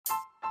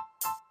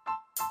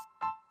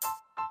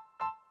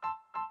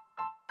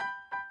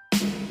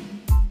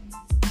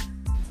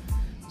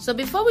So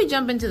before we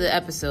jump into the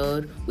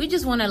episode, we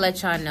just want to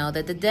let y'all know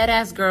that the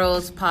Deadass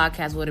Girls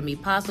podcast wouldn't be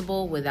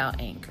possible without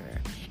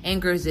Anchor.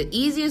 Anchor is the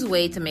easiest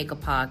way to make a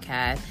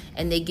podcast,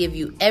 and they give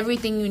you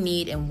everything you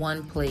need in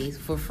one place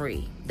for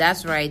free.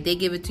 That's right, they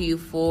give it to you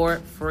for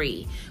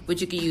free, which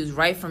you can use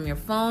right from your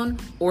phone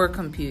or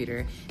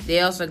computer.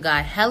 They also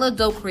got hella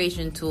dope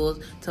creation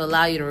tools to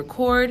allow you to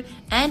record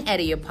and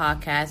edit your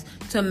podcast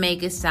to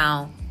make it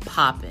sound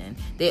poppin'.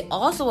 They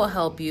also will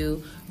help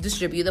you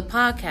distribute the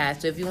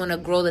podcast. So if you want to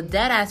grow the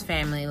Deadass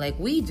family like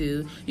we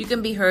do, you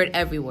can be heard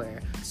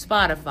everywhere.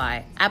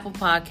 Spotify, Apple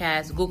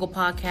Podcasts, Google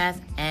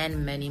Podcasts,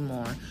 and many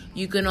more.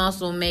 You can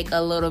also make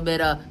a little bit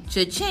of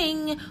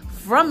cha-ching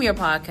from your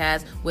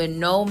podcast with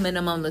no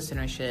minimum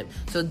listenership.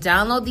 So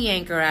download the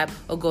Anchor app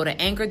or go to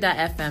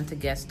anchor.fm to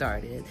get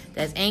started.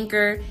 That's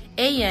Anchor,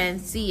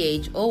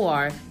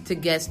 ANCHOR, to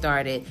get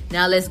started.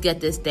 Now let's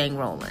get this thing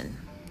rolling.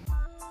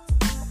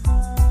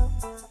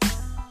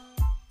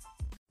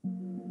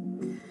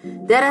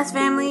 Deadass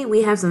family,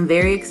 we have some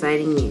very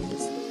exciting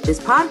news. This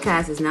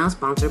podcast is now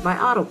sponsored by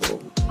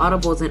Audible.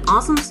 Audible is an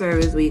awesome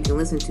service where you can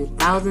listen to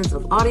thousands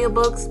of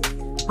audiobooks,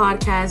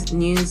 podcasts,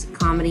 news,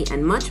 comedy,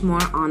 and much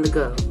more on the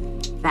go.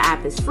 The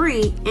app is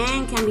free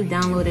and can be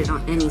downloaded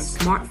on any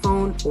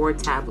smartphone or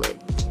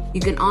tablet.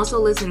 You can also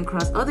listen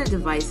across other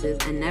devices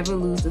and never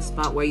lose the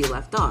spot where you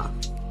left off.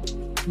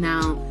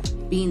 Now,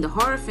 being the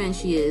horror fan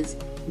she is,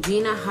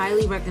 Gina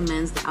highly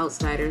recommends The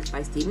Outsiders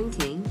by Stephen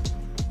King.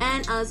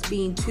 And us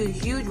being two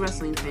huge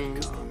wrestling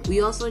fans,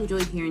 we also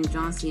enjoyed hearing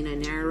John Cena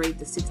narrate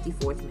the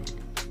 64th Man.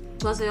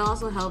 Plus, it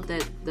also helped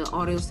that the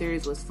audio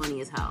series was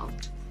funny as hell.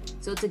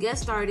 So to get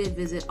started,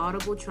 visit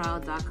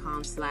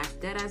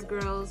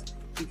audibletrial.com/deadassgirls.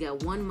 You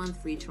get 1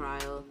 month free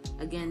trial.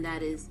 Again,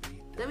 that is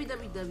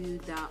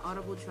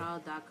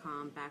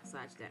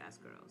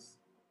www.audibletrial.com/deadassgirls.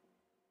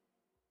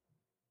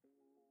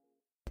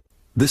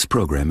 This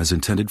program is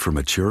intended for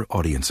mature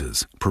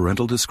audiences.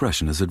 Parental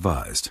discretion is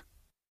advised.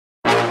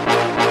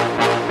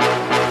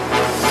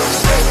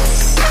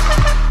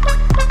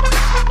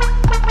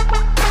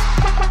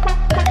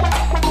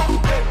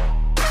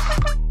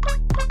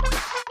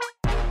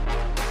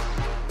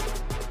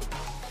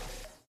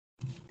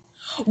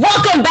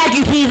 Welcome back,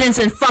 you heathens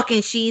and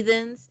fucking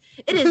sheathens.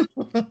 It is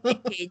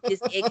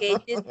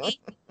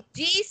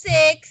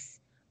G6.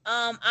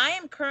 I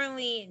am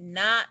currently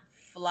not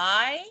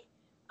fly.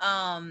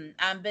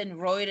 I've been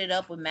roided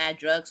up with mad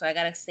drugs, so I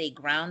gotta stay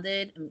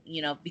grounded,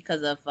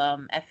 because of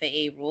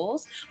FAA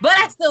rules. But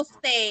I still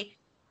stay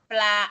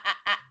fly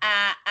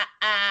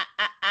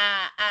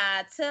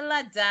till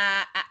I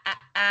die.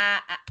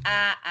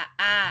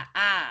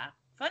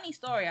 Funny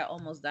story, I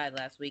almost died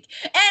last week.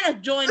 And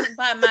I'm joined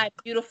by my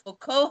beautiful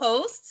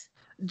co-host,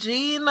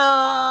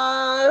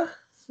 Gina.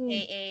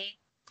 Hey.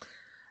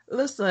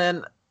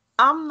 Listen,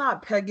 I'm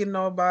not pegging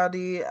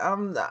nobody.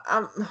 I'm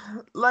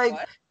like,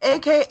 What?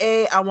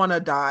 AKA, I want to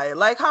die.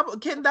 Like, how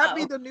can that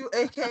be the new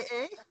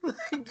AKA?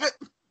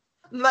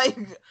 like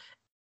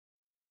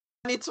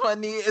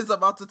 2020 is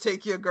about to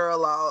take your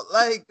girl out,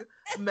 like,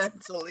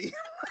 mentally.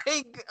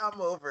 Like, I'm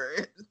over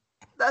it.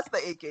 That's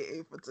the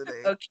AKA for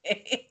today.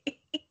 Okay.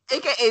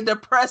 AKA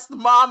depressed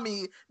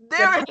mommy.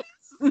 There it is.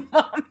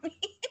 Mommy.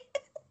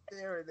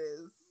 There it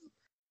is.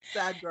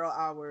 Sad girl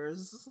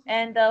hours.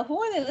 And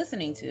who are they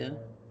listening to?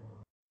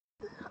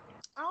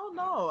 I don't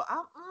know.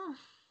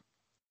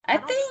 I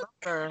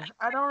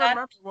don't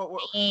remember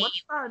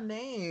what's our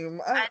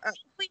name. I think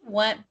we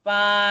went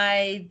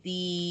by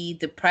the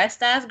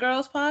Depressed Ass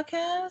Girls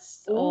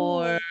podcast,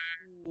 or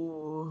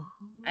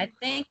I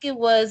think it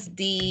was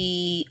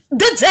the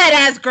Dead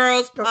Ass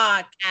Girls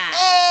podcast.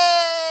 Hey!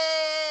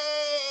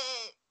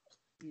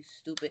 You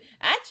stupid.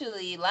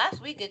 Actually, last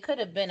week it could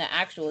have been an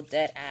actual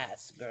Dead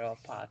Ass Girl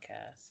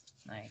podcast.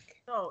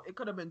 No, it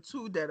could have been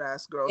two Dead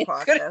Ass Girl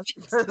podcasts.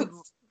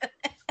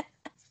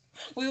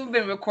 We would have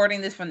been recording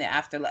this from the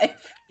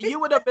afterlife. You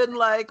would have been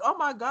like, oh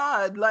my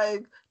God,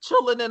 like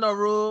chilling in a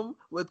room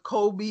with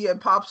Kobe and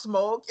Pop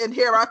Smoke, and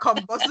here I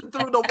come busting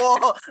through the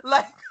wall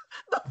like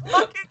the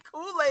fucking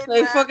Kool-Aid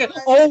man. Fucking,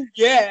 oh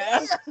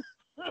yeah.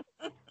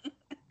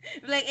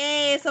 Like,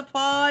 hey, it's a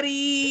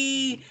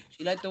party.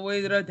 She liked the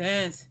way that I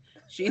dance.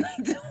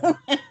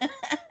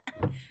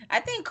 I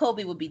think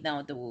Kobe would be down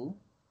with the woo.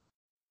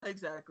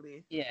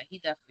 Exactly. Yeah, he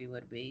definitely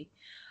would be.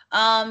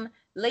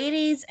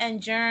 Ladies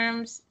and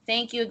germs,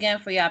 thank you again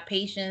for your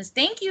patience.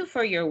 Thank you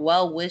for your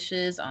well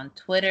wishes on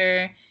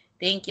Twitter.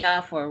 Thank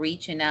y'all for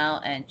reaching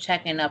out and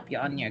checking up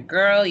on your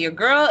girl. Your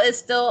girl is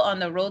still on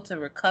the road to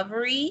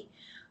recovery,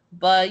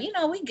 but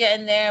we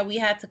getting there. We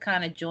had to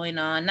kind of join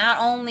on, not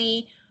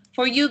only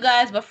for you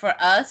guys, but for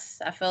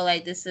us. I feel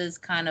like this is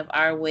kind of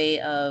our way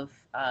of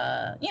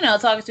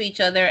talking to each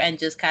other and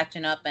just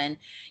catching up and,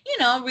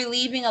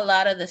 relieving a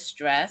lot of the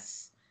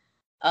stress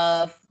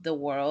of the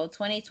world.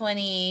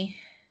 2020.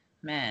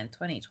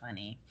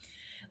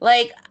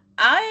 Like,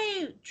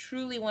 I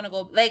truly want to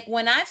go, like,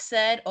 when I've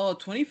said,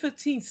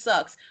 2015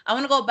 sucks, I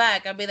want to go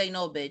back. I'll be like,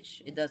 no,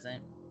 bitch, it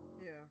doesn't.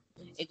 Yeah.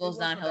 It goes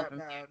downhill from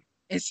there.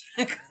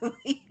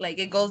 Exactly. Like,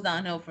 it goes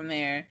downhill from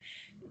there.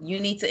 you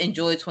need to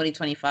enjoy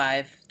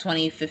 2025,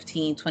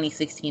 2015,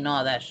 2016,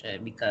 all that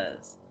shit,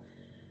 because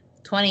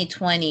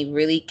 2020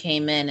 really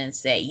came in and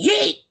said,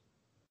 yeet!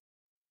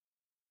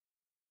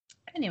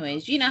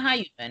 Anyways, Gina, how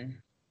you been?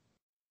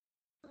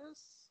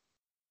 Just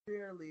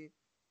barely.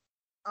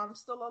 I'm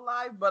still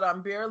alive, but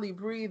I'm barely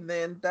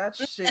breathing. That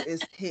shit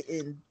is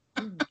hitting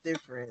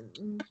different.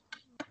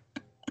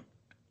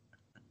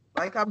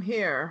 Like I'm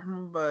here,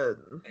 but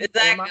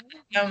am I?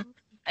 Exactly.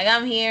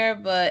 I'm here,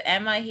 but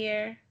am I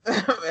here?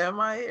 Am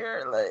I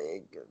here?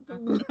 Like,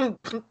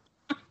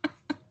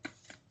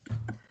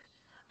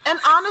 and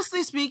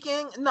honestly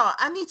speaking, no,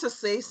 I need to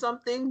say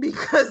something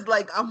because,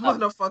 like, I'm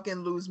gonna fucking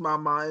lose my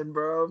mind,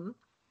 bro.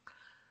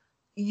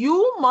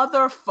 You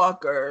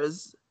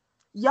motherfuckers,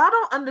 y'all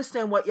don't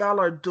understand what y'all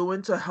are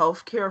doing to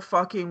healthcare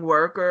fucking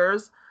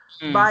workers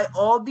by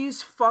all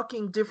these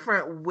fucking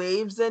different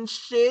waves and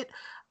shit.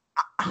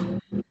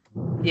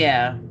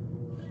 Yeah.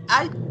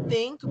 I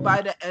think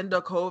by the end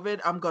of COVID,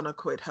 I'm gonna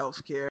quit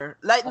healthcare.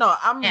 Like, no,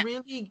 I'm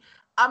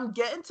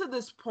getting to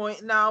this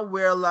point now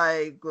where,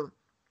 like,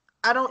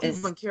 I don't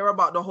even care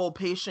about the whole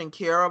patient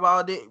care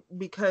about it,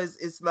 because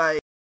it's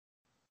like,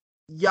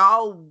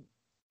 y'all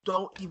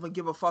don't even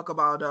give a fuck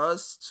about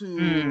us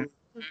to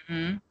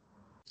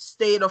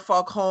stay the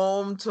fuck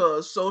home,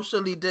 to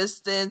socially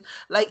distance.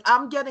 Like,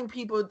 I'm getting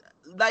people,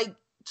 like,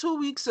 2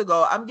 weeks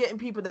ago, I'm getting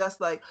people that's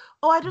like,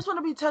 oh, I just want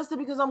to be tested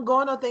because I'm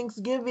going to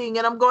Thanksgiving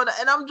and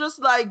and I'm just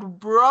like,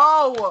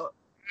 bro,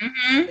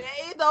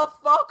 stay the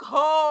fuck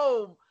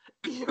home.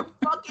 You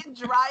fucking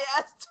dry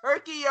ass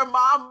turkey your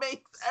mom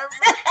makes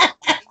every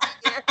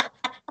year.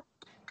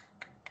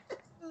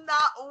 It's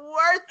not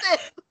worth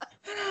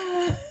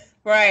it.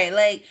 Right,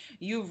 like,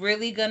 you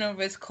really gonna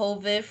risk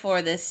COVID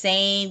for the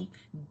same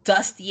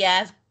dusty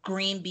ass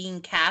green bean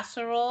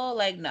casserole?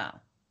 Like, no.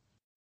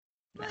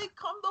 Like,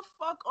 come the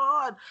fuck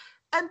on.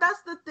 And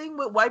that's the thing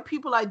with white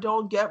people I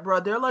don't get, bro.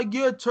 They're like,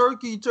 yeah,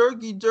 turkey,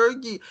 turkey,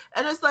 turkey.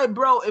 And it's like,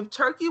 bro, if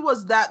turkey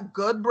was that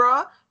good,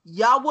 bro,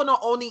 y'all wanna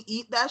only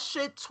eat that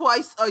shit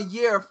twice a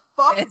year.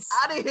 Fuck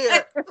out of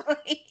here.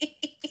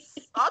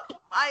 Suck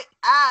my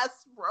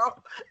ass, bro.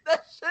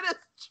 That shit is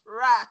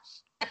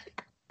trash.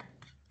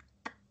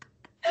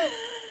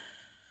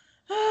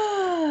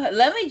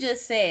 Let me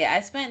just say,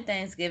 I spent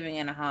Thanksgiving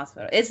in a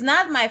hospital. It's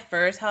not my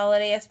first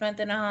holiday I spent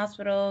in a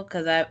hospital,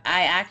 because I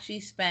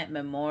actually spent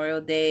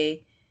Memorial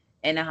Day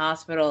in a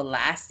hospital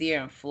last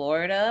year in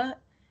Florida.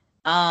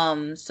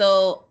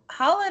 So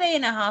holiday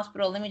in a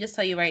hospital, let me just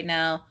tell you right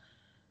now,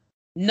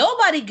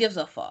 nobody gives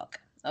a fuck.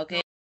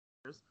 Okay?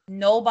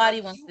 Nobody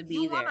Like, wants to be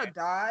you there. wanna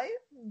die?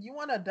 You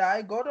wanna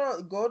die? Go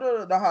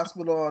to the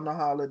hospital on a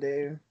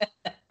holiday.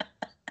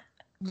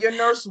 Your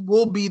nurse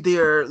will be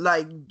there,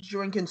 like,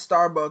 drinking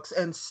Starbucks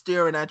and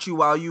staring at you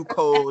while you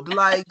code.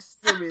 Like,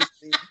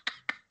 seriously.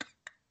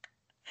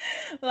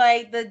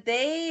 Like, the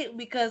day,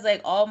 because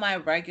like all my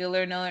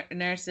regular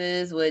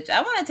nurses, which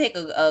I want to take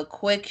a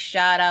quick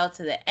shout out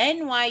to the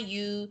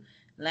NYU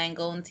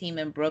Langone team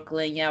in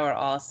Brooklyn. Y'all were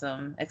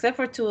awesome, except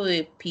for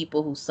two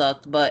people who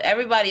sucked, but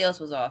everybody else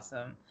was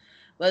awesome.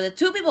 But the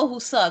two people who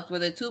sucked were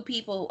the two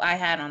people I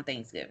had on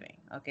Thanksgiving.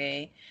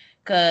 Okay.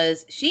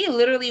 Cause she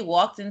literally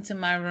walked into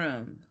my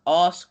room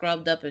all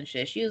scrubbed up and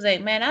shit. She was like,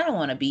 "Man, I don't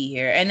want to be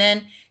here." And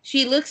then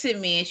she looks at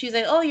me and she's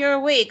like, "Oh, you're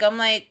awake." I'm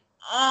like,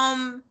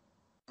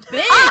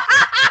 bitch.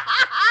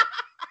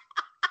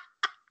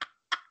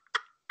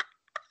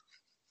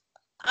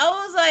 I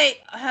was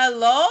like,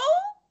 hello?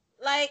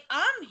 Like,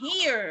 I'm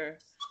here.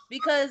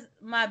 Because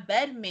my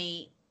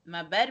bedmate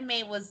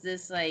was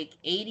this like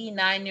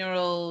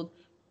 89-year-old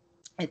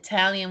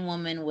Italian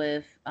woman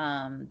with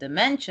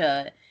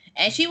dementia.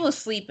 And she was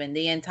sleeping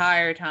the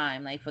entire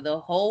time. Like, for the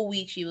whole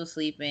week she was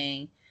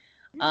sleeping.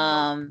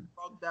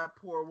 Fuck that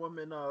poor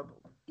woman up.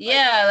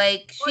 Yeah,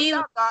 like what she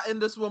y'all got in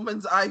this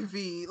woman's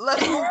IV?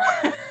 Let's move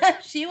on.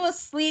 she was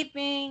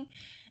sleeping.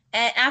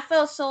 And I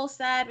felt so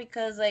sad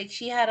because like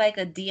she had like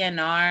a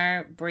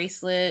DNR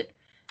bracelet,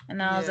 and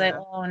I was like,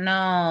 Yeah. oh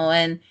no.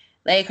 And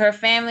like her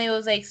family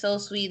was like so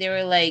sweet. They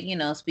were like,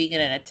 speaking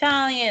in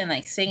Italian and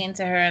like singing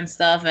to her and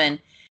stuff. And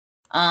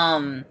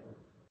um,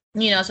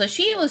 so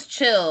she was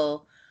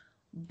chill,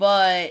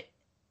 but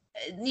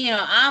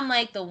I'm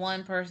like the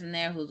one person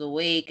there who's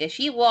awake. And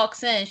she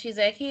walks in, she's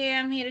like, "Here,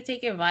 I'm here to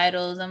take your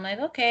vitals." I'm like,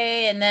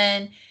 "Okay." And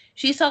then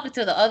she's talking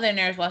to the other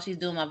nurse while she's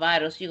doing my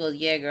vitals. She goes,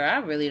 "Yeah, girl, I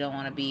really don't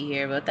want to be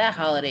here, but that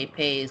holiday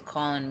pay is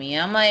calling me."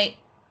 I'm like,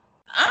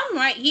 "I'm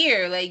right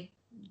here. Like,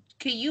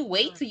 can you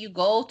wait till you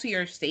go to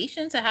your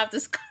station to have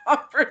this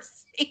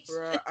conversation?"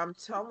 Bruh, I'm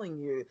telling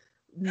you.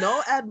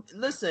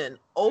 Listen,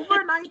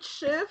 overnight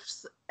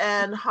shifts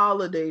and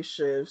holiday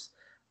shifts,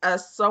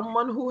 as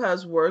someone who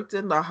has worked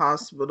in the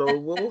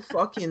hospital, will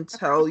fucking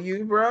tell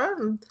you,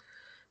 bruh,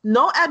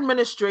 No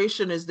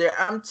administration is there.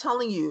 I'm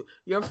telling you,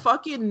 your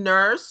fucking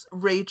nurse,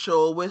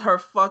 Rachel, with her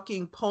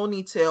fucking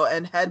ponytail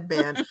and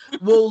headband,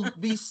 will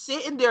be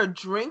sitting there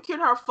drinking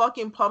her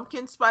fucking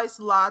pumpkin spice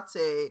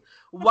latte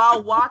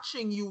while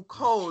watching you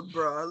code,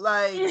 bro.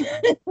 Like,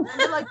 and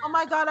they're like, oh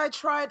my God, I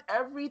tried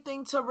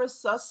everything to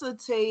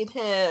resuscitate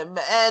him.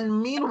 And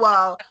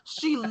meanwhile,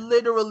 she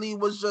literally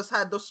was just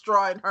had the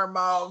straw in her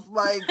mouth,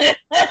 like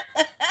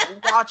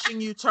watching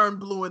you turn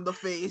blue in the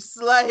face.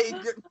 Like,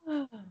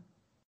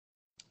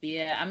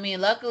 yeah, I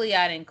mean, luckily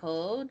I didn't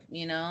code,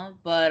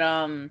 but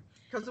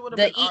because it would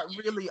have the been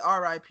really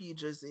R.I.P.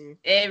 Jizzy.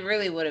 it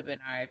really would have been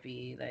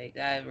RIP. Like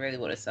that really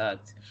would have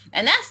sucked.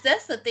 And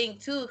that's the thing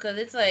too, because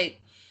it's like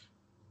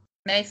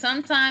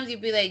sometimes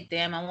you'd be like,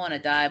 damn, I want to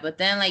die, but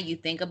then like you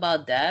think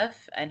about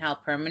death and how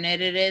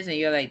permanent it is, and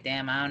you're like,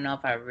 damn, I don't know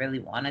if I really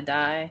want to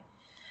die.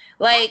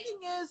 My Like, thing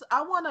is,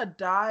 I want to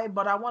die,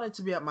 but I want it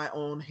to be at my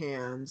own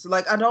hands.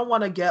 Like, I don't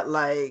want to get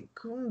like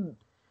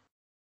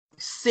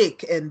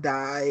sick and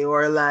die,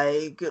 or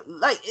like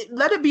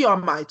let it be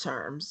on my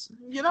terms.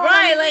 You know what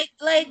I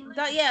right, mean?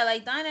 yeah,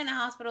 like dying in a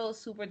hospital is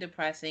super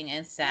depressing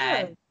and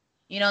Yeah.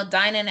 sad.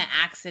 Dying in an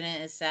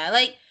accident is sad.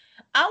 Like,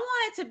 I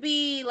want it to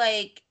be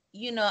like,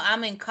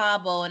 I'm in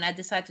Cabo and I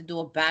decide to do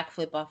a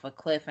backflip off a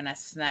cliff and I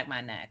snag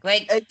my neck.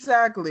 Like,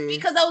 Exactly.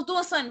 because I was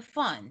doing something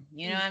fun.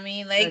 You know what I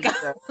mean? Like,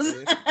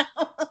 Exactly.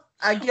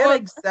 I get or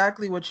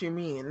exactly what you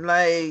mean.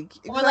 Like,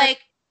 or exactly.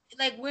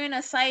 like we're in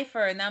a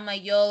cipher and I'm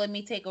like, yo, let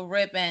me take a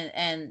rip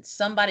and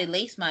somebody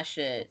lace my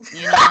shit.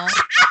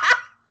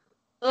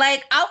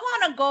 Like, I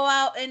want to go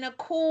out in a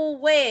cool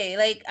way.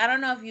 Like, I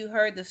don't know if you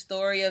heard the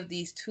story of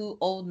these two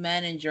old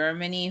men in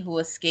Germany who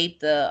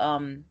escaped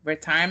the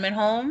retirement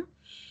home,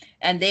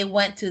 and they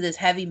went to this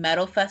heavy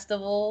metal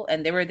festival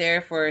and they were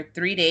there for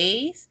 3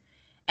 days,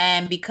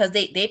 and because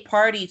they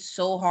partied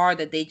so hard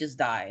that they just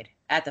died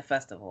at the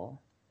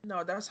festival.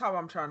 No, that's how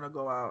I'm trying to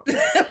go out.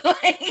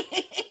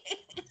 Like,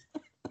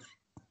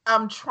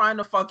 I'm trying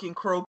to fucking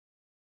croak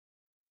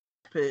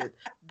pit.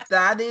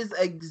 That is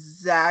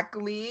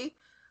exactly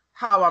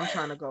how I'm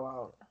trying to go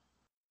out.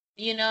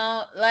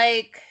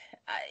 like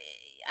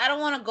I don't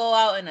want to go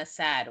out in a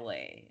sad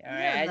way. All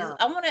right, Yeah, no.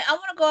 I want to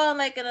go out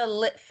like in a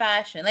lit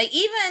fashion. Like,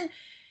 even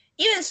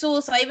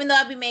suicide, even though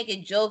I'd be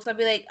making jokes, I'd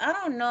be like, I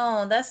don't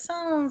know, that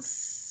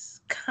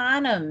sounds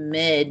kind of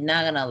mid,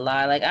 not gonna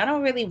lie. Like, I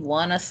don't really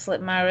want to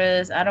slit my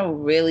wrist. I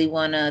don't really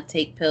want to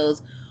take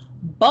pills.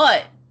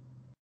 But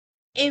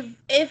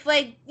if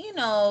like,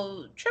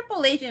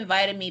 Triple H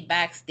invited me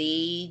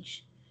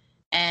backstage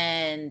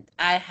and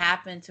I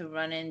happen to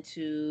run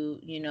into,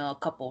 a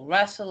couple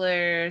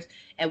wrestlers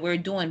and we're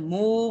doing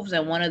moves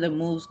and one of the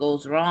moves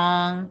goes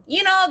wrong,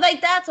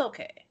 like, that's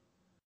okay.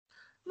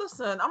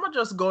 Listen, I'm gonna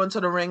just go into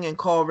the ring and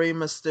call Rey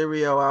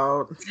Mysterio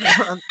out.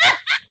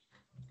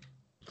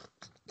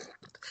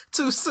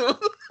 Too soon.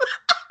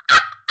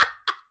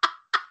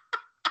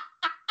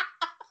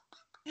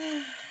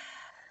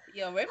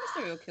 Yo, Rey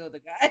Mysterio killed the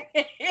guy.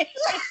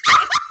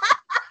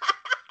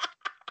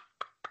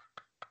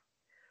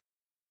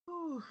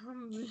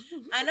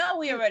 I know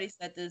we already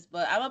said this,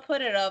 but I'm gonna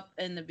put it up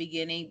in the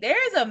beginning.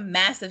 There is a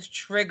massive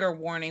trigger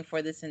warning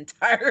for this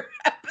entire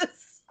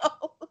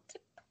episode.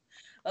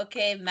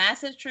 Okay,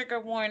 massive trigger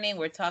warning.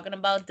 We're talking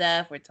about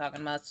death. We're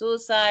talking about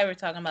suicide. We're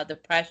talking about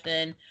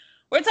depression.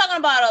 We're talking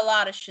about a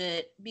lot of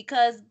shit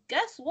because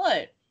guess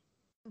what?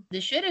 The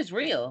shit is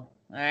real.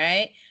 All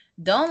right.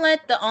 Don't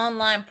let the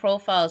online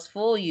profiles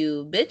fool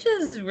you.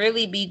 Bitches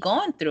really be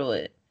going through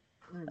it.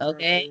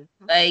 Okay.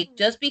 Exactly. Like,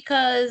 just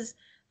because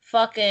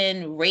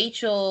fucking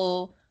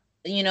Rachel,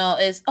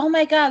 is, oh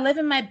my God,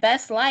 living my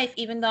best life,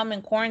 even though I'm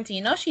in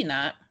quarantine. No, she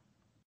not.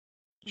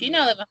 She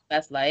not living her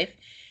best life.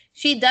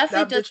 She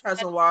definitely That just bitch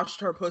hasn't washed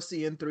her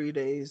pussy in 3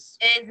 days.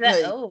 is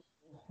that. Like,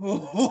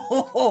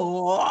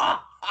 Oh.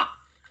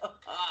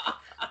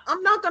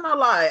 I'm not gonna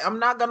lie. I'm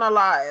not gonna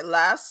lie.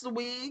 Last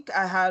week,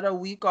 I had a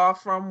week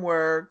off from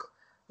work.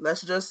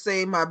 Let's just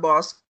say my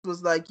boss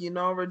was like,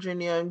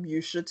 Virginia,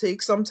 you should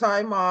take some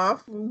time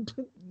off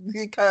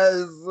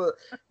because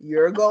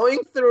you're going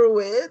through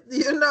it,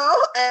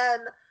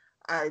 and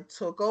I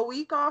took a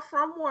week off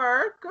from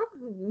work,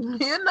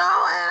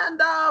 and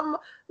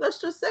let's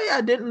just say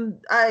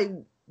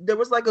there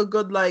was like a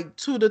good like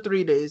 2 to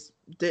 3 days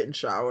didn't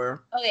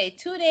shower. Okay,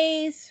 2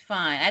 days,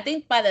 fine. I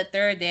think by the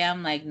third day,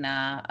 I'm like,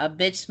 nah, a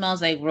bitch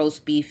smells like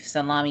roast beef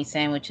salami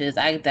sandwiches.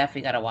 I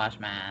definitely gotta wash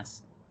my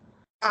ass.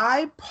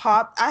 I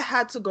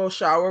had to go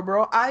shower,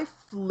 bro. I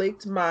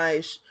flicked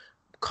my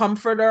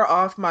comforter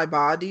off my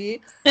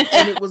body,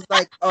 and it was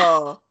like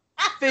a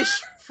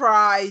fish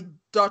fry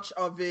Dutch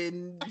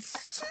oven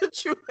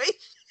situation.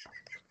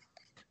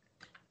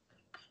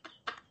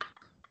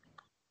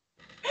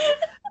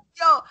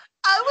 Yo,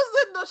 I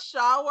was in the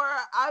shower.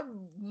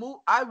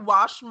 I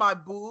washed my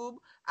boob.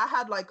 I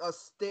had like a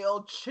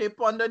stale chip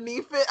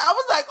underneath it. I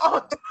was like,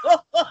 oh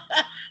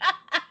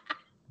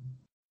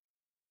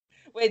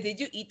Wait, did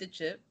you eat the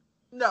chip?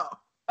 no.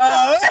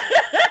 Oh.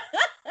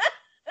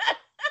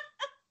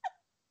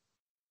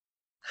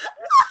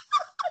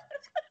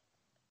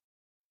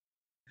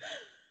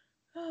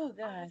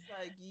 God. I was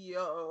like,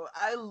 yo,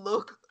 I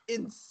look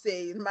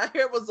insane. My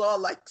hair was all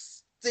like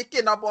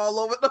sticking up all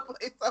over the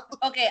place.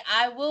 Okay,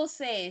 I will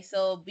say,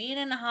 so being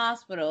in the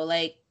hospital,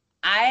 like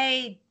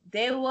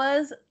there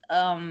was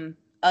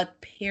a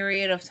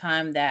period of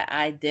time that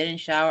I didn't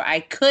shower. I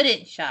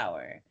couldn't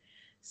shower.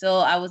 So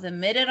I was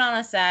admitted on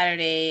a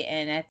Saturday,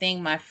 and I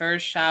think my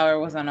first shower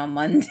was on a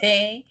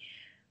Monday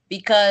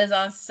because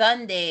on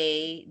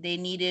Sunday they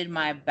needed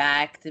my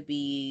back to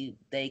be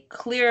like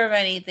clear of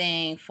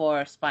anything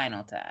for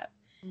spinal tap.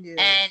 Yeah.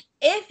 And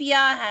if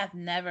y'all have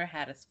never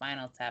had a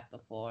spinal tap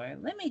before,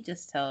 let me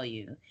just tell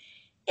you,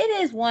 it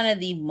is one of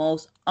the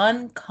most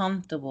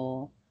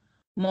uncomfortable,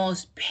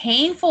 most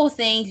painful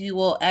things you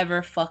will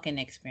ever fucking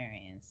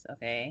experience,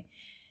 okay?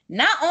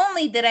 Not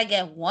only did I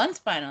get one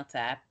spinal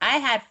tap, I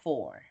had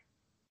 4.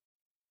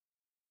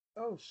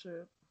 Oh,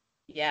 shit.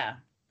 Yeah.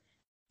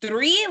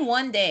 3 in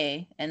one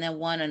day and then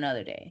 1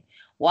 another day.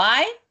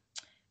 Why?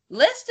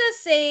 Let's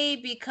just say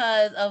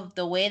because of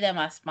the way that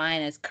my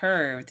spine is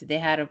curved, they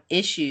had an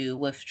issue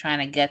with trying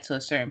to get to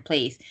a certain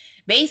place.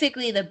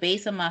 Basically, the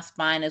base of my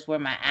spine is where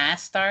my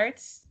ass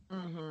starts.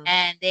 Mm-hmm.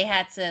 And they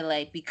had to,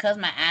 like, because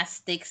my ass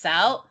sticks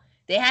out,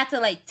 they had to,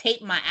 like,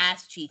 tape my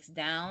ass cheeks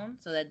down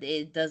so that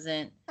it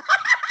doesn't...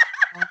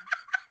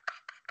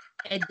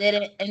 it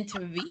didn't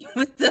intervene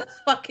with the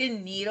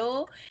fucking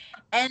needle.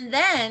 And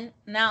then,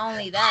 not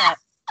only that,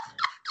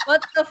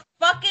 but the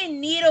fucking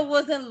needle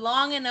wasn't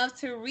long enough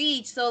to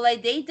reach. So,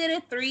 like, they did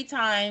it 3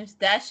 times.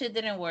 That shit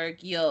didn't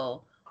work.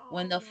 Yo,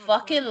 when the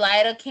fucking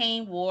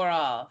lidocaine wore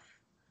off,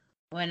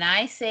 when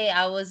I say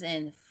I was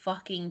in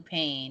fucking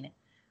pain,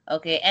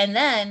 okay? And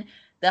then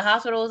the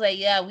hospital was like,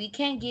 yeah, we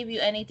can't give you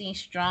anything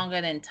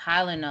stronger than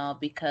Tylenol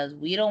because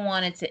we don't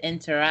want it to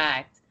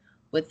interact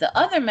with the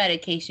other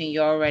medication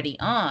you're already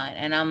on.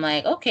 And I'm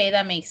like, okay,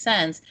 that makes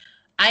sense.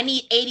 I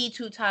need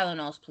 82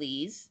 Tylenols,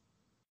 please.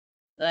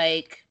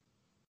 Like...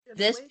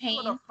 this the way pain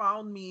would have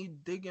found me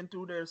digging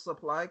through their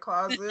supply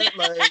closet,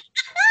 like.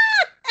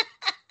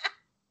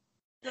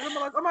 I'm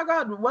like, oh my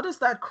god, what is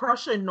that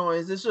crushing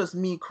noise? It's just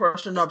me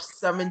crushing up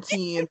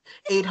 17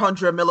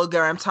 800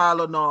 milligram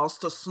Tylenols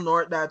to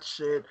snort that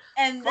shit.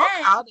 And Fuck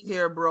then, out of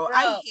here, bro.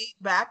 I hate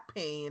back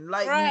pain.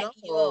 Like, right, no.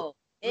 yo,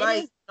 it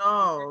like, is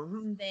no. the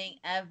worst thing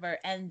ever.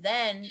 And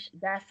then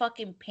that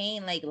fucking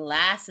pain like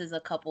lasts a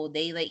couple of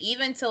days. Like,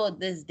 even till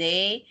this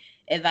day,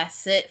 if I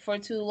sit for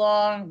too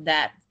long,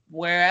 that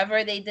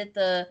wherever they did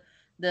the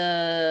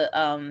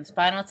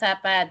spinal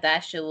tap at, that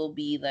shit will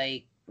be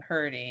like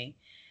hurting.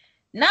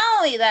 Not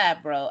only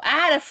that, bro, I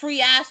had a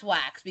free ass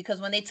wax because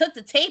when they took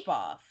the tape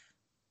off,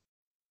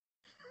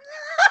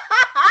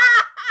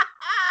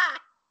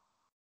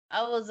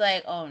 I was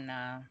like, oh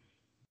nah.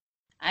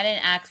 I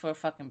didn't ask for a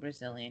fucking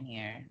Brazilian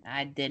here.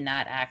 I did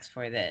not ask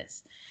for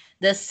this.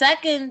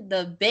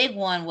 The big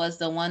one was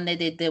the one that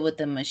they did with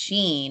the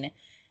machine.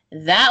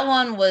 That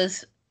one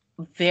was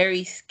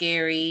very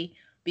scary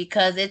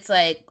because it's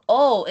like,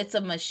 oh, it's a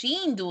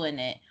machine doing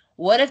it.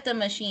 What if the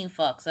machine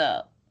fucks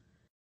up?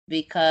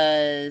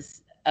 Because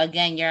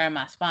again, you're in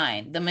my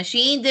spine. The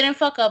machine didn't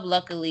fuck up,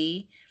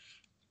 luckily.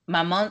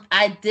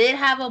 I did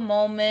have a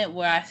moment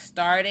where I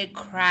started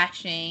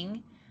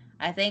crashing.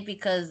 I think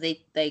because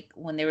they, like,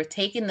 when they were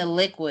taking the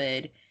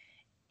liquid,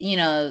 you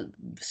know,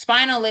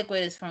 spinal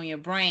liquid is from your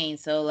brain.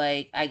 So,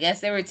 like, I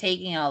guess they were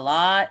taking a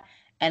lot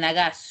and I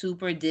got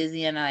super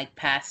dizzy and I, like,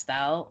 passed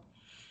out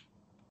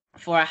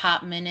for a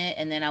hot minute.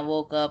 And then I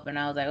woke up and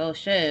I was like, oh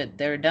shit,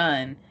 they're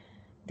done.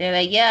 They're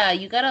like, yeah,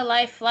 you gotta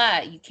lie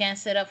flat. You can't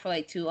sit up for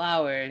like 2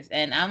 hours.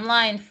 And I'm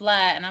lying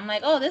flat and I'm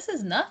like, oh, this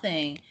is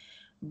nothing.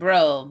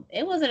 Bro,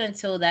 it wasn't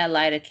until that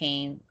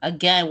lidocaine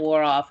again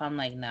wore off. I'm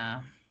like, nah,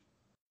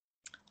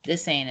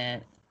 this ain't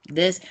it.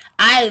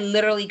 I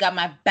literally got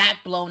my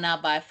back blown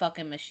out by a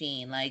fucking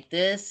machine. Like,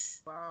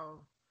 this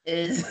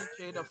is...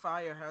 Jade of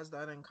Fire has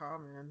that in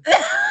common.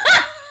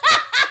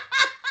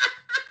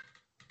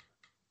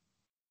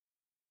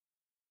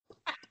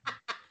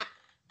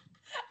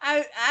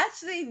 I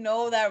actually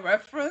know that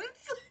reference.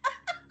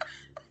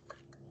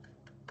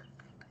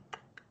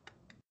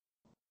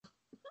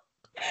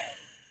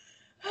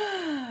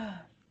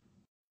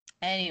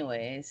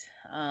 Anyways,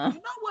 you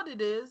know what it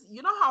is?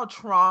 You know how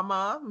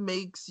trauma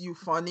makes you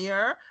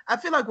funnier? I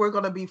feel like we're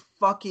gonna be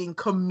fucking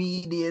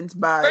comedians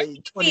by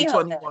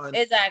 2021.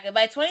 Exactly.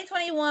 By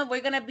 2021,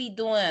 we're gonna be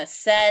doing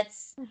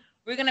sets.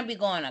 We're gonna be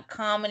going to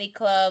comedy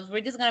clubs.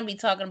 We're just gonna be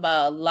talking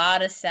about a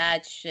lot of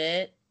sad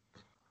shit.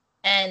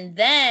 And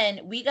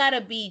then we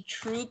gotta be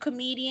true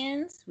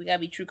comedians.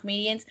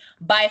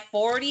 By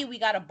 40, we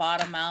gotta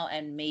bottom out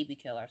and maybe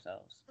kill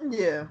ourselves.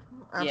 Yeah,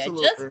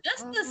 absolutely. Yeah,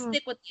 just to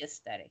stick with the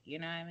aesthetic, you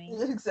know what I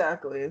mean?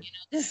 Exactly.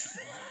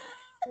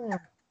 Yeah.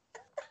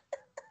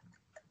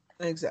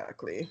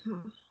 Exactly.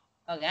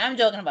 Okay, I'm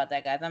joking about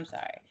that, guys. I'm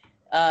sorry.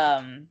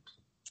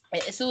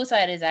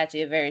 Suicide is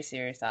actually a very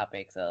serious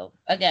topic. So,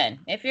 again,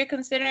 if you're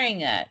considering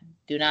that,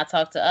 do not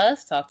talk to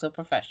us. Talk to a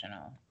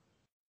professional.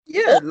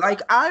 Yeah,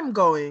 like I'm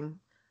going.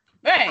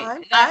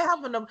 Right. I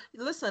have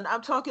listen,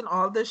 I'm talking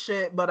all this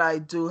shit, but I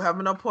do have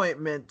an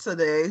appointment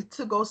today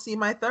to go see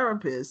my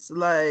therapist.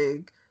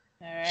 Like,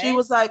 All She right.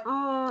 was like,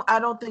 I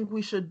don't think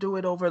we should do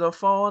it over the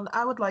phone.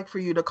 I would like for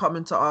you to come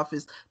into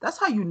office. That's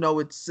how you know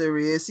it's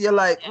serious. You're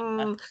like,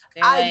 Yeah.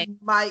 They're I like,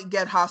 might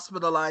get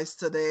hospitalized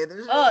today.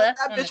 oh, that's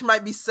That gonna. bitch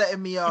might be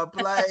setting me up.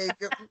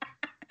 Like,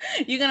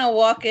 You're gonna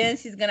walk in.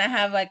 She's gonna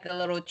have like a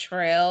little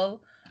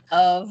trail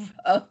of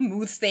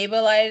mood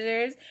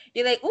stabilizers.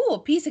 You're like, ooh, a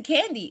piece of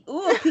candy.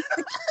 Ooh, a piece.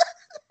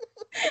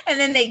 And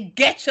then they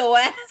get your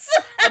ass.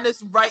 and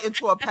it's right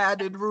into a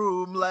padded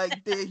room.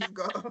 Like, there you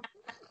go.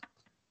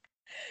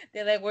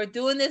 They're like, we're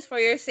doing this for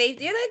your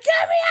safety. You're like,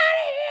 get me out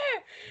of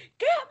here!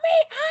 Get me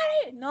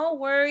out of here! No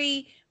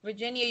worry,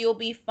 Virginia, you'll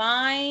be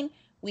fine.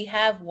 We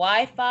have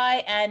Wi-Fi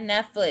and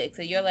Netflix.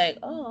 And you're like,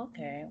 oh,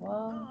 okay,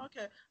 well. Oh,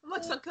 okay. I'm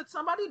like, so could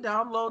somebody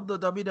download the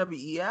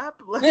WWE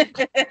app? Like,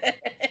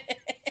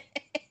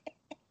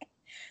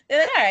 They're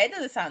like, all right, it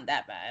doesn't sound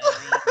that bad. I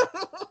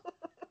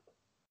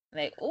mean,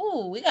 like,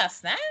 ooh, we got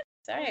snacks?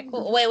 All right,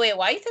 cool. Wait,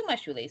 why you took my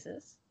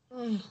shoelaces?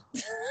 They're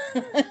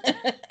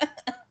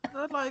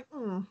like,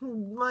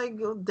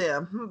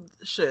 damn,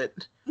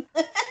 shit.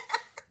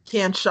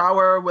 Can't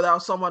shower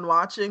without someone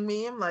watching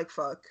me. I'm like,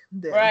 fuck,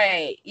 damn.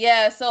 Right.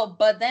 Yeah. So,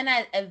 but then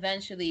I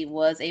eventually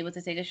was able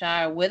to take a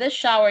shower with a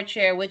shower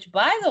chair, which,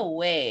 by the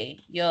way,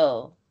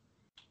 y'all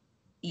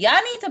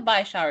need to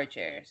buy shower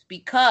chairs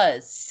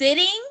because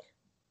sitting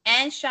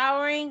and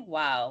showering,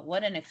 wow,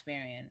 what an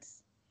experience.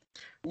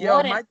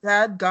 Yo, my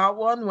dad got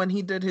one when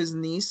he did his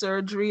knee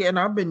surgery, and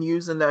I've been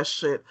using that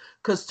shit.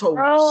 Cause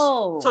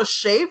to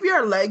shave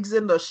your legs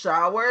in the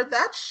shower,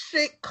 that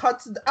shit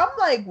cuts. I'm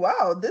like,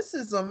 wow, this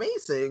is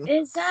amazing.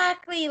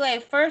 Exactly.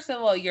 Like, first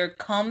of all, you're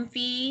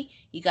comfy.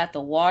 You got the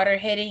water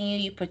hitting you.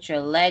 You put your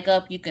leg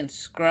up. You can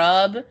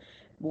scrub.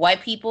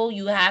 White people,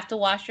 you have to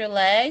wash your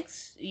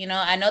legs. You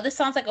know, I know this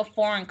sounds like a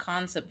foreign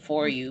concept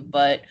for you,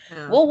 but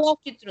we'll walk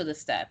you through the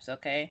steps,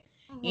 okay?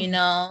 You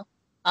know,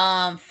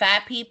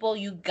 fat people,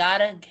 you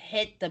gotta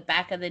hit the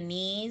back of the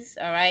knees,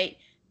 all right?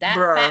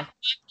 That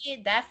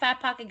fat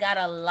pocket got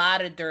a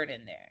lot of dirt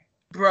in there.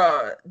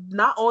 Bruh,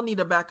 not only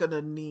the back of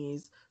the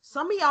knees,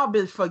 some of y'all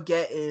been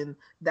forgetting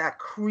that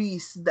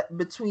crease that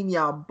between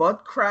y'all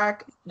butt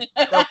crack,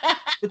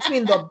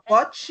 between the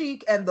butt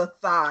cheek and the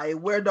thigh,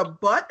 where the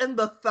butt and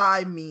the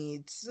thigh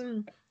meets.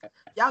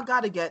 Y'all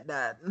gotta get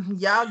that.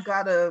 Y'all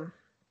gotta.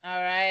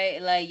 All right,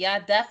 like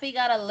y'all definitely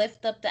gotta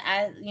lift up the,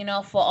 you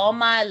know, for all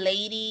my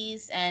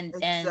ladies and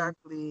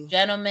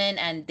gentlemen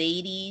and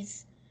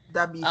ladies.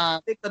 That be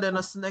thicker than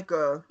a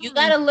snicker. You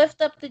gotta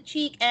lift up the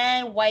cheek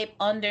and wipe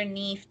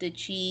underneath the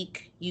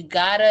cheek. You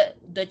gotta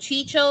the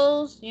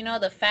chichos, you know,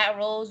 the fat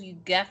rolls. You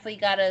definitely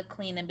gotta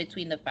clean in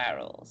between the fat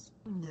rolls.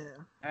 Yeah.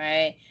 All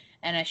right,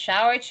 and a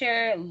shower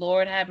chair.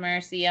 Lord have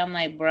mercy. I'm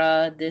like,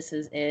 bruh, this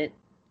is it.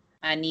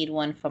 I need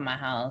one for my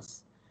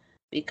house.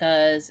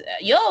 Because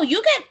yo,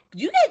 you get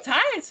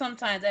tired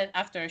sometimes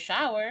after a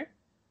shower.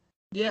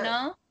 Yeah. You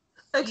know?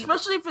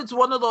 Especially if it's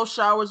one of those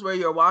showers where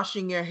you're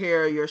washing your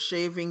hair, you're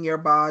shaving your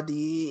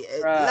body.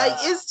 Like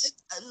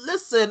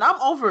listen,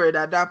 I'm over it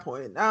at that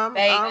point.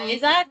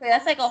 Exactly.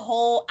 That's like a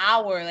whole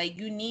hour. Like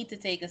you need to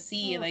take a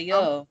seat. Like,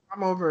 yo.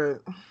 I'm over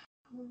it.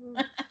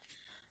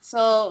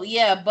 So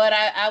yeah, but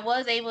I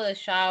was able to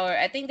shower.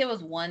 I think there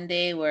was one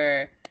day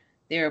where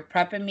they were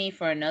prepping me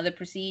for another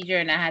procedure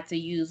and I had to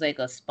use like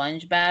a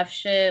sponge bath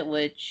shit,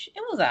 which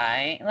it was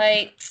alright.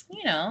 Like,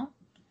 you know,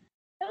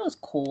 it was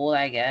cool,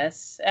 I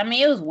guess. I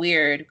mean, it was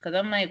weird because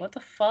I'm like, what the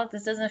fuck?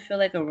 This doesn't feel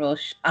like a real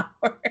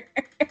shower.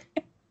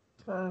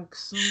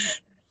 Thanks.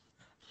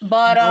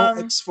 But no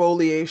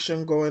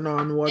exfoliation going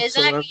on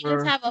whatsoever. Exactly, you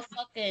just have a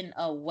fucking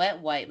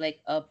wet wipe, like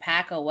a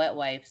pack of wet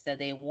wipes that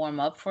they warm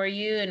up for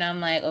you, and I'm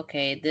like,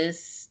 okay,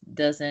 this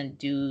doesn't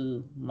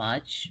do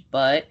much,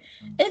 but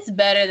it's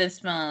better than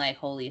smelling like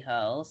holy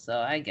hell, so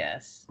I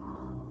guess.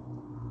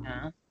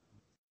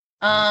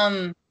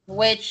 Yeah.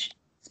 Which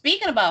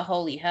speaking about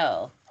holy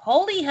hell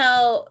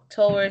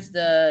towards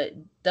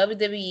the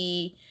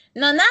WWE,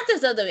 no, not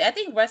just WWE, I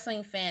think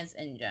wrestling fans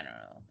in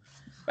general.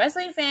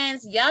 Wrestling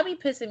fans, y'all be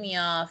pissing me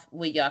off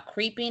with y'all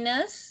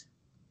creepiness,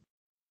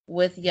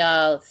 with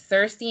y'all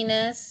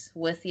thirstiness,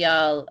 with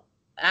y'all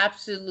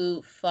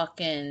absolute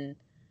fucking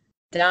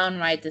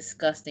downright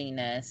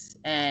disgustingness.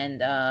 And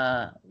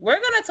we're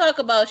going to talk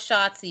about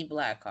Shotzi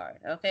Blackheart,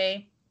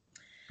 okay?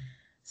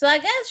 So I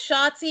guess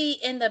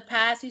Shotzi in the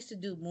past used to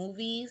do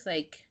movies,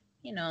 like,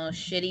 you know,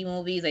 shitty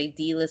movies, like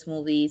D-list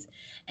movies.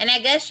 And I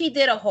guess she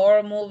did a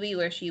horror movie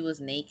where she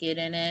was naked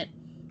in it.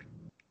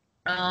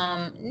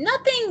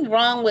 Nothing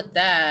wrong with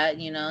that,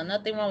 you know,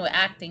 nothing wrong with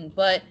acting,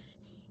 but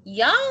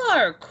y'all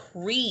are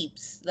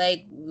creeps,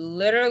 like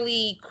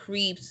literally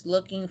creeps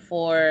looking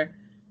for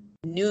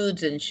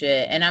nudes and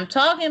shit. And I'm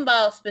talking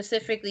about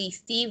specifically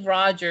Steve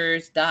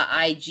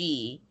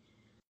Rogers.ig,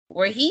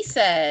 where he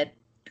said,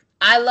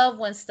 I love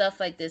when stuff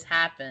like this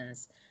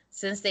happens.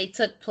 Since they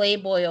took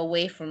Playboy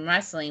away from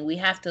wrestling, we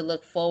have to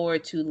look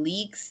forward to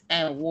leaks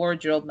and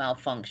wardrobe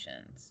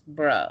malfunctions.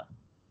 Bruh.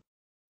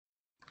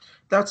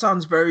 That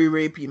sounds very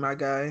rapey, my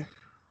guy.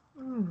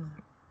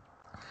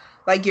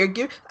 Like you're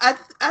giving. I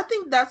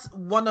think that's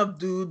one of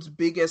dudes'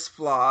 biggest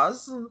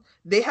flaws.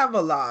 They have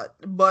a lot,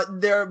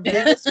 but their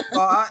biggest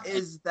flaw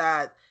is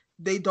that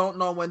they don't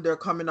know when they're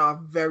coming off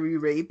very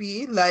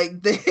rapey.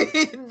 Like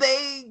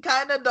they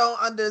kind of don't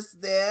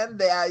understand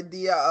the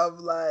idea of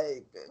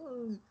like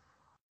oh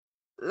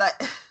my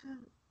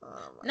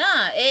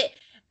Nah, it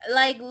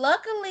like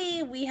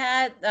luckily we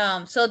had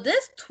so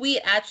this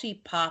tweet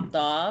actually popped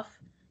off.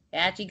 It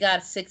actually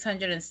got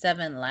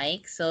 607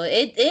 likes. So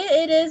it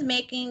is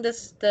making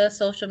the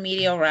social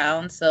media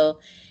round. So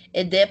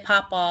it did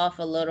pop off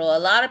a little. A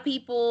lot of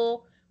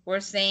people were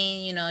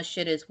saying,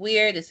 shit is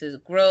weird, this is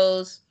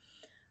gross.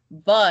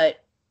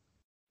 But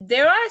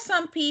there are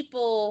some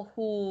people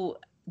who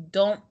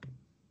don't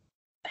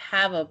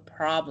have a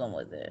problem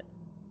with it.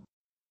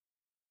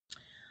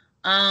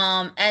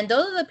 And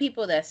those are the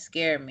people that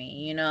scare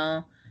me,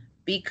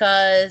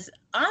 because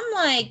I'm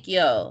like,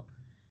 yo,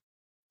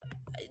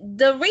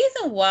 the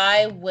reason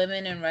why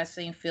women in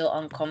wrestling feel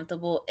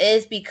uncomfortable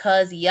is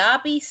because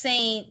y'all be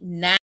saying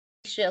nasty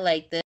shit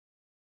like this.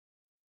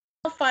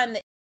 Y'all find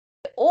the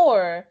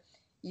or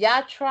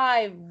y'all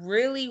try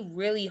really,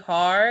 really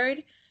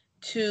hard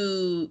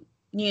to,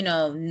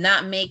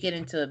 not make it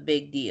into a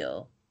big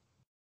deal.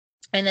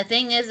 And the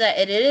thing is that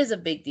it is a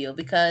big deal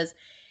because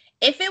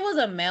if it was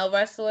a male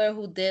wrestler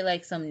who did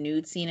like some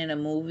nude scene in a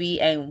movie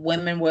and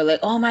women were like,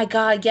 oh my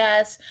God,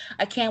 yes,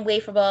 I can't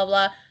wait for blah,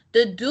 blah, blah,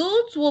 the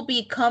dudes will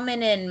be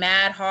coming in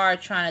mad hard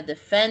trying to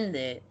defend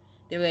it.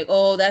 They're like,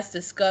 oh, that's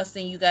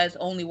disgusting. You guys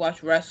only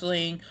watch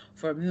wrestling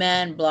for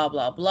men, blah,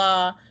 blah,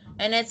 blah.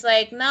 And it's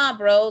like, nah,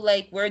 bro,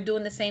 like we're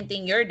doing the same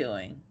thing you're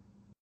doing.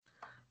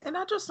 And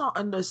I just don't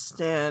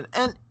understand.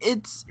 And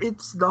it's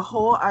the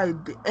whole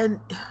idea. And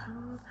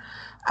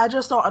I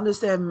just don't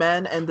understand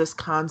men and this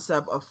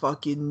concept of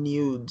fucking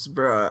nudes,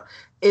 bruh.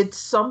 It's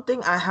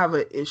something I have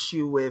an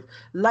issue with.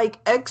 Like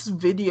X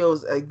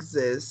videos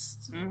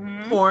exist,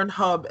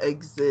 Pornhub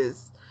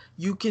exists.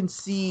 You can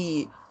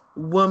see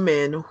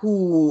women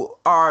who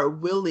are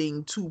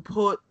willing to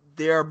put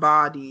their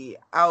body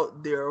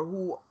out there,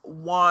 who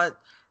want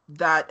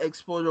that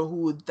exposure,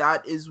 who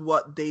that is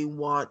what they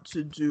want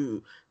to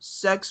do.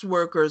 Sex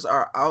workers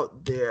are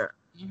out there.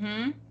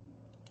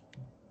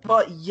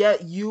 But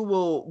yet you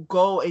will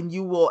go and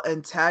you will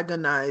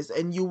antagonize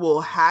and you will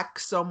hack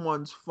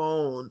someone's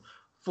phone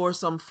for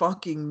some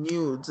fucking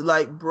nudes.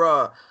 Like,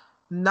 bruh,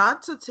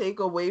 not to take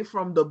away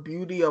from the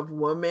beauty of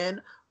women,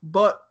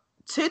 but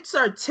tits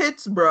are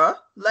tits, bruh.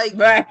 Like,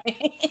 right.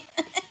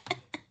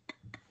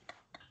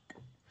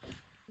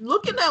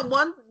 Looking at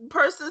one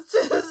person's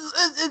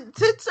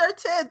tits are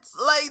tits.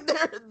 Like,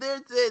 they're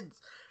tits.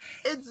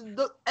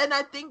 And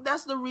I think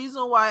that's the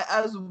reason why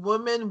as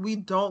women we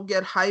don't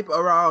get hype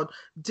around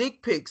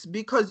dick pics,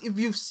 because if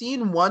you've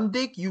seen one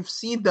dick, you've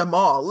seen them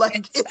all.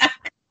 Like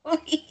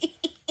Exactly.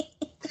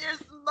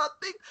 there's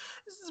nothing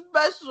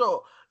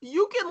special.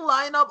 You can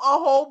line up a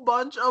whole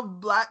bunch of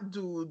black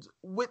dudes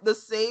with the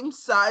same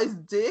size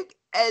dick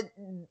and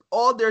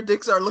all their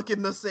dicks are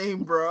looking the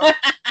same, bro.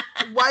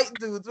 White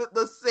dudes with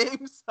the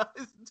same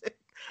size dick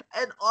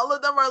and all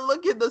of them are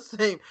looking the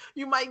same.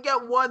 You might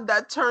get one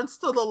that turns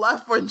to the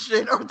left and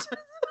shit, or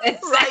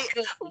exactly.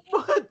 right?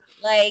 But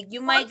like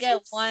you might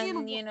get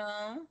one,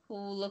 who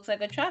looks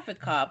like a traffic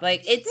cop.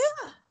 Like it's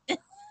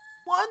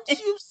once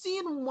you've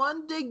seen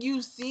one dick,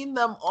 you've seen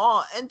them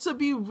all. And to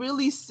be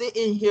really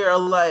sitting here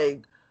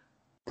like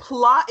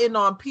plotting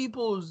on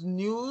people's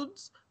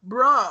nudes,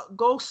 bruh,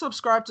 go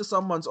subscribe to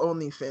someone's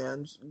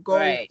OnlyFans. Go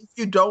right. If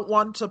you don't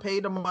want to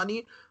pay the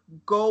money,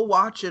 go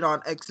watch it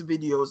on X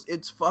videos.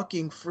 It's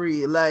fucking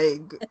free.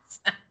 Like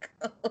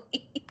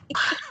exactly.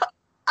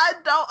 I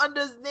don't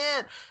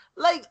understand.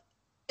 Like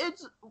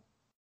it's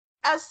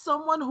as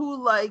someone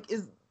who like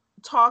is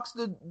talks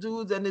to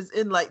dudes and is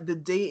in like the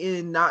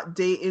dating not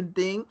dating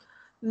thing,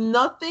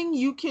 nothing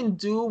you can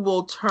do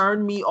will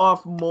turn me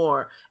off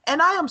more.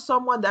 And I am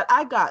someone that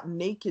I got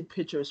naked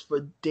pictures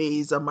for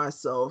days of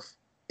myself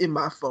in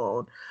my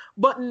phone,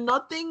 but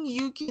nothing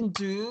you can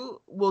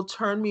do will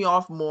turn me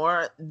off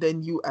more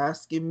than you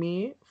asking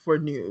me for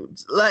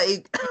nudes.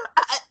 Like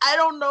I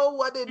don't know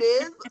what it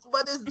is,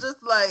 but it's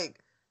just like,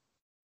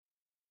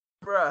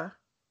 bruh,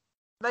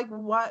 like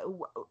why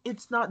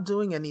it's not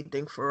doing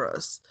anything for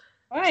us.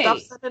 Stop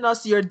Right. sending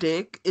us your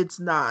dick. It's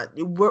not.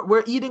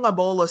 We're eating a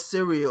bowl of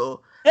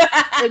cereal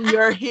and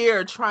you're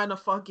here trying to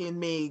fucking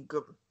make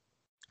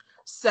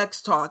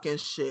sex talk and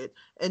shit.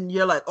 And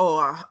you're like,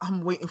 oh,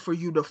 I'm waiting for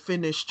you to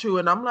finish too.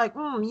 And I'm like,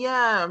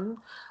 yeah,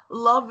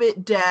 love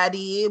it,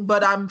 daddy.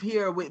 But I'm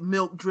here with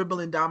milk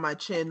dribbling down my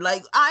chin.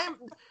 Like, I'm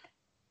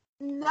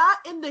not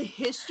in the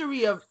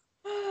history of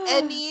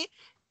any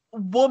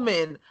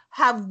woman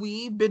have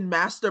we been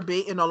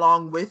masturbating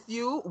along with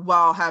you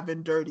while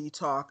having dirty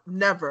talk.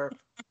 Never.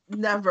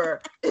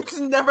 It's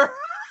never.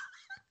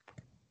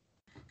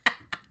 Men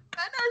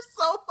are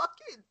so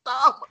fucking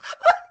dumb.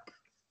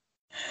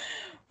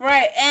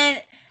 right.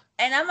 And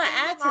I'm gonna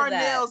add to our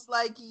that. Nails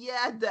like,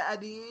 yeah,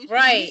 daddy.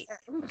 Right.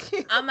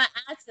 Yeah. I'm gonna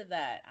add to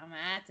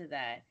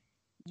that.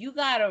 you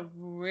gotta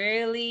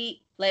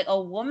really, like, a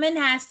woman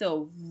has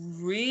to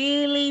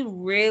really,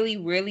 really,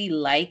 really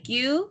like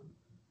you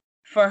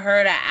for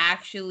her to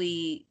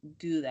actually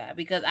do that.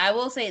 Because I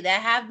will say there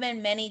have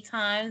been many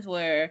times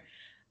where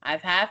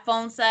I've had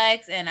phone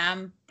sex and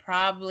I'm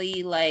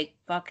probably like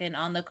fucking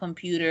on the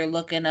computer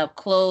looking up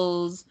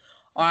clothes,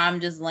 or I'm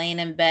just laying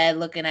in bed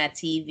looking at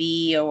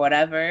TV or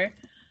whatever.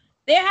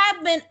 There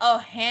have been a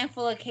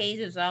handful of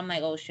cases where I'm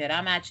like, oh shit,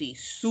 I'm actually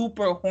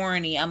super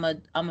horny. I'm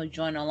a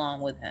join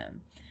along with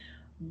him.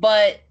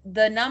 But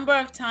the number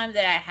of times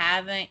that I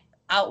haven't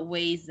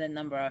outweighs the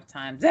number of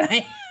times that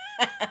I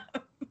have.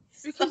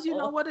 Because you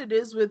know what it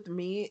is with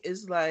me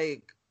is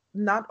like,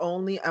 not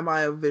only am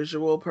I a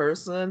visual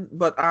person,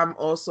 but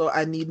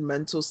I need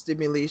mental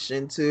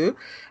stimulation too.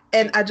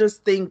 And I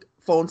just think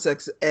phone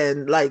sex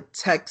and like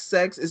text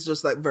sex is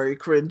just like very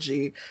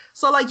cringy.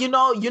 So like, you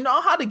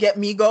know how to get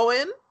me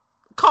going?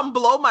 Come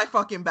blow my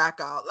fucking back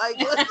out. Like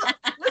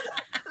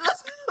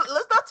let's,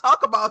 let's not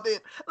talk about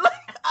it. Like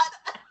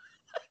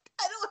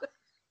I don't.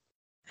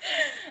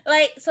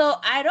 Like, so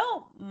I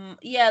don't,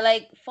 yeah,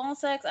 like phone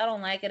sex, I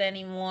don't like it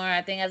anymore.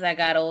 I think as I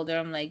got older,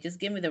 I'm like, just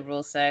give me the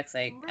real sex.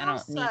 Like, I Real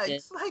don't need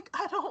it. sex. Like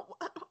I don't.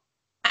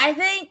 I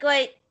think,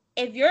 like,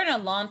 if you're in a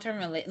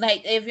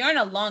like, if you're in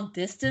a long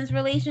distance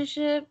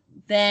relationship,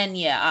 then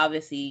yeah,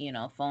 obviously,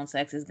 phone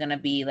sex is gonna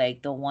be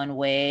like the one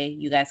way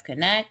you guys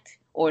connect,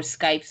 or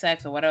Skype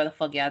sex, or whatever the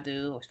fuck y'all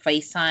do, or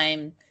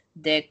FaceTime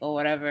dick, or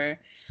whatever.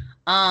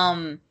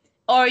 Um,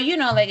 or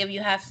like if you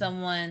have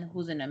someone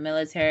who's in the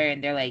military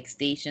and they're like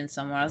stationed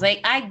somewhere else,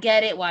 like I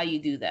get it why you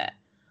do that.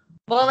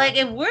 But like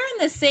if we're in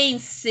the same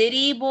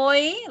city,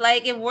 boy,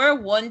 like if we're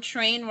one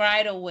train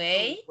ride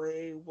away,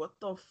 Wait, what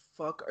the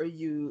fuck are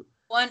you?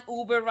 one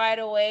Uber ride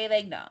away,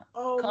 like no.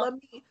 Oh, Come let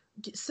me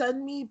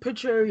send me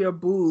picture of your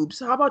boobs.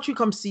 How about you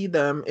come see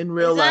them in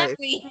real life?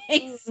 exactly,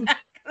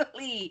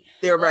 exactly.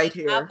 They're right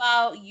Like how here.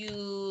 about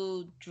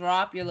you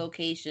drop your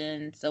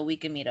location so we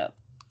can meet up?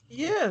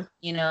 Yeah.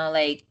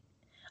 Like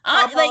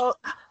How I like about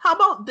how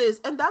about this?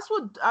 And that's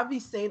what I be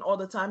saying all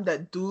the time,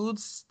 that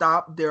dudes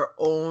stop their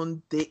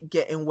own dick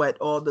getting wet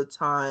all the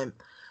time.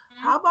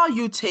 How about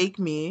you take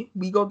me?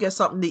 We go get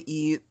something to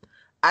eat.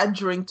 I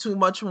drink too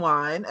much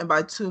wine, and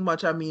by too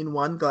much I mean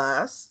one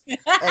glass.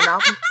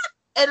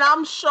 And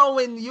I'm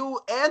showing you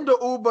and the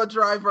Uber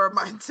driver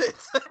my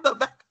tits in the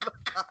back of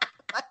the car.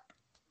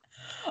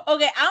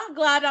 Okay, I'm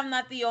glad I'm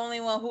not the only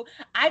one who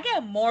I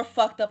get more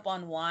fucked up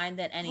on wine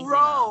than anything Bro,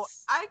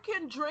 else. I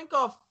can drink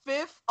a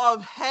fifth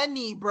of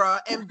Henny, bruh,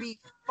 and be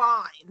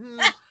fine.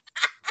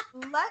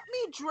 Let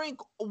me drink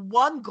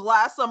one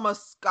glass of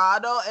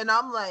Moscato, and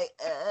I'm like,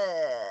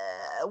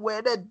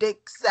 where the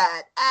dick's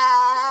at?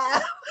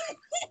 Ah.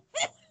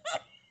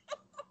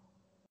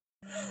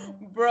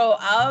 Bro,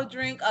 I'll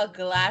drink a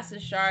glass of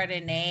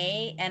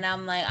Chardonnay and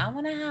I'm like, I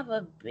want to have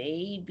a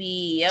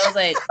baby. I was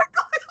like,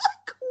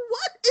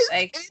 What is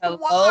in hello?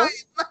 wine?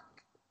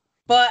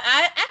 But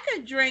I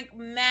could drink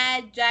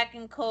mad Jack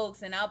and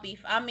Cokes and I'm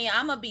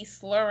gonna be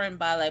slurring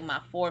by like my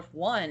fourth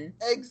one.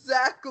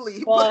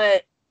 Exactly.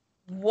 But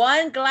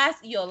one glass,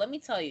 yo, let me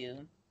tell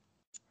you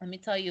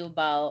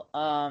about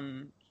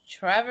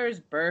Trevor's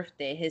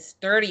birthday, his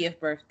 30th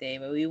birthday,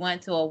 where we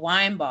went to a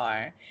wine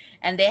bar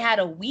and they had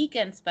a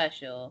weekend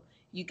special.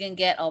 You can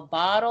get a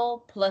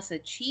bottle plus a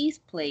cheese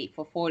plate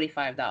for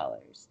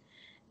 $45.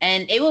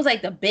 And it was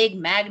like the big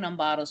Magnum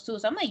bottles too.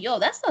 So I'm like, yo,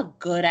 that's a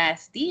good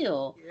ass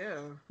deal. Yeah.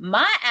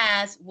 My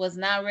ass was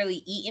not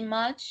really eating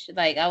much.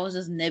 Like I was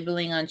just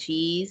nibbling on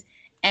cheese.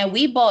 And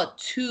we bought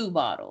 2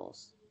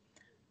 bottles.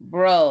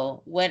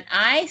 Bro, when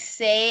I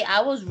say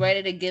I was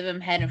ready to give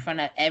him head in front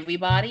of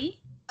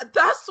everybody,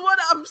 That's what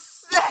I'm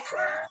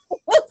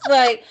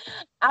saying.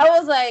 I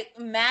was like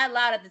mad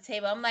loud at the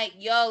table. I'm like,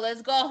 yo,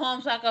 let's go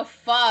home so I can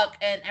fuck.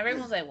 And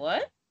everyone's like,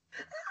 what?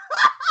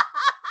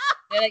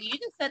 They're like, you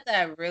just said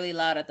that really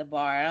loud at the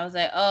bar. And I was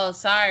like, oh,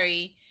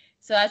 sorry.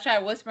 So I tried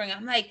whispering.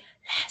 I'm like,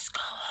 let's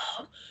go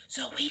home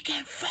so we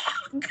can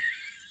fuck.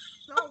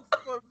 No,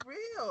 for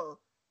real.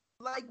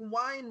 Like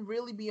wine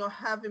really be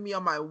having me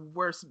on my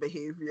worst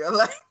behavior.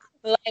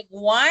 Like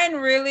wine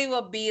really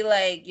will be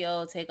like,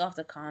 yo, take off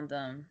the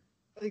condom.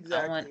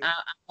 Exactly. I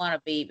want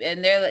a baby.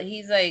 And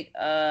he's like,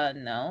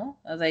 no.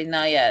 I was like,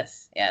 no,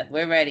 yes,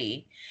 we're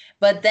ready.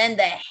 But then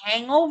the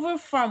hangover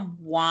from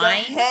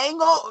wine, the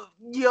hangover,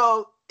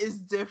 yo, is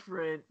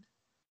different.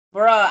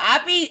 bro. I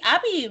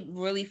be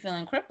really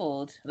feeling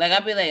crippled. Like I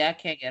be like, I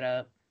can't get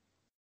up.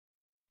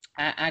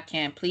 I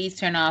can't. Please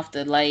turn off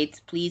the lights.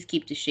 Please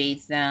keep the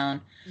shades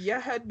down. Your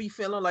head be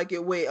feeling like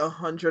it weigh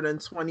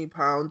 120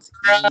 pounds.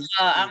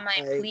 I'm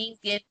like, please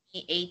give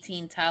me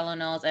 18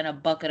 Tylenols and a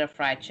bucket of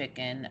fried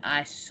chicken.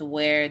 I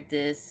swear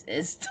this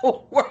is the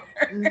worst.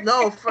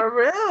 No, for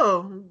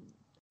real.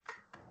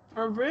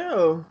 For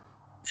real.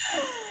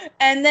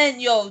 And then,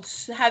 yo,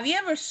 have you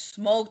ever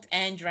smoked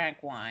and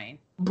drank wine?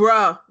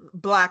 Bruh,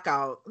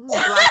 blackout.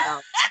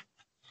 Blackout.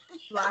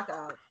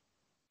 Blackout.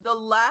 The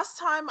last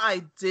time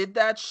I did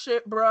that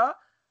shit, bruh,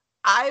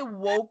 I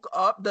woke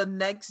up the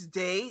next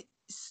day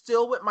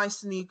still with my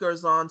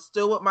sneakers on,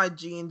 still with my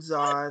jeans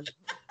on.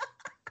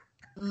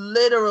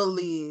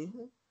 literally,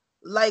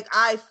 like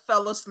I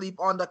fell asleep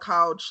on the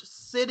couch,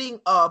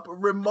 sitting up,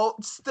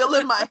 remote still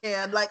in my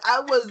hand. Like I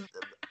was.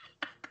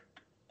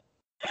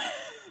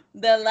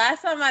 The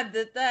last time I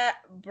did that,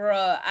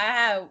 bro,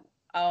 I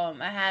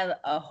had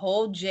a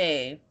whole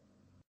J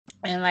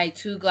and like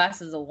 2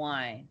 glasses of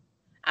wine.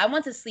 I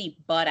went to sleep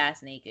butt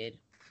ass naked.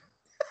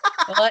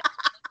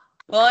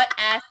 butt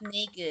ass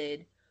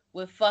naked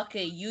with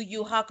fucking Yu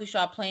Yu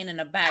Hakusho playing in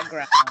the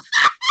background.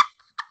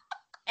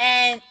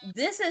 And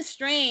this is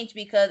strange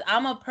because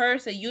I'm a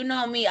person, you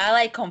know me, I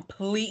like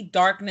complete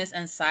darkness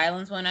and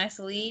silence when I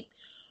sleep.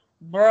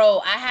 Bro,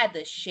 I had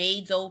the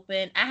shades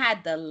open. I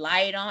had the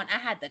light on. I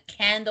had the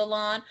candle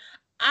on.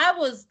 I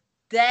was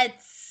dead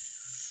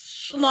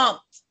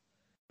slumped.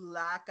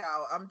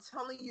 Blackout. I'm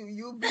telling you,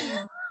 you be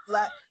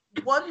like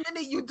 1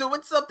 minute you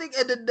doing something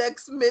and the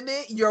next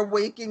minute you're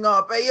waking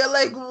up and you're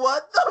like,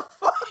 what the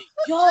fuck?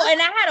 Yo,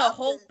 and I had a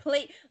whole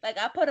plate. Like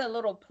I put a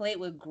little plate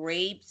with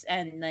grapes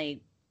and like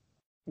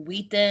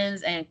wheat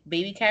thins and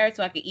baby carrots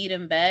so I could eat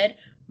in bed.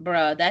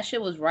 Bruh, that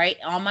shit was right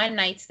on my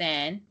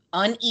nightstand,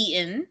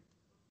 uneaten.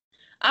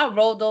 I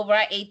rolled over,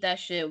 I ate that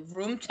shit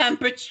room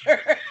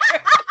temperature.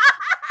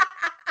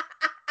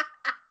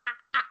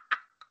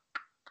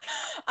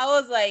 I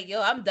was like,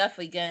 yo, I'm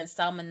definitely getting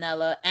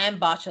salmonella and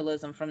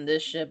botulism from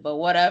this shit, but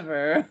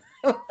whatever.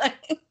 Oh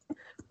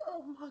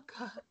my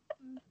God.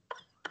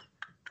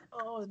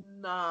 Oh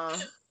nah.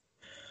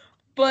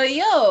 But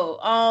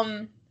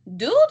yo,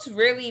 dudes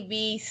really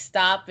be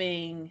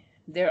stopping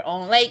their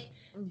own. Like,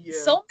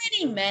 so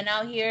many men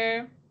out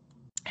here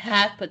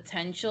have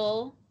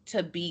potential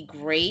to be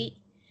great,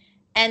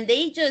 and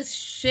they just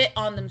shit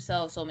on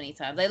themselves so many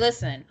times. Like,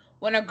 listen,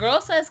 when a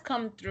girl says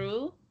come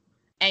through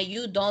and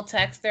you don't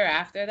text her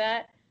after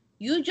that,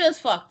 you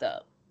just fucked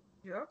up.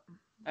 Yep.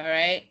 All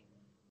right?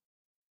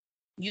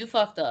 You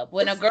fucked up.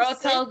 When a girl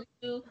tells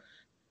you,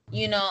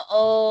 you know,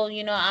 oh,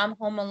 you know, I'm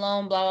home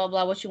alone, blah, blah,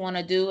 blah, what you want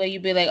to do? And you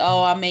be like,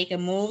 oh, I'm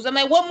making moves. I'm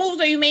like, what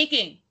moves are you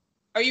making?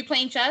 Are you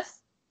playing chess?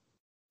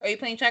 Are you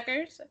playing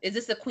checkers? Is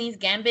this the Queen's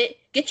Gambit?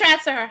 Get your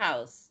ass to her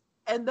house.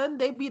 And then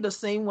they be the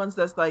same ones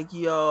that's like,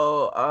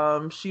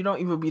 yo, she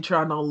don't even be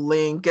trying to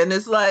link. And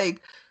it's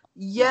like,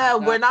 yeah,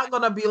 we're not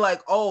going to be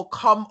like, oh,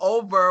 come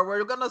over.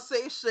 We're going to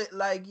say shit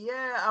like,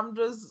 yeah, I'm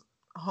just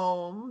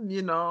home,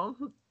 you know,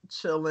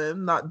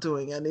 chilling, not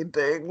doing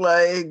anything.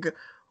 Like,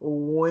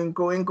 wink,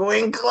 wink,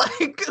 wink.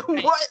 Like,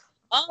 what?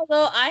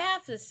 Although I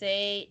have to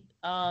say,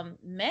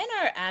 men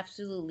are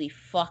absolutely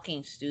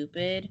fucking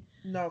stupid.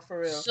 No, for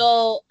real.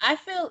 So I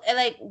feel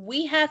like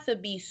we have to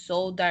be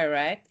so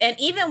direct. And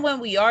even when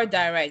we are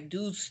direct,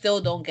 dudes still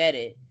don't get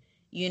it.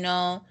 You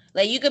know?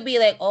 Like you could be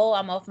like, oh,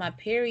 I'm off my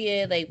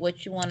period. Like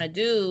what you want to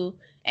do?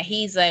 And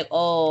he's like,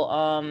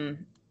 oh,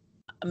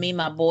 me and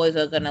my boys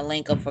are going to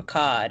link up for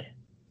COD.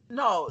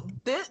 No,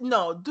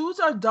 dudes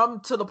are dumb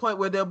to the point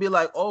where they'll be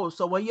like, oh,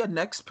 so when your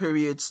next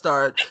period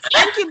start?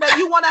 Thinking that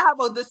you want to have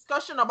a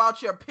discussion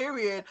about your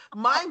period.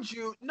 Mind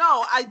you,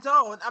 no, I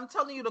don't. I'm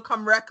telling you to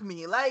come wreck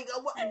me. Like,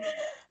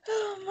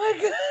 oh my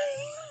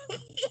God.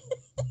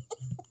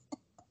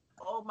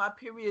 Oh, my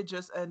period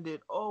just ended.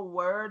 Oh,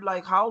 word?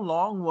 Like, how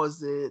long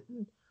was it?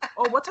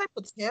 Oh, what type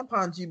of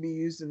tampons you be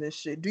using this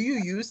shit? Do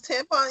you use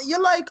tampon?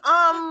 You're like,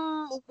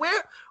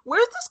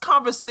 where's this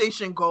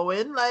conversation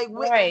going? Like,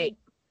 right.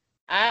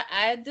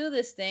 I do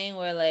this thing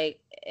where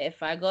like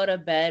if I go to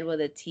bed with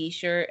a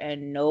t-shirt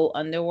and no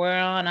underwear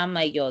on, I'm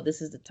like, yo,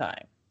 this is the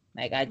time.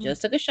 Like I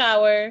just took a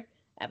shower,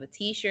 I have a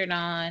t-shirt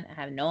on, I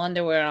have no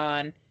underwear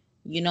on.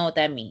 You know what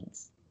that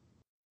means.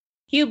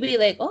 He'll be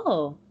like,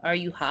 oh, are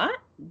you hot?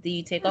 Do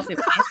you take off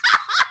your pants?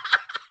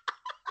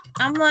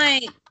 I'm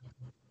like,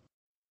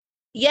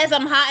 yes,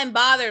 I'm hot and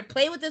bothered.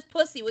 Play with this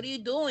pussy. What are you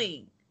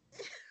doing?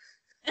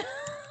 Men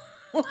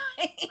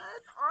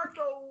are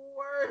the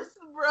worst,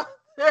 bro.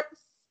 They're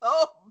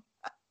so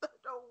bad. They're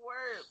the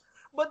worst.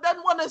 But then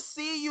want to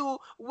see you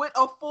with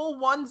a full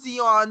onesie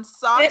on,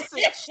 socks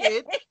and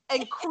shit,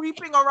 and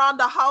creeping around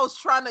the house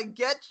trying to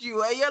get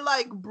you. And you're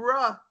like,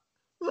 bruh.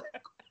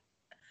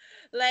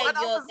 Like yo,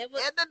 I was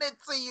handing it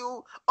to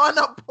you on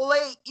a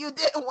plate. You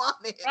didn't want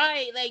it.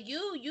 Right. Like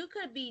you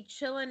could be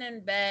chilling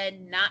in bed,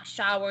 not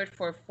showered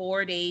for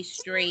 4 days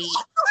straight,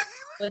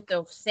 with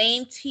the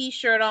same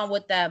t-shirt on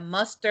with that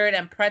mustard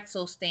and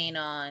pretzel stain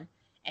on.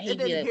 And then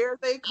like, here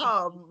they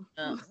come.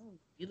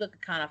 You look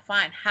kind of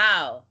fine.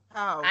 How?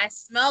 I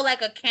smell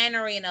like a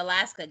cannery in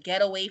Alaska.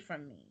 Get away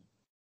from me.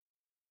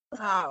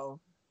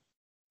 How?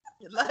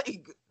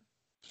 Like,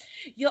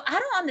 yo, I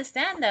don't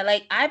understand that.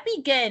 Like, I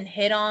be getting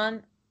hit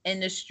on in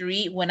the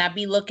street when I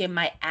be looking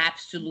my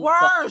absolute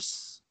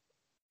worst.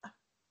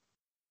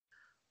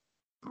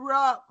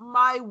 Bruh,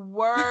 my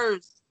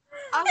worst.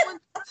 I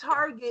went to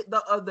Target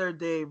the other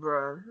day,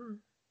 bruh.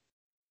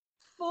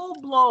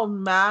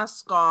 Full-blown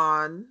mask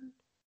on.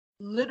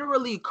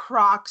 Literally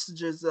Crocs,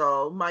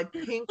 Giselle. My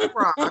pink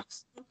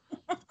Crocs.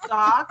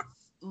 Socks,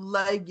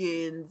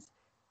 leggings,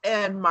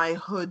 and my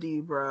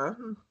hoodie, bruh.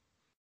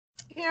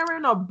 Hair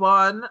in a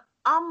bun.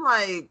 I'm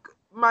like,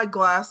 my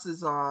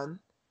glasses on.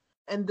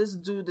 And this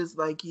dude is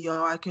like,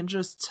 yo, I can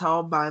just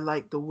tell by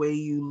like the way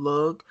you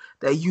look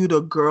that you the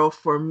girl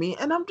for me.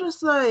 And I'm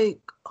just like,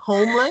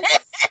 homeless?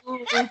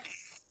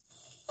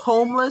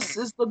 Homeless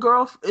is the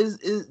girl is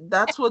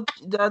that's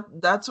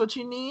what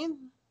you need?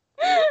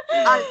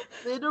 I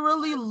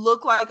literally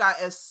look like I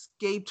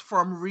escaped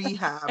from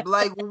rehab.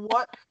 Like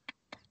what?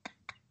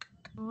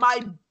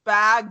 My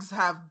bags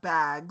have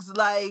bags.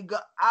 Like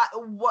I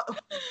what?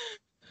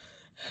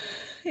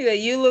 Yeah,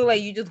 you look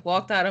like you just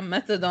walked out of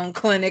methadone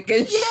clinic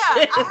and shit.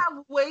 I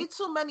have way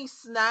too many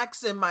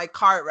snacks in my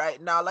cart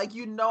right now. Like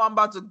I'm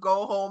about to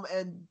go home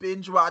and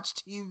binge watch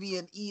TV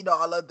and eat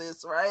all of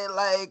this, right?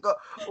 Like,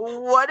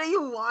 what do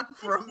you want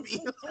from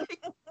me?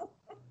 Like,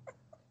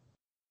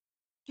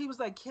 he was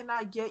like, "Can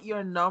I get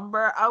your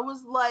number?" I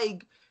was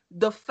like,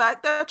 the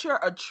fact that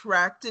you're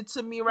attracted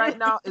to me right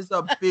now is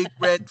a big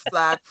red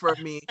flag for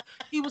me.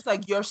 He was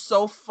like, "You're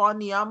so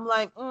funny." I'm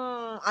like,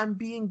 I'm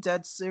being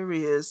dead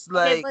serious.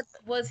 Okay, Like, but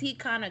was he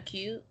kind of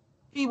cute?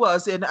 he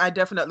was, and I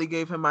definitely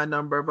gave him my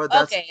number, but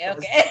that's okay.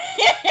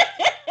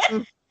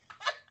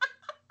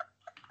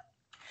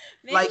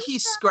 like he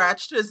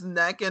scratched his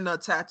neck and a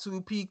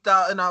tattoo peeked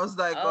out, and I was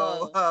like,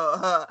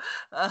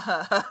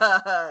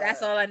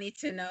 that's all I need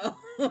to know.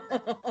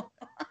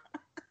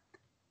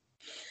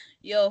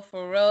 Yo,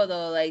 for real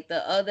though, like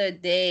the other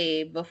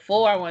day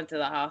before I went to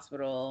the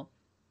hospital,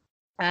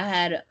 I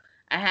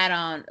had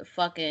on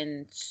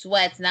fucking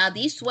sweats. Now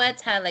these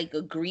sweats had like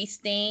a grease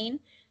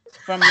stain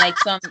from like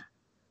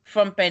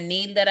from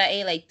pernil that I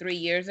ate like 3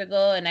 years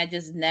ago, and I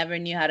just never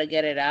knew how to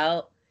get it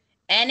out.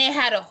 And it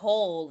had a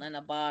hole in the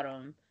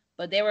bottom,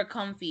 but they were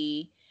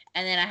comfy.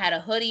 And then I had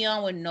a hoodie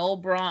on with no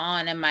bra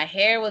on, and my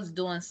hair was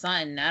doing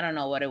something. I don't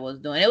know what it was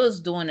doing. It was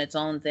doing its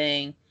own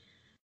thing.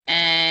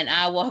 And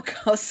I walk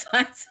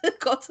outside to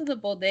go to the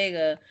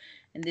bodega,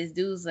 and this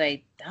dude's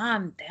like,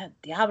 "Damn,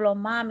 Diablo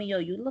mommy, yo,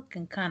 you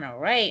looking kind of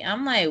right."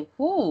 I'm like,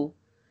 "Who?"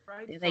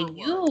 right. They're like,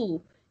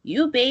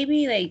 you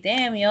baby, like,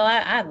 damn, yo,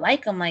 I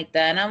like him like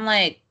that. And I'm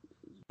like,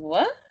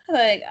 what?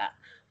 Like,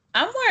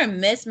 I'm wearing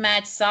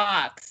mismatched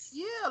socks.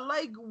 Yeah,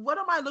 like, what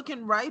am I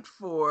looking right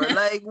for?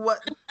 Like, what?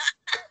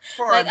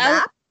 For like, a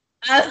nap?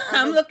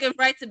 I'm looking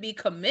right to be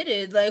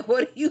committed. Like,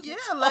 what are you? Yeah,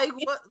 like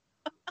what?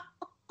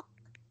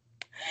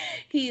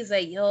 He's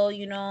like, yo,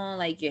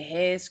 like your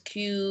hair's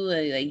cute,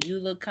 and like you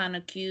look kind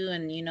of cute,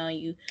 and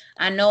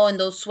I know in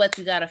those sweats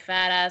you got a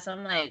fat ass.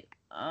 I'm like,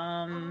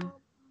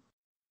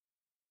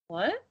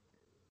 what?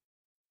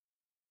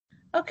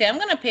 Okay, I'm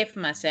gonna pay for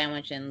my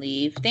sandwich and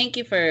leave. Thank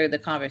you for the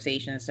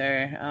conversation,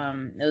 sir.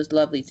 It was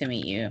lovely to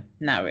meet you.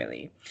 Not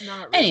really.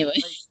 Not really. Anyway,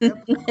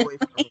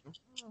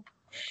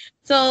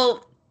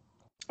 so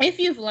if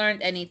you've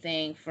learned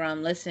anything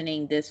from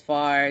listening this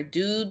far,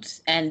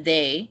 dudes and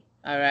they,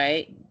 all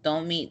right,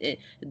 don't meet it.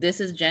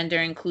 This is gender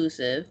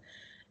inclusive.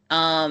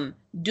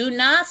 Do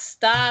not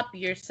stop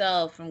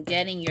yourself from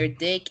getting your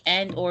dick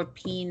and or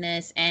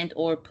penis and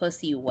or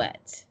pussy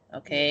wet,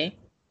 okay?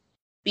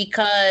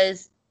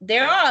 Because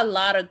there are a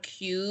lot of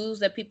cues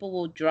that people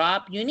will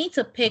drop. You need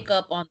to pick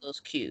up on those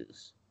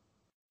cues,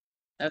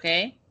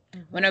 okay?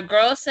 When a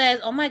girl says,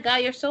 "Oh my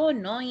God, you're so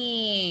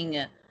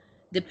annoying,"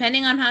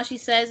 depending on how she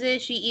says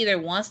it, she either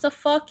wants to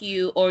fuck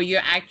you or you're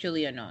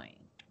actually annoying.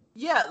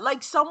 Yeah,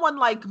 like someone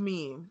like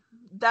me.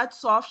 That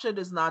soft shit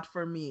is not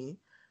for me.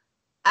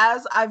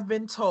 As I've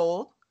been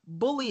told,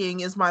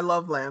 bullying is my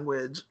love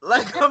language.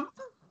 Like I'm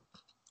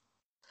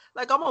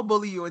gonna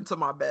bully you into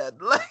my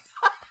bed. Like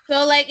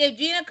so, like, if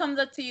Gina comes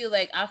up to you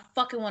like, "I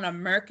fucking want to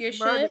murk your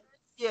shit,"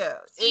 yeah,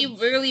 she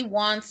really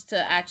wants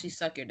to actually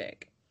suck your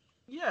dick.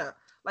 Yeah,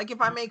 like if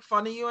I make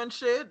fun of you and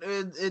shit,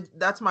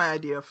 that's my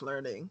idea of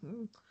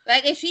flirting.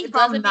 Like if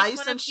I'm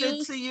nice and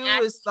shit to you,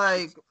 it's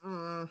like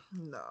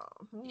no.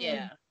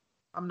 Yeah.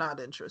 I'm not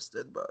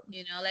interested, but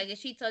like if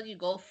she tells you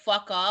go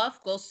fuck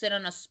off, go sit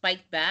on a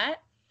spiked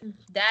bat,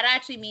 that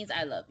actually means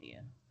I love you.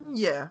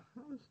 Yeah.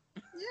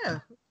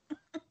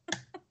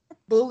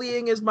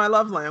 Bullying is my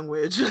love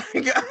language. I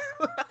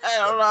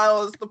don't know how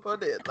else to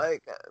put it.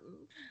 Like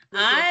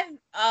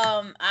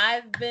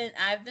I've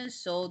been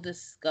so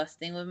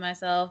disgusting with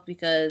myself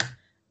because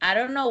I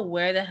don't know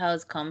where the hell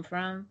it's come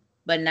from,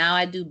 but now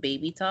I do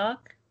baby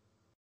talk.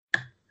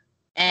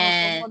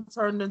 And someone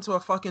turned into a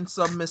fucking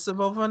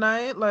submissive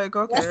overnight. Like,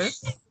 okay.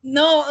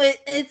 No,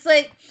 it's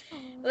like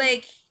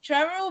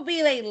Trevor will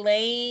be like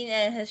laying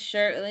and his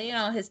shirt,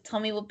 his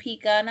tummy will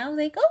peek out, and I was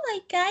like, "Oh my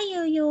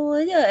God, yo,"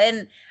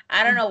 and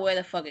I don't know where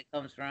the fuck it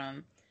comes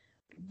from,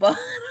 but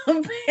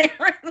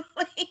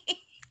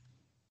apparently,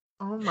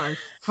 oh my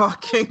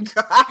fucking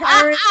God,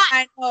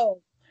 I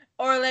know.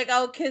 Or like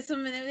I'll kiss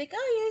him and they're like,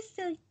 "Oh,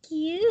 you're so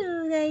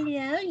cute, I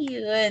love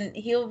you," and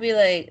he'll be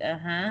like,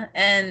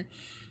 and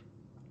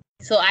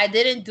so I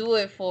didn't do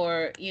it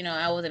for,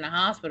 I was in a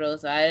hospital,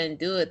 so I didn't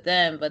do it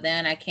then. But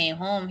then I came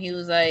home, he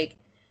was like,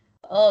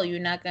 "Oh, you're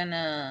not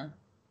gonna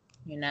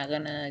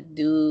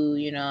do,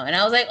 and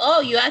I was like,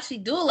 "Oh, you actually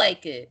do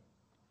like it."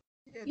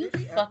 Yeah,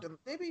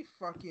 they be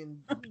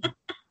fucking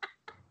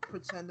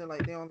pretending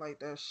like they don't like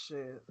that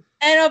shit.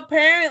 And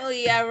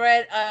apparently, I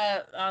read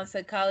on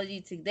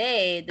Psychology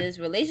Today, this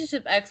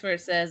relationship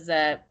expert says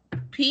that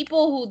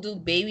people who do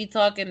baby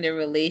talk in their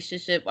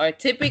relationship are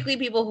typically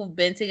people who've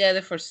been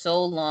together for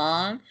so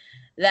long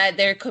that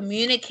their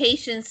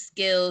communication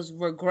skills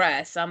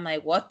regress. I'm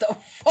like, what the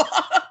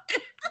fuck?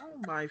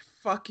 Oh my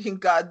fucking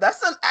God.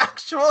 That's an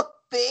actual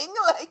thing?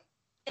 Like,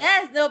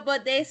 yes, no,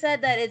 but they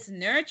said that it's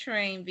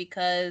nurturing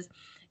because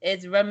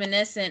it's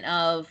reminiscent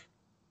of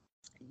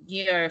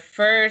your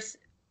first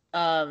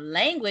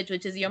language,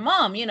 which is your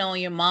mom. You know,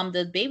 your mom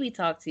does baby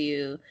talk to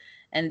you,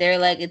 and they're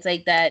like, it's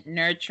like that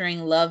nurturing,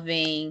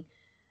 loving.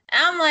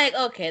 I'm like,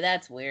 okay,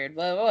 that's weird,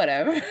 but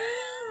whatever.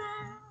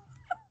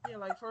 yeah,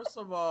 like, first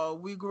of all,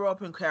 we grew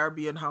up in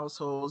Caribbean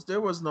households.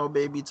 There was no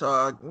baby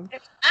talk.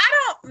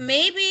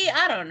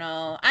 I don't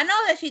know. I know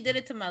that she did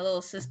it to my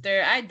little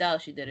sister. I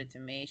doubt she did it to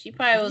me. She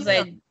probably was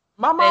like,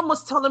 my mom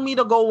was telling me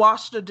to go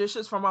wash the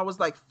dishes from I was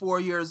like 4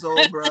 years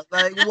old, bro.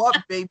 Like,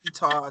 what baby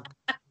talk?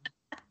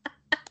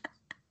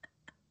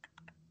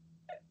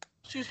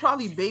 She was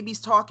probably babies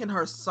talking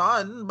her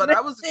son, but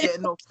I wasn't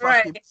getting no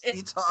fucking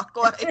baby talk.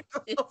 Like,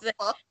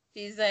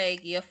 she's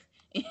like, you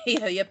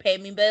pay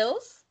me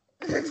bills?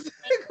 Exactly.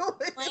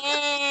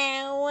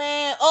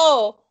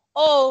 Oh,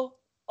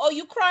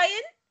 you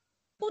crying?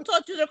 Who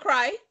taught you to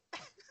cry?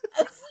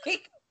 I was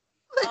like,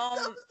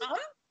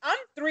 I'm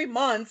 3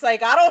 months.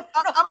 Like, I don't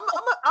know.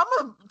 I'm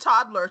a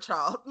toddler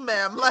child,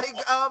 ma'am. Like,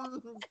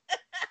 I'm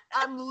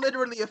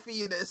literally a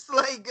fetus.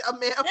 Like,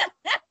 ma'am.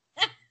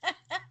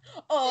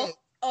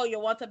 Oh, you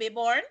want to be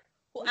born?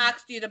 Who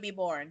asked you to be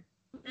born?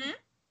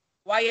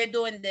 Why you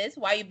doing this?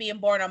 Why you being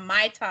born on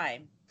my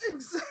time?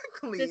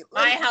 Exactly. This is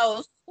my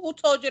house. Who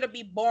told you to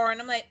be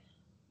born? I'm like,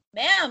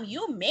 ma'am,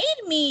 you made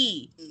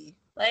me.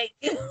 Like,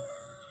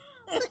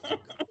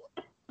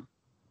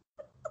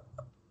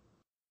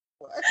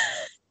 what?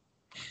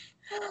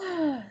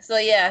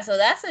 So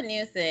that's a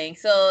new thing.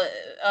 So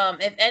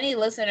if any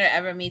listener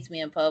ever meets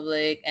me in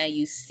public and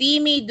you see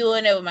me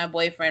doing it with my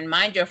boyfriend,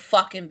 mind your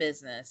fucking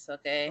business,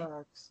 okay?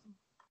 Sucks.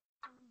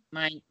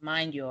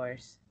 Mind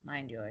yours.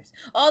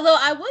 Although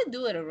I would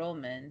do it to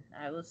Roman,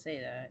 I will say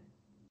that.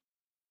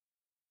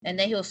 And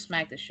then he'll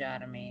smack the shit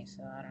out of me.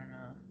 So I don't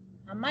know.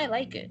 I might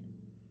like it.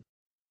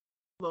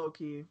 Low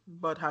key,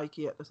 but high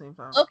key at the same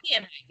time. Low key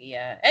and high key,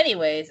 yeah.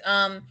 Anyways,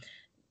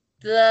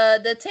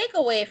 the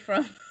takeaway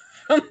from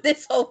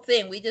this whole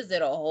thing, we just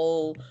did a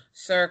whole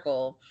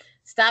circle.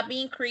 Stop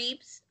being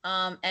creeps.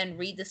 And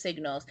read the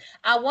signals.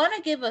 I want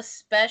to give a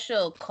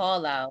special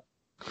call out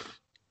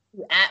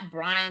at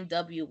Brian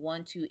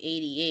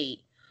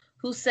W1288,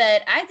 who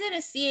said, I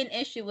didn't see an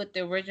issue with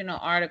the original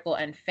article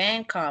and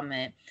fan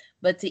comment,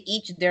 but to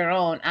each their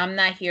own. I'm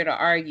not here to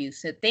argue.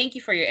 So thank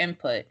you for your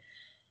input.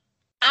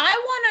 I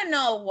want to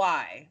know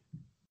why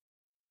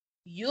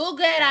you'll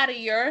get out of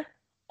your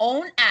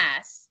own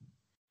ass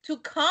to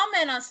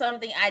comment on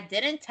something I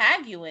didn't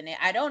tag you in it.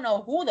 I don't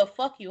know who the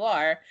fuck you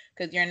are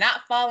because you're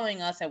not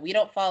following us and we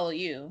don't follow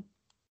you.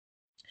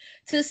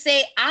 To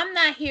say, I'm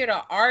not here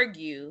to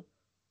argue,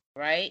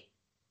 right?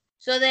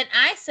 So then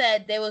I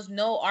said there was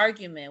no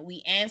argument.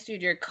 We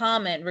answered your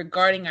comment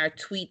regarding our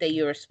tweet that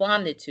you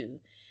responded to.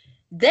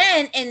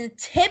 Then, in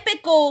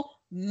typical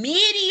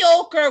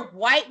mediocre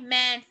white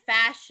man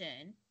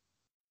fashion,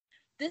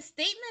 the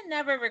statement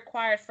never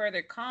required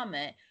further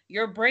comment.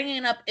 You're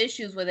bringing up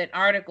issues with an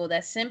article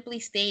that's simply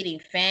stating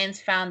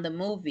fans found the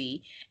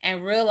movie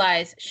and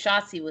realized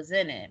Shotzi was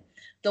in it.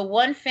 The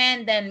one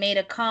fan then made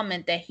a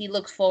comment that he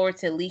looks forward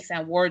to leaks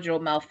and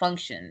wardrobe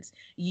malfunctions.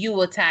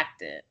 You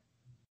attacked it.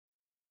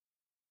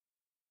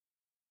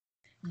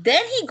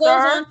 Then he goes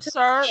on to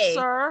say,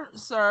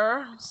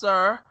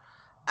 Sir,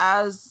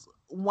 as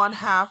one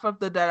half of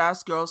the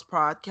Deadass Girls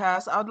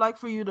podcast, I'd like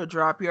for you to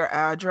drop your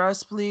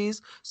address,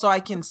 please, so I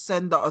can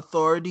send the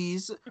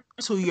authorities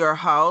to your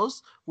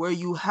house where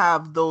you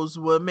have those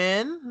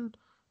women.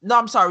 No,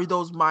 I'm sorry,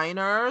 those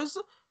minors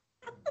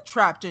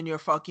trapped in your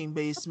fucking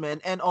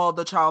basement and all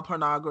the child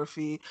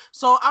pornography.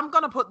 So I'm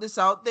gonna put this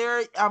out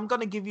there. I'm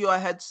gonna give you a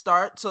head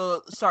start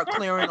to start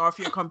clearing off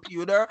your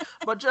computer,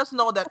 but just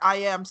know that I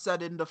am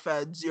setting the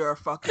feds your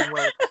fucking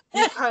way,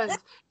 because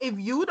if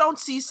you don't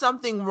see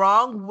something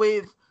wrong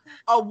with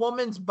a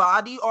woman's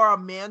body or a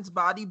man's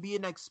body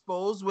being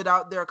exposed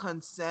without their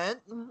consent,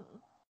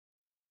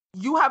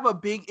 you have a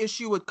big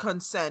issue with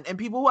consent. And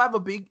people who have a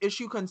big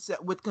issue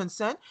with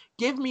consent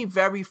give me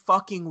very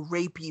fucking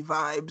rapey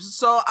vibes.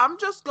 So I'm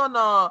just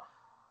gonna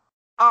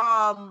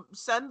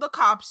send the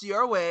cops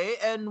your way,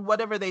 and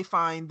whatever they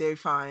find,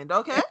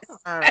 okay?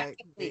 All right.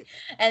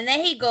 And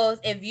then he goes,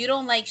 if you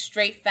don't like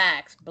straight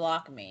facts,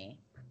 block me.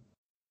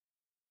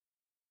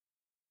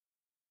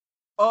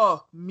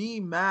 Oh, me,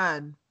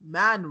 man,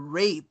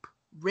 rape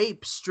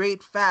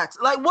straight facts.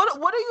 Like, what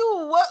are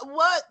you,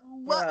 what?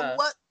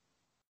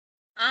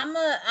 I'm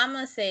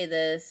gonna say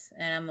this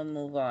and I'm gonna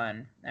move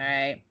on. All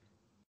right.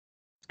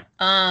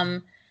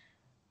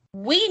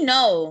 We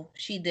know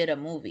she did a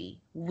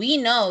movie. We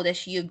know that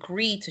she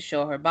agreed to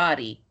show her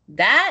body.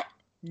 That,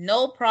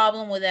 no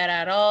problem with that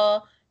at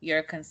all. You're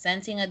a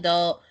consenting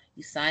adult.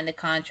 You signed the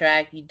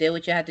contract. You did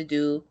what you had to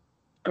do.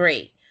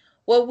 Great.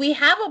 What we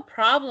have a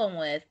problem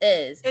with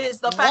is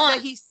the fact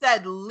that he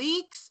said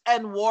leaks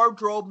and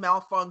wardrobe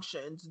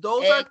malfunctions.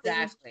 Those are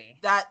things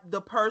that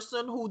the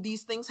person who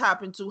these things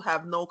happen to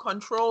have no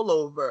control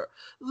over.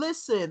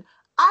 Listen,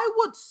 I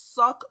would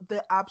suck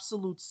the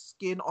absolute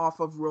skin off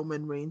of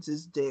Roman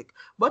Reigns' dick.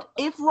 But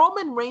if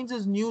Roman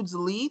Reigns' nudes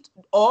leaked,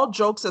 all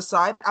jokes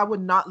aside, I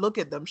would not look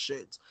at them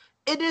shits.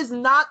 It is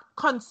not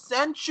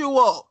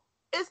consensual.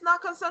 It's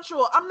not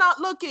consensual. I'm not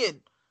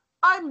looking.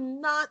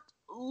 I'm not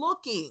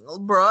looking,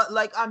 bruh.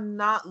 Like, I'm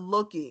not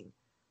looking.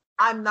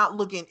 I'm not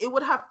looking. It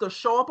would have to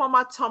show up on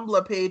my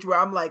Tumblr page where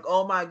I'm like,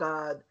 oh my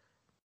God,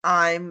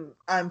 I'm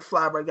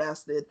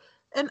flabbergasted.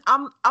 And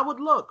I would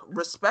look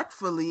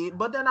respectfully,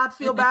 but then I'd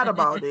feel bad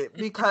about it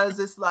because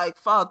it's like,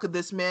 fuck,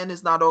 this man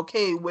is not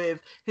okay with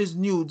his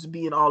nudes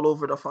being all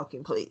over the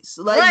fucking place.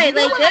 Like, right, you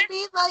know like, what I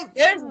mean? Like,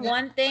 there's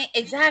one thing,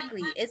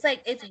 exactly. It's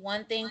like, it's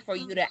one thing for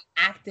you to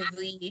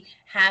actively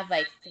have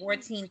like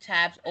 14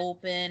 tabs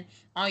open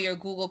on your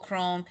Google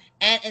Chrome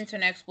and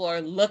Internet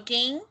Explorer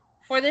looking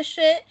for this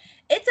shit.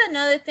 It's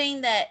another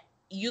thing that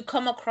you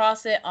come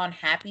across it on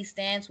Happy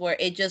Stance where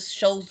it just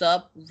shows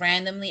up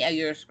randomly as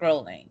you're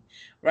scrolling,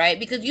 right?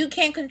 Because you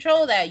can't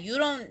control that. You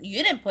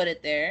didn't put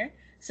it there.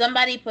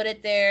 Somebody put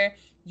it there.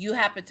 You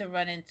happen to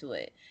run into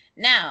it.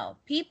 Now,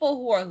 people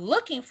who are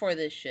looking for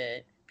this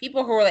shit,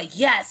 people who are like,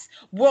 yes,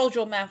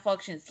 wardrobe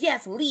malfunctions,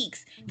 yes,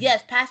 leaks,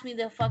 yes, pass me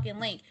the fucking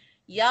link.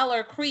 Y'all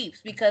are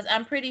creeps because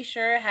I'm pretty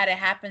sure had it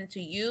happened to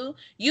you,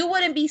 you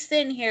wouldn't be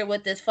sitting here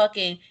with this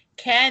fucking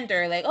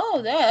candor like,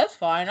 oh, yeah, that's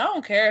fine. I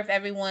don't care if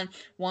everyone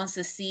wants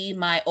to see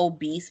my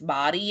obese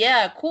body.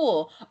 Yeah,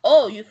 cool.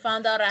 Oh, you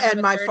found out I have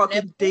and a my third fucking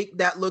nipple? dick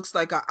that looks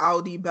like an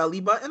Audi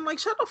belly button. Like,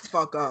 shut the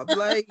fuck up.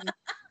 Like,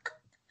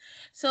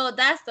 so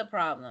that's the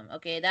problem,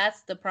 okay?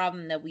 That's the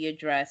problem that we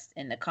addressed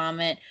in the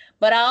comment.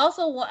 But I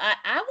also I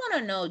want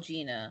to know,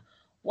 Gina,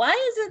 why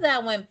is it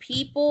that when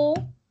people,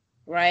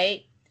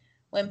 right,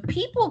 when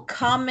people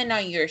comment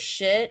on your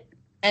shit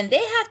and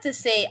they have to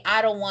say,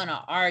 I don't want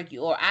to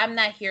argue or I'm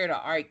not here to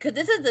argue, because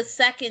this is the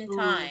second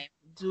time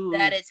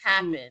that it's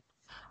happened.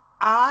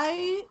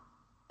 I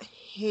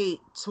hate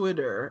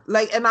Twitter.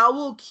 Like, and I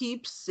will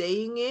keep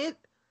saying it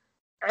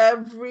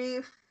every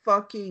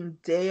fucking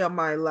day of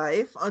my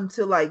life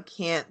until I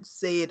can't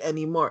say it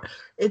anymore.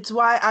 It's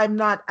why I'm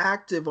not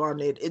active on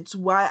it. It's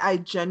why I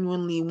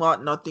genuinely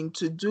want nothing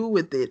to do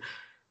with it.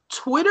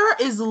 Twitter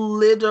is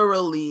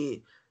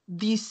literally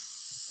the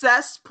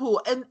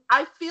cesspool, and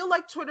I feel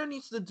like Twitter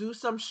needs to do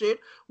some shit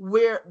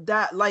where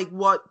that, like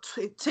what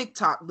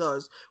TikTok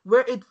does,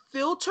 where it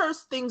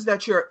filters things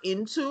that you're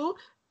into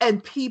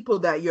and people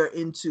that you're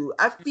into.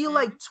 I feel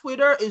like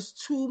Twitter is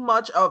too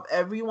much of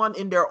everyone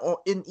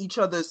in each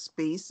other's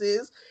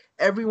spaces,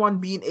 everyone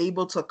being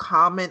able to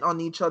comment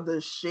on each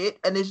other's shit,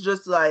 and it's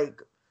just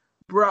like,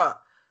 bruh,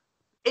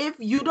 if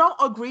you don't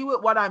agree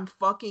with what I'm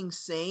fucking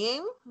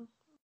saying,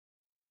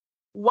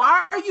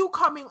 why are you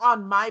coming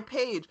on my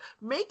page?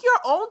 Make your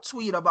own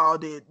tweet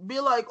about it. Be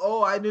like,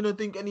 oh, I didn't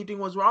think anything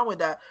was wrong with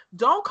that.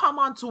 Don't come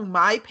onto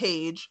my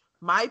page,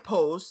 my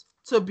post,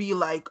 to be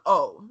like,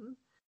 oh,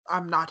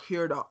 I'm not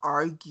here to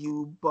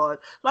argue,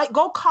 but like,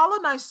 go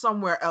colonize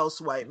somewhere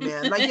else, white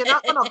man. Like, you're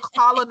not gonna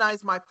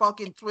colonize my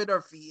fucking Twitter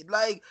feed.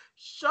 Like,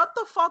 shut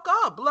the fuck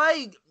up.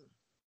 Like,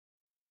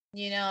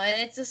 and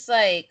it's just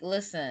like,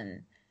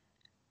 listen,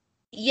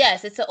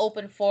 yes, it's an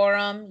open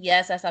forum.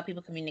 Yes, that's how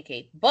people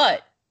communicate.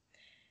 But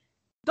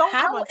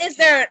how is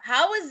there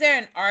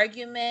an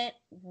argument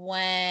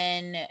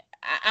when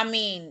I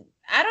mean,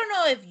 I don't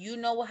know if you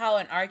know how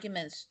an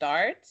argument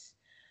starts,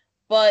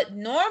 but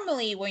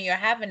normally when you're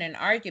having an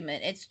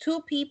argument, it's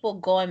two people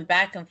going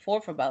back and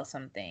forth about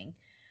something.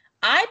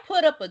 I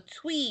put up a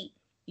tweet,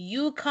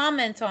 you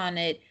comment on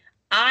it,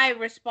 I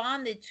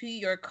responded to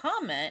your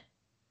comment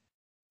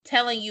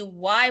telling you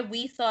why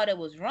we thought it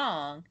was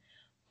wrong,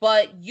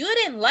 but you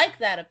didn't like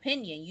that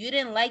opinion. You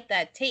didn't like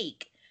that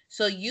take.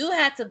 So you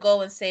had to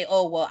go and say,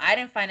 oh, well, I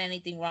didn't find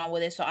anything wrong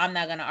with it, so I'm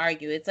not going to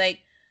argue. It's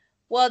like,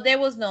 well, there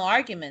was no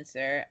argument,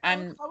 sir.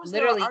 I'm how is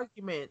literally... there an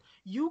argument?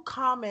 You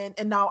comment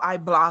and now I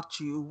blocked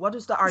you. What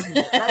is the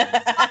argument?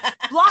 Like,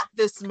 block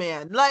this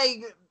man.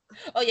 Like,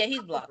 oh yeah,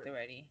 he's blocked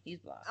already. He's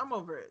blocked. I'm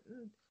over it.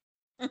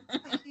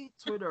 I hate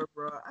Twitter,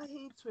 bro. I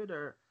hate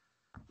Twitter.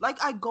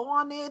 Like, I go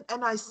on it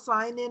and I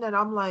sign in and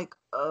I'm like,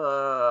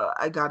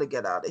 I gotta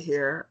get out of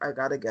here. I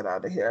gotta get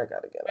out of here. I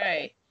gotta get out.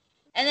 Right.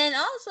 And then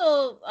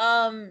also,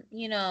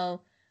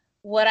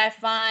 what I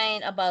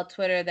find about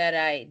Twitter that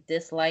I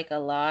dislike a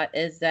lot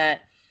is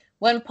that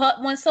when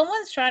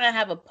someone's trying to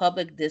have a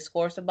public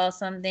discourse about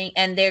something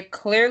and they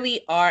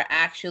clearly are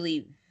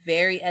actually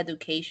very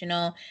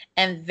educational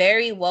and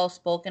very well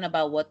spoken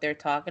about what they're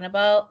talking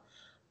about,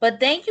 but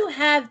then you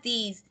have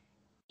these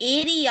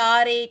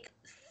idiotic,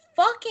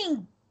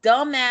 fucking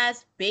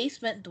dumbass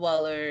basement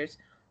dwellers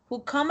who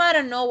come out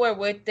of nowhere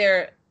with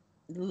their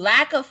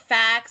lack of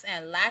facts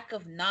and lack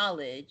of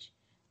knowledge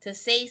to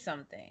say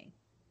something.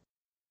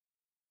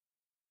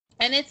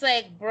 And it's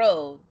like,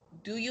 bro,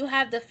 do you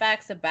have the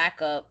facts to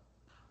back up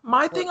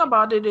My thing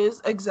about it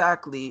is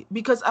exactly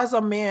because as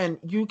a man,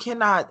 you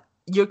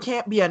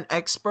can't be an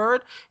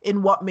expert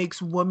in what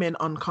makes women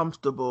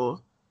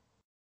uncomfortable.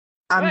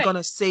 I'm Right.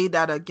 gonna say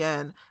that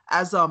again.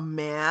 As a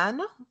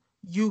man,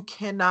 you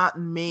cannot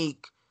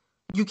make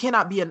you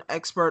cannot be an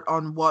expert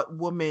on what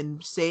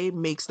women say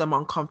makes them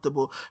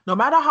uncomfortable. No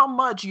matter how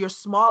much your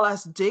small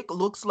ass dick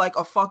looks like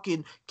a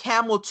fucking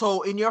camel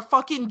toe in your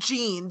fucking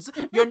jeans,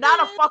 you're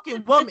not a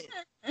fucking woman.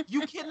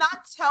 You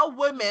cannot tell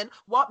women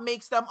what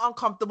makes them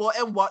uncomfortable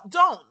and what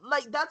don't.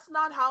 Like, that's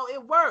not how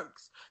it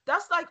works.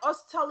 That's like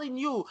us telling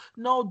you,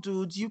 no,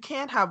 dudes, you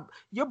can't have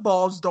your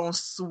balls don't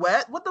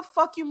sweat. What the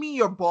fuck you mean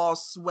your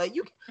balls sweat?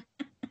 Your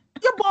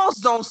balls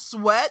don't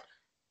sweat.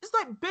 It's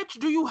like, bitch,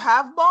 do you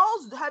have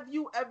balls? Have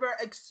you ever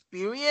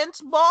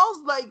experienced balls?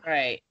 Like,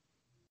 Right.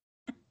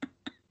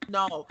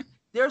 no.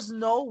 There's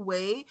no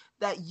way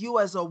that you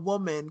as a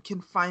woman can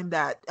find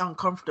that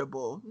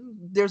uncomfortable.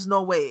 There's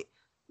no way.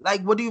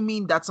 Like, what do you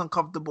mean that's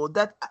uncomfortable?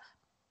 That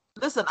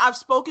listen, I've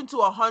spoken to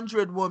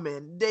 100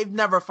 women. They've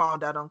never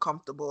found that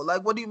uncomfortable.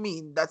 Like, what do you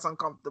mean that's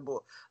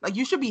uncomfortable? Like,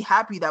 you should be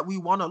happy that we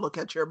want to look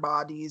at your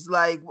bodies.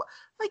 Like,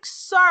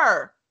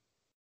 sir,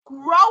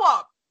 grow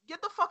up.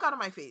 Get the fuck out of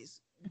my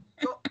face.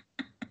 Go.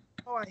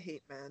 Oh, I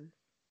hate men.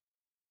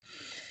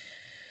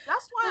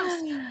 That's why I'm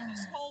seeing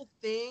this whole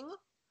thing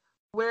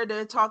where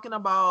they're talking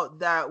about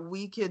that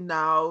we can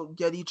now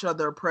get each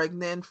other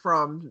pregnant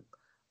from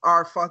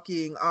our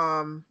fucking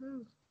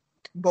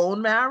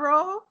bone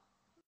marrow.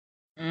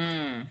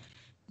 Mm.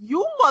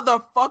 You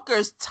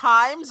motherfuckers,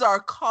 times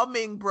are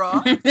coming,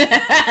 bruh.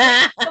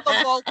 To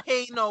the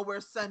volcano, we're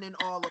sending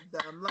all of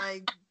them.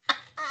 Like,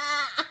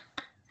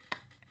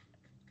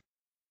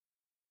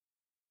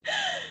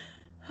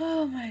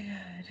 Oh my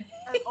god.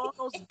 and all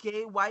those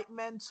gay white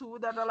men too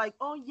that are like,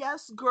 oh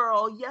yes,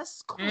 girl,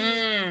 yes,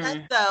 queen, let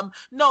Mm. them.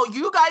 No,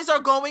 you guys are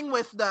going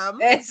with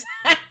them.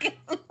 Exactly.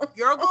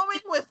 You're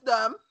going with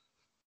them.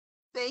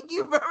 Thank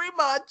you very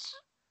much.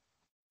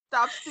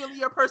 Stop stealing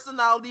your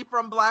personality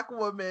from black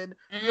women.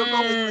 You're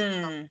going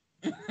with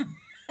them.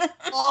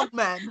 All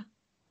men.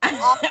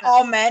 All men.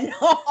 All men.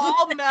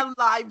 All men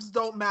lives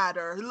don't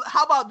matter.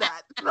 How about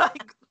that?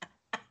 Like,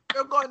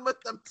 you're going with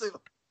them too.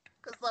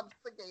 Because I'm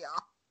sick of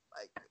y'all.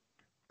 Like,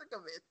 sick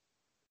of it.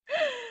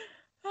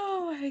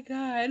 Oh my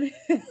god.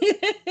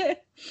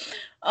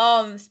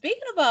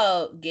 Speaking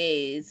about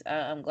gays,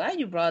 I'm glad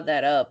you brought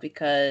that up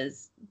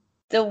because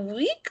the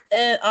week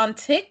on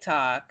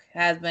TikTok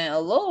has been a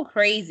little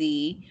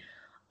crazy.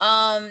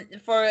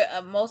 For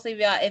most of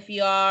y'all, if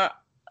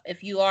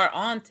you are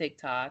on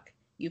TikTok,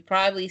 you've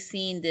probably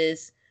seen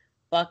this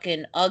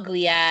fucking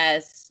ugly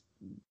ass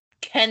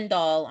Ken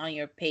doll on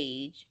your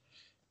page.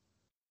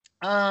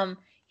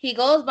 He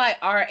goes by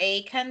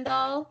R.A.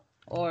 Kendall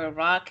or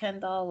Ra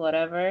Kendall,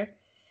 whatever.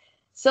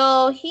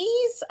 So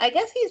I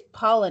guess he's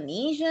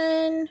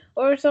Polynesian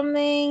or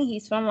something.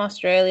 He's from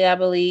Australia, I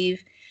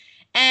believe.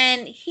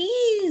 And he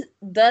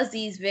does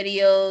these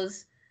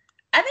videos.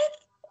 I think,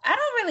 I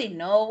don't really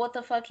know what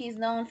the fuck he's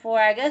known for.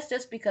 I guess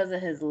just because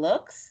of his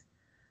looks.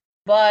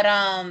 But,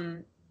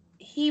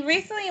 he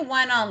recently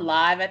went on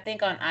live, I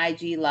think on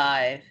IG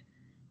Live.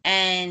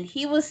 And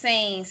he was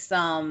saying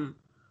some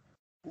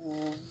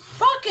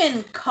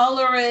fucking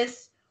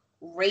colorist,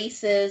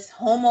 racist,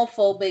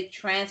 homophobic,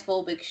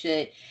 transphobic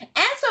shit,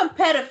 and some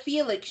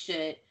pedophilic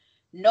shit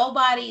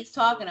nobody's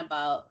talking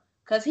about.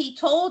 Cause he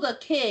told a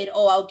kid,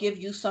 "Oh, I'll give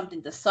you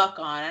something to suck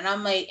on," and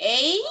I'm like,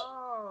 "Eh?"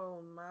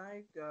 Oh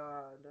my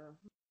god.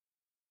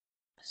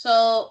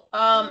 So,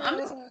 I'm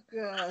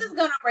God. just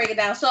gonna break it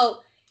down.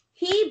 So,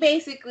 he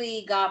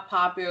basically got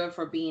popular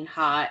for being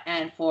hot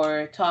and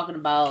for talking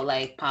about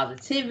like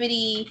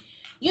positivity,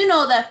 you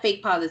know, that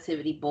fake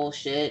positivity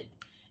bullshit,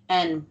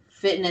 and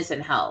fitness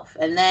and health.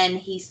 And then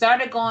he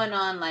started going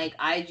on like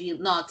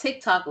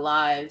TikTok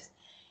lives.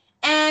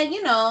 And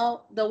you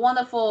know, the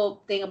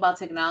wonderful thing about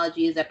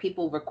technology is that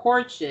people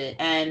record shit,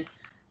 and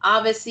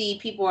obviously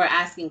people are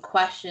asking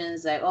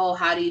questions like, "Oh,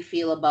 how do you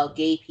feel about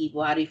gay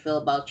people? How do you feel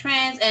about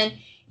trans?" And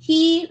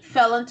he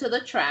fell into the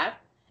trap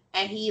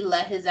and he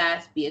let his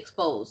ass be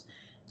exposed.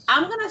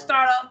 I'm gonna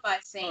start off by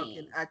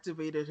saying,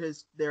 Activated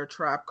their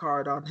trap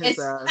card on his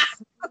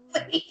ass.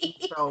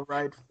 He fell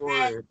right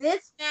for it.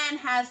 This man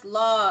has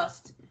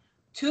lost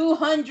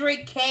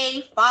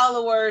 200K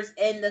followers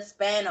in the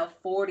span of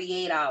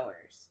 48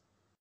 hours.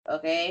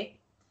 Okay?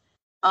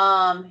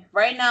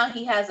 Right now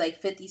he has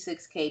like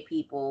 56K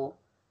people.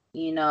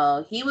 You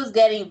know, he was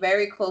getting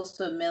very close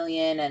to 1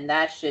 million and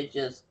that shit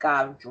just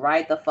got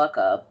right the fuck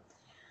up.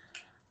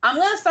 I'm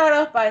going to start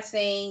off by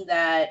saying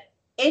that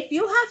if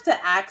you have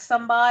to ask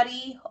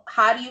somebody,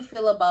 how do you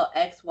feel about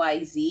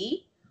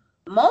XYZ?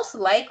 Most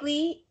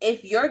likely,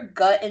 if your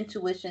gut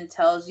intuition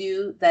tells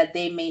you that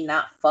they may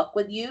not fuck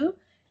with you,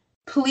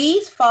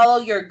 please follow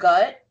your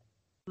gut.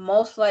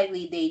 Most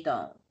likely they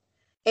don't.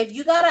 If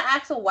you gotta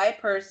ask a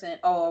white person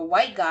or a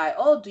white guy,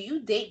 "Oh, do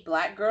you date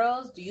black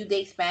girls? Do you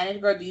date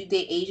Spanish girls? Do you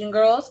date Asian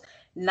girls?"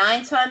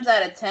 9 times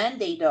out of 10,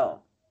 they don't.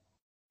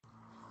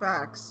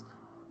 Facts.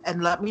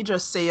 And let me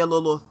just say a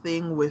little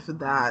thing with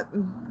that.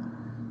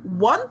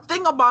 one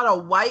thing about a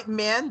white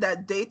man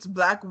that dates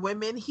black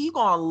women, he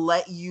gonna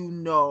let you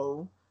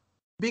know.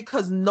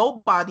 Because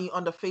nobody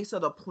on the face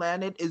of the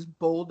planet is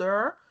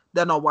bolder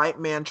than a white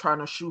man trying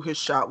to shoot his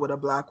shot with a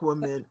black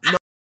woman. No,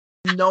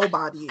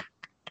 nobody.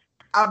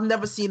 I've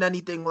never seen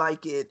anything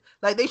like it.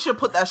 Like, they should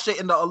put that shit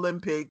in the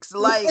Olympics.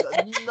 Like,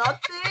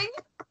 nothing.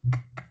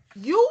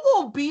 You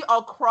will be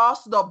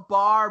across the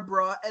bar,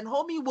 bruh, and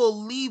homie will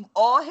leave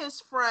all his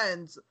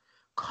friends,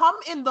 come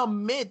in the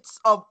midst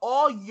of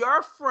all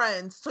your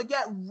friends to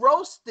get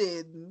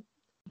roasted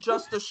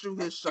just to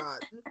shoot his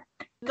shot.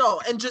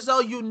 No, and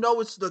Giselle, you know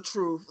it's the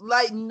truth.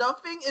 Like,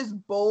 nothing is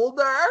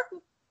bolder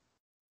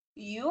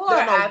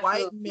than a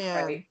white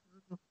man. Right.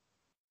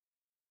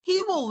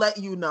 He will let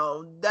you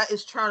know that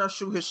is trying to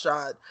shoot his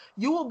shot.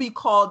 You will be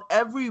called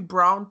every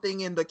brown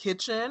thing in the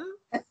kitchen.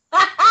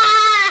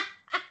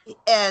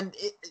 And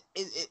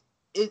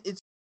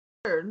it's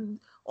weird.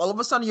 All of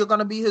a sudden you're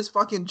gonna be his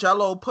fucking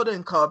Jello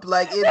pudding cup.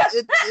 Like,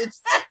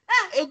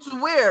 it's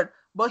weird.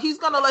 But he's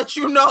gonna let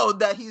you know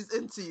that he's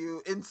into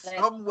you in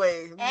some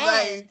way.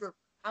 And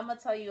I'm gonna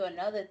tell you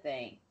another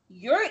thing.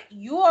 You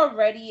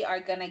already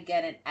are gonna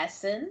get an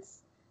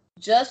essence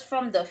just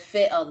from the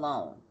fit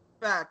alone.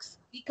 Facts.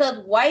 Because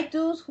white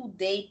dudes who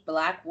date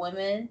black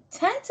women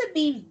tend to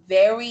be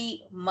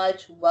very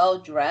much well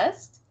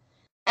dressed,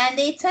 and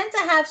they tend to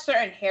have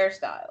certain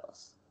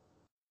hairstyles.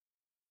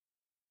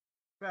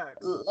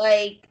 Facts.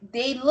 Like,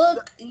 they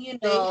look, you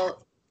know.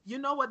 You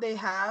know what they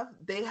have?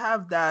 They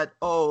have that,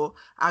 oh,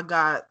 I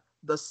got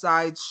the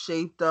sides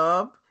shaped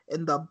up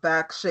and the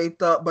back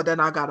shaped up, but then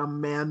I got a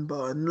man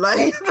bun.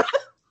 Like,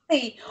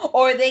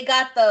 or they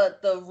got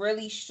the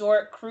really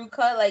short crew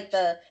cut, like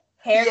the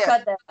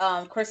haircut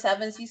that Chris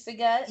Evans used to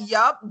get.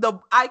 Yup.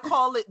 I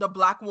call it the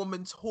black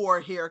woman's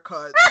whore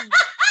haircut.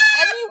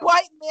 Any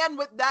white man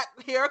with that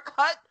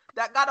haircut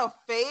that got a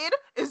fade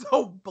is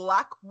a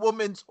black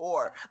woman's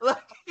whore. Like,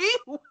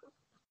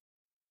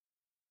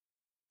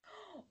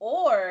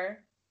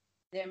 or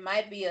there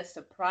might be a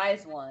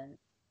surprise one.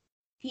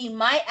 He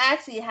might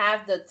actually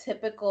have the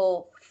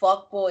typical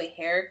fuckboy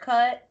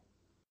haircut,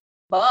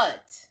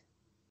 but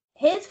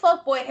his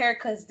fuckboy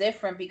haircut's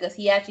different because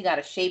he actually got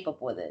a shape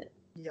up with it.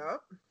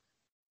 Yep.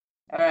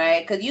 All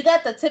right, because you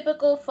got the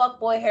typical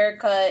fuckboy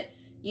haircut,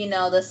 you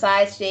know, the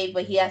side shape,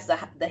 but he has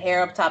the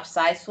hair up top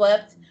side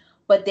swept,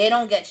 but they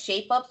don't get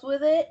shape ups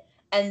with it.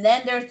 And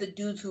then there's the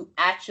dudes who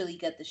actually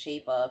get the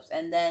shape ups,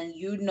 and then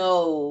you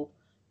know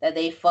that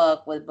they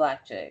fuck with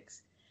black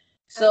chicks.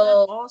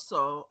 So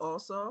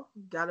also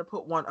gotta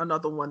put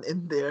another one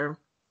in there.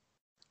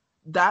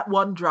 That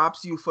one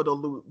drops you for the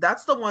loop.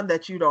 That's the one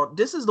that you don't.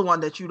 This is the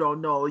one that you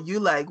don't know. You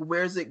like,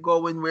 where's it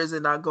going? Where's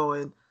it not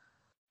going?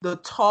 The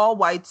tall,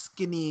 white,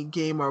 skinny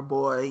gamer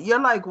boy.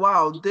 You're like,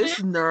 wow, this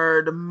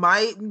nerd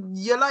might.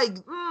 You're like,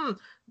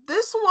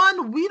 this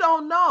one we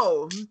don't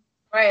know.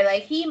 Right,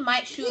 like he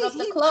might shoot up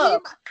the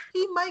club.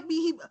 He might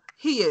be.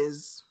 He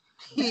is.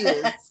 He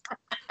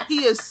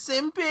is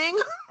simping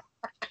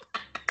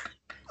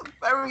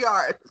very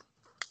hard.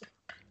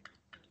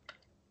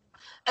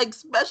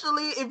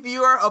 Especially if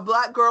you're a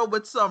black girl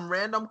with some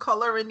random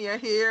color in your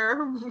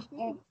hair.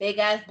 Big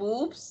ass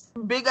boobs.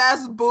 Big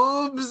ass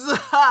boobs.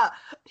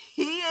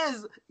 He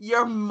is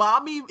your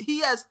mommy. He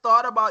has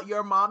thought about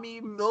your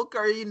mommy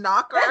milkery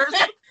knockers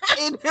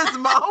in his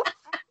mouth.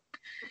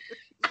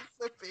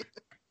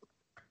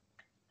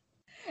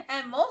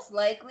 And most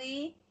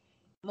likely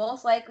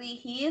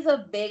he is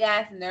a big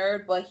ass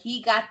nerd, but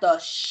he got the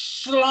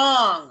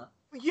schlong.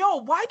 Yo,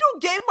 why do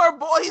gamer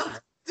boys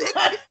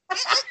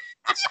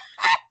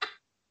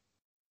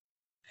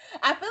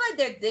I feel like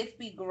their dicks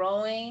be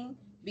growing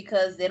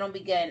because they don't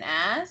be getting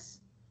ass.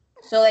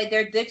 So like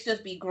their dicks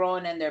just be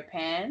growing in their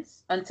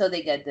pants until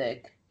they get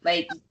dick.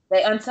 Like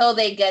until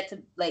they get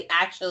to like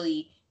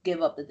actually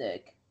give up the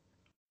dick.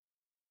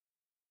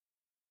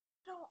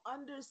 I don't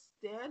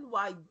understand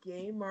why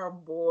gamer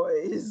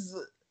boys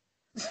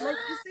like,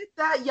 is it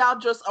that y'all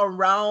just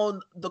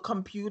around the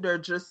computer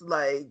just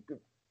like,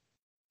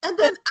 and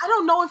then I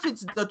don't know if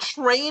it's the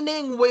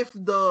training with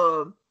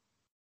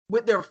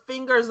their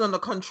fingers on the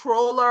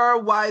controller,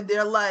 why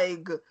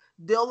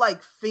they'll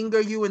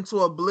finger you into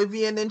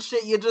oblivion and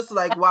shit. You're just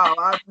like, wow,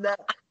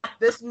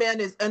 this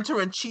man is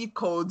entering cheat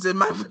codes in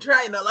my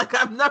vagina. Like,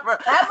 I've never.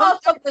 That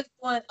motherfucker's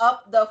going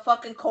up the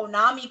fucking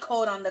Konami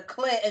code on the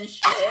clit and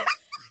shit.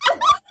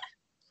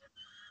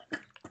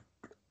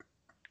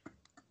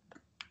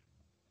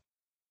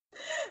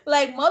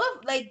 Like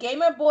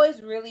gamer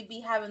boys really be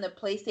having the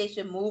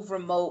PlayStation Move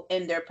remote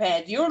in their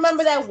pants. You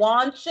remember that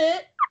wand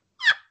shit?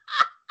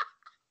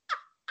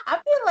 I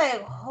feel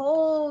like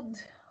hold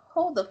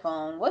the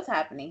phone. What's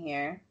happening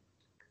here?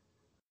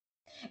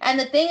 And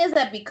the thing is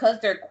that because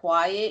they're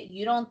quiet,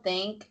 you don't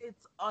think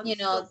it's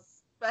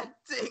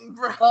unsuspecting,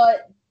 bro.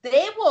 But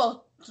they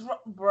will,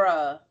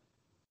 bruh.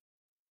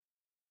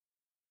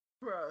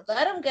 Let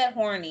them get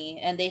horny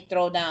and they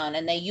throw down,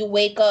 and then you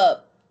wake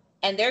up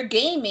and they're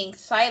gaming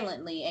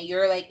silently, and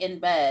you're like in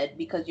bed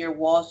because your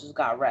walls just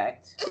got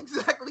wrecked.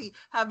 Exactly,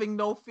 having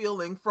no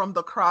feeling from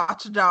the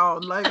crotch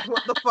down. Like,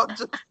 what the fuck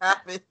just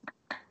happened?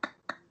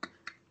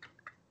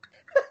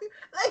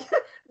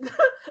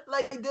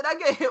 Like, did I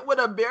get hit with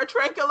a bear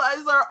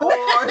tranquilizer,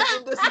 or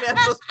did this man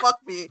just fuck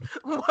me?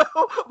 What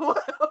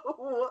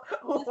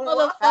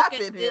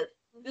happened here?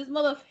 This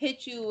mother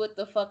hit you with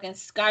the fucking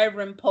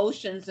Skyrim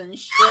potions and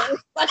shit.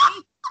 Like,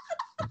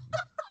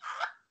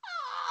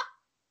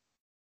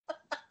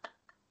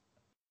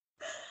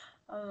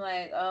 I'm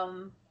like,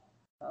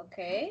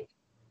 okay.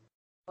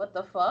 What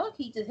the fuck?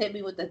 He just hit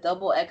me with the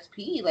double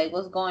XP. Like,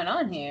 what's going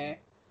on here?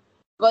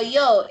 But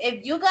yo,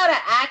 if you gotta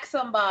ask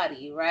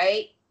somebody,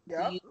 right?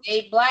 Yep. Do you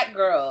date black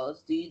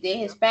girls? Do you date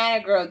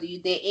Hispanic girls? Do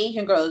you date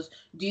Asian girls?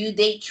 Do you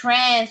date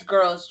trans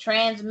girls,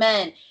 trans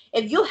men?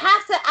 If you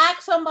have to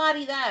ask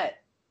somebody that,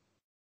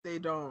 they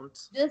don't.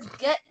 Just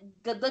get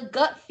the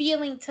gut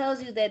feeling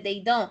tells you that they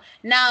don't.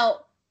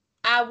 Now,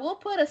 I will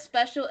put a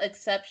special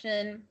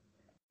exception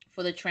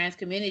for the trans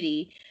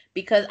community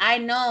because I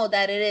know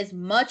that it is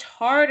much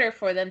harder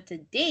for them to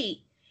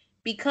date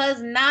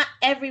because not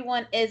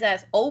everyone is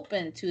as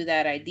open to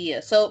that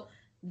idea. So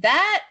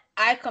that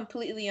I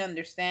completely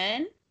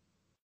understand.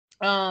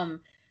 You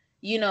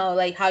know,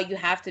 like how you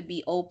have to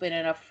be open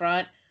and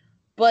upfront,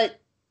 but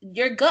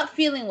your gut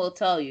feeling will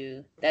tell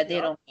you that they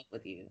don't fuck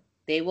with you.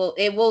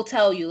 It will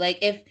tell you. Like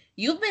if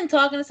you've been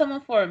talking to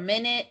someone for a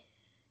minute,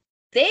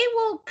 they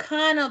will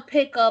kind of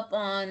pick up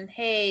on,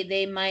 hey,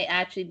 they might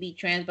actually be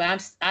trans,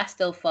 but I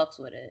still fucks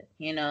with it,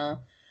 you know.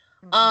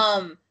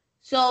 Mm-hmm.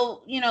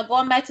 So, you know,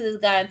 going back to this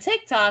guy on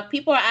TikTok,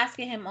 people are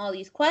asking him all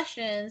these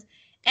questions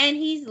and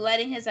he's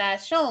letting his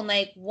ass shown.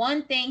 Like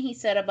one thing he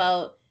said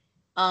about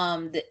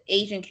the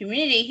Asian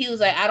community, he was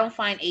like, I don't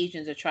find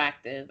Asians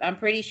attractive. I'm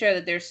pretty sure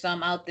that there's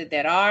some out there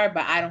that are,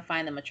 but I don't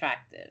find them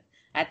attractive.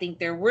 I think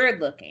they're weird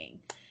looking.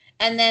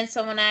 And then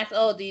someone asked,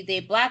 oh, do you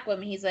date black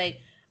women? He's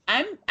like,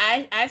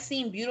 I've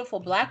seen beautiful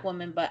black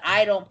women, but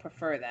I don't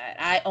prefer that.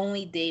 I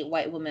only date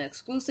white women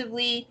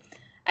exclusively.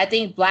 I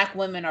think black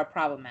women are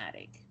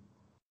problematic.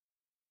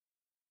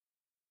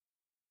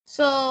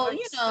 So, like,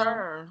 you know,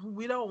 sir,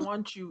 we don't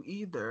want you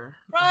either.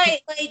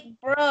 Right, like,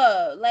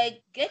 bruh,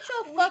 like, get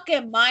your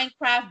fucking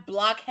Minecraft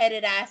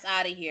block-headed ass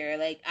out of here.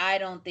 Like, I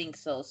don't think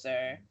so,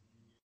 sir.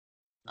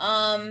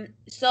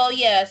 So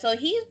yeah, so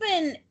he's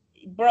been,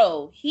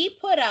 bro, he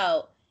put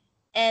out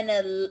an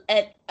 12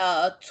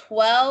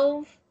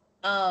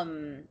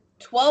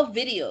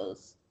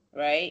 videos,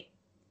 right?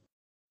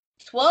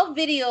 12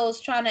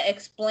 videos trying to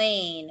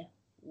explain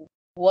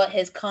what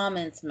his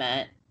comments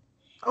meant.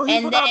 Oh,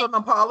 he put out an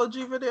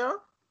apology video?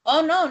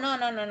 Oh,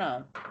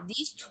 no.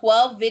 These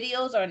 12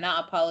 videos are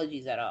not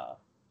apologies at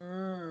all.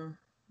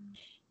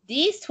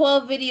 These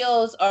 12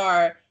 videos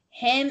are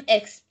him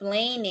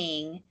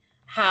explaining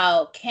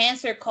how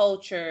cancer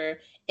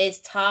culture is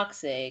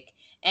toxic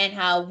and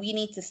how we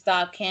need to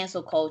stop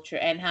cancel culture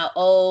and how,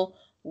 oh,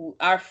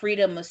 our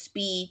freedom of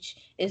speech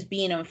is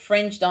being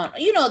infringed on.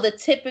 You know, the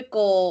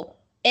typical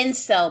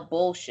incel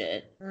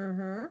bullshit.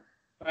 Mm-hmm.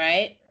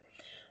 Right?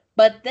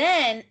 But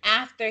then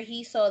after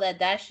he saw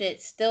that shit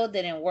still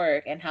didn't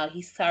work and how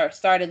he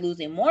started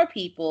losing more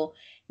people,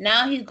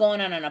 now he's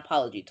going on an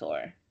apology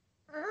tour.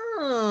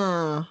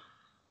 Oh,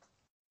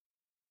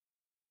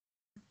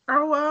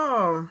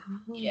 wow.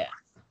 Yeah.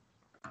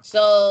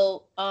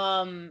 So,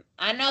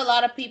 I know a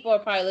lot of people are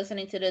probably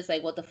listening to this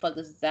like, what the fuck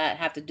does that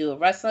have to do with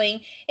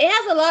wrestling? It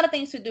has a lot of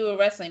things to do with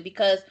wrestling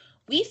because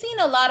we've seen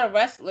a lot of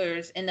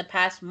wrestlers in the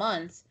past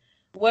months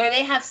where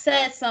they have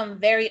said some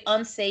very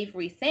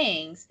unsavory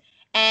things.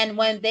 And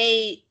when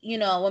they, you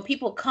know, when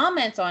people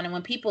comment on it,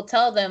 when people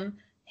tell them,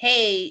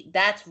 hey,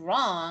 that's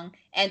wrong,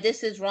 and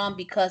this is wrong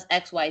because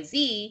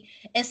XYZ,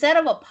 instead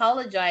of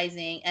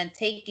apologizing and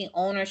taking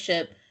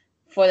ownership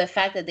for the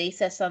fact that they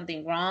said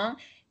something wrong,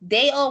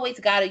 they always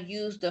got to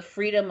use the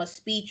freedom of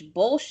speech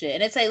bullshit.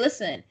 And it's like,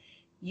 listen,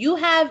 you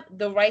have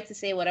the right to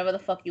say whatever the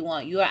fuck you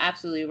want. You are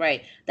absolutely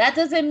right. That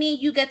doesn't mean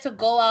you get to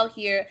go out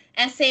here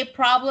and say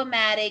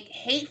problematic,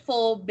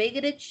 hateful,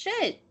 bigoted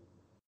shit.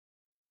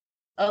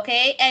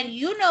 Okay, and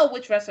you know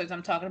which wrestlers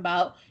I'm talking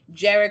about.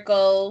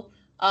 Jericho,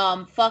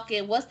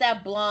 fucking, what's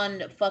that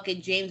blonde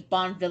fucking James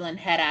Bond villain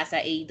head ass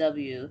at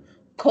AEW?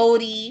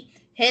 Cody,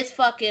 his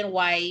fucking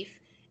wife.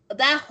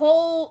 That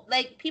whole,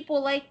 like,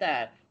 people like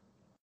that.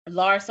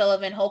 Lars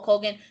Sullivan, Hulk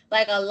Hogan.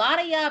 Like, a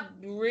lot of y'all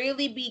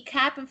really be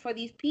capping for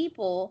these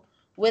people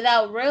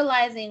without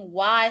realizing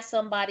why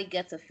somebody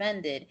gets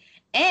offended.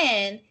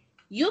 And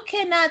you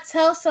cannot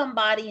tell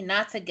somebody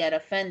not to get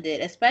offended,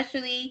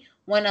 especially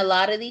when a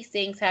lot of these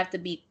things have to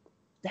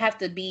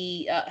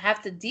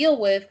deal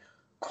with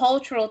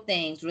cultural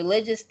things,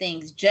 religious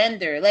things,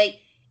 gender.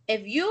 Like,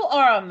 if you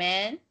are a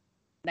man,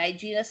 like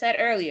Gina said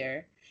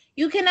earlier,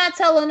 you cannot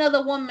tell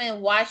another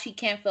woman why she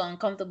can't feel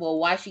uncomfortable,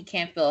 why she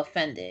can't feel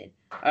offended.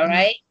 All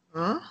right?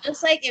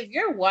 Just like if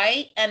you're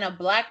white and a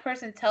black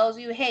person tells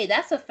you, hey,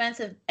 that's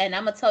offensive, and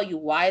I'm going to tell you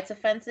why it's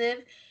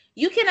offensive,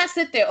 you cannot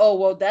sit there, oh,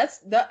 well, that's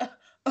the...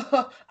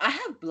 I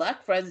have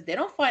black friends. They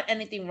don't find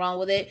anything wrong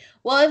with it.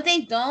 Well, if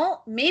they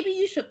don't, maybe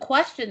you should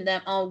question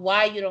them on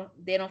why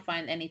they don't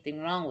find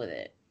anything wrong with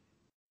it.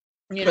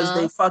 Because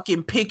they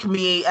fucking pick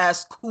me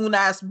ass coon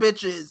ass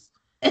bitches.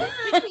 Pick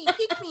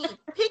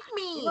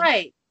me.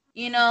 Right.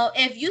 You know,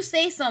 if you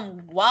say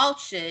some wild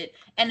shit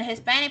and a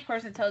Hispanic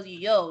person tells you,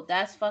 yo,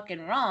 that's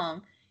fucking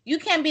wrong, you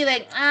can't be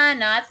like,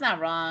 no, it's not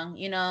wrong.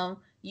 You know,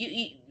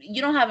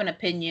 you don't have an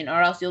opinion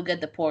or else you'll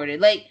get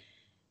deported. Like,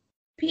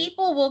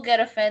 people will get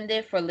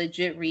offended for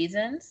legit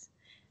reasons.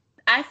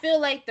 I feel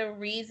like the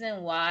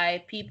reason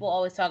why people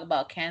always talk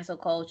about cancel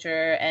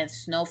culture and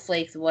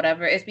snowflakes,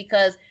 whatever, is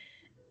because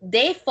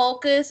they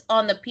focus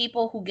on the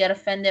people who get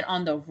offended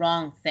on the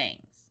wrong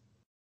things,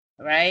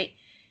 right?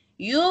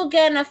 You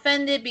getting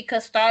offended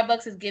because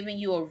Starbucks is giving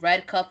you a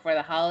red cup for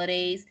the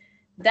holidays.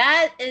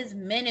 That is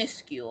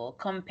minuscule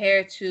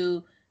compared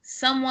to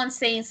someone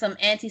saying some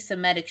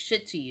anti-Semitic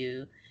shit to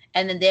you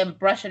and then them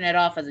brushing it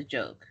off as a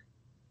joke.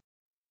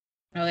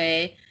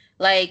 Okay?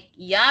 Like,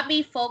 y'all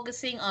be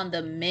focusing on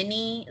the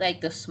mini,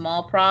 like the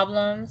small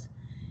problems,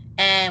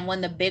 and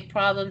when the big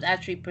problems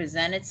actually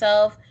present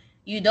itself,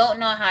 you don't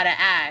know how to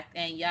act,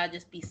 and y'all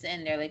just be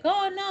sitting there like,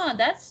 oh no,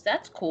 that's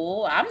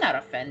cool. I'm not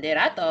offended.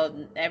 I thought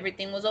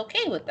everything was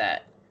okay with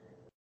that.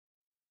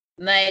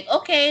 Like,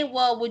 okay,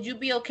 well, would you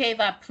be okay if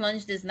I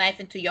plunged this knife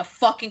into your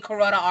fucking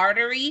carotid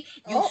artery?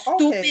 You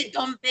stupid okay.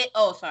 dumb bitch.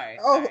 Oh, sorry.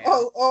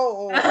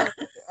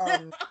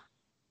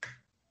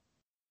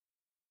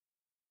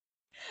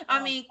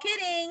 I mean,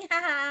 kidding.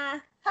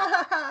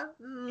 Haha.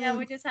 Yeah,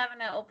 we're just having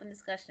an open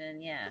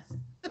discussion. Yeah.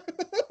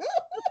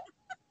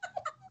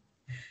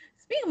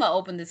 Speaking about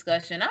open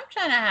discussion, I'm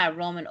trying to have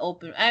Roman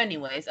open.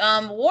 Anyways,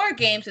 War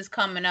Games is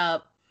coming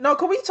up. No,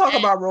 can we talk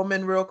about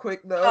Roman real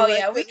quick though? Oh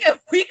yeah, we can.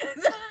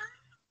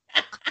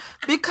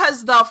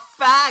 Because the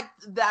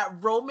fact that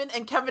Roman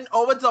and Kevin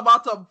Owens are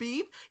about to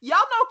beef, y'all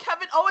know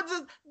Kevin Owens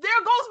is there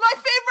goes my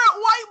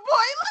favorite white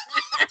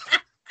boy.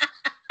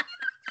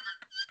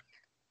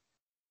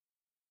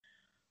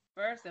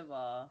 First of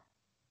all,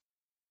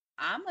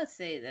 I'ma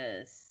say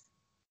this.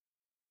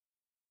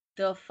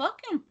 The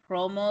fucking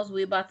promos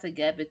we about to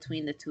get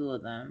between the two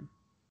of them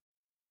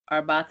are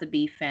about to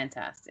be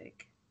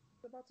fantastic.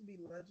 It's about to be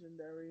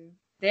legendary.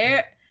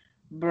 They're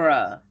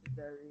bruh.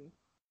 Legendary.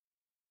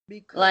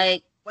 Because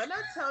like when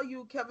I tell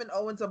you Kevin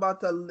Owens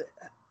about to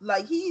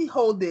like he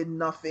holding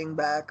nothing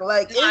back.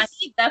 Like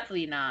he's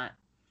definitely not.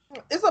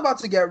 It's about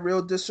to get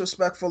real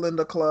disrespectful in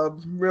the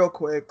club real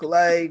quick.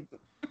 Like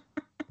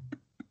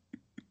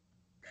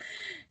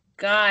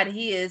God,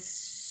 he is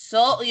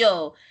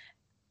so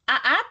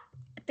I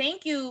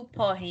thank you,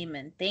 Paul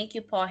Heyman. Thank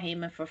you, Paul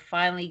Heyman, for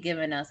finally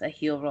giving us a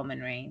heel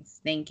Roman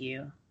Reigns. Thank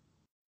you.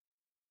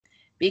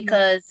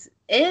 Because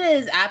it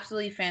is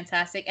absolutely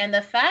fantastic. And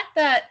the fact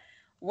that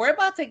we're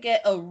about to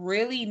get a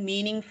really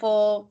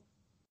meaningful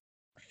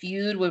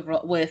feud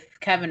with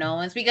Kevin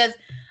Owens, because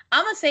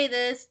I'm going to say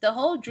this, the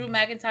whole Drew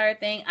McIntyre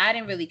thing, I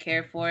didn't really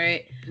care for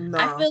it. No.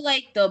 I feel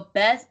like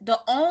the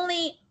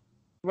only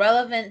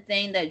relevant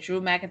thing that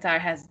Drew McIntyre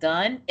has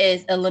done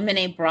is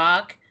eliminate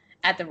Brock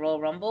at the Royal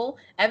Rumble.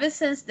 Ever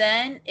since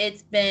then,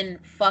 it's been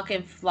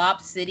fucking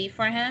flop city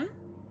for him.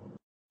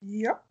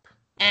 Yep.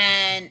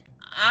 And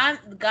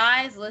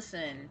guys,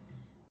 listen,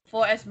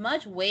 for as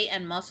much weight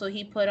and muscle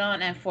he put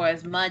on and for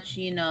as much,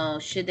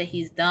 shit that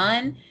he's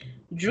done,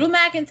 Drew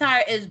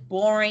McIntyre is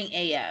boring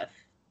AF.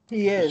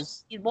 He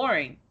is. He's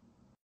boring.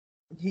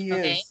 He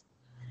is.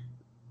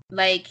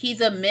 Like, he's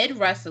a mid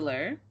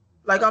wrestler.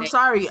 Like, I'm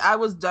sorry, I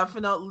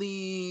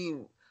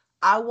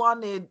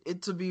wanted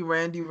it to be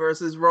Randy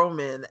versus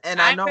Roman, and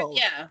I know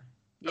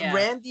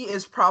Randy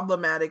is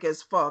problematic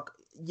as fuck.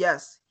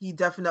 Yes, he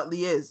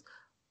definitely is.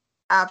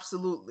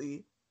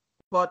 Absolutely.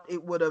 But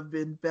it would have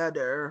been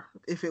better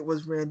if it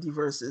was Randy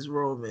versus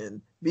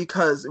Roman,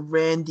 because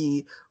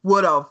Randy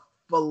would have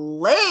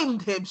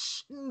flamed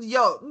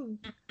him.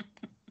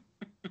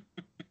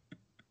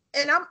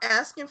 And I'm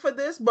asking for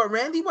this, but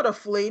Randy would have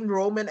flamed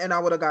Roman and I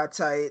would have got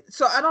tight.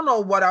 So I don't know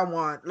what I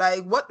want.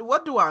 Like,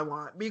 what do I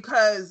want?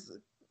 Because...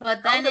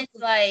 But then it's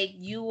like,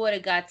 you would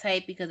have got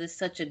tight because it's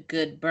such a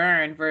good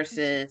burn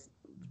versus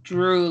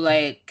Drew,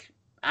 like...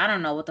 I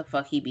don't know what the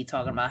fuck he be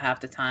talking about half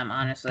the time,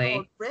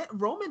 honestly.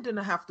 Roman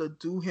didn't have to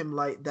do him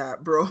like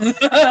that, bro.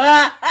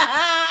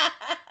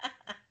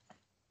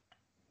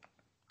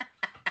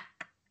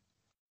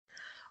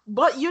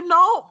 But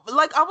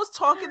like, I was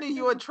talking to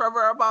you and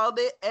Trevor about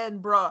it,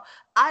 and bro,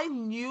 I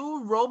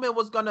knew Roman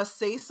was gonna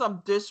say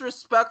some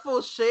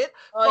disrespectful shit.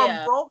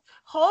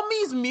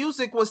 Homie's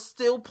music was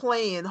still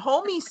playing.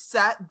 Homie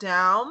sat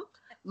down,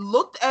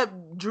 looked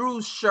at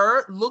Drew's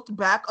shirt, looked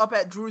back up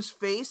at Drew's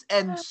face,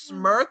 and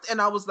smirked, and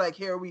I was like,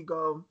 here we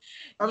go.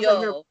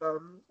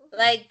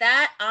 Like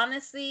that,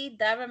 honestly,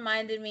 that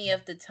reminded me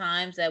of the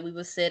times that we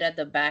would sit at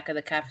the back of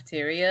the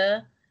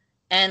cafeteria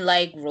and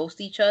like roast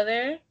each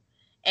other.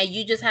 And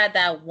you just had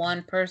that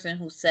one person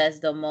who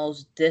says the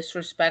most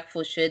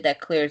disrespectful shit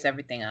that clears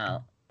everything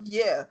out.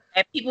 Yeah.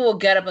 And people will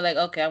get up and like,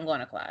 okay, I'm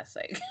going to class.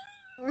 Like,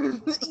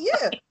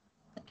 yeah.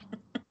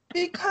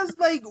 Because,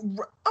 like,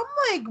 I'm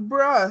like,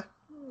 bruh,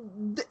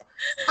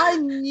 I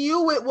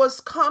knew it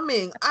was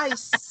coming. I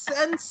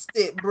sensed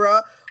it,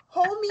 bruh.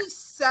 Homie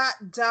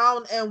sat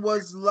down and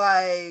was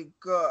like,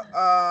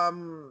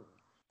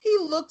 he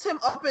looked him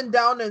up and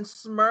down and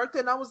smirked,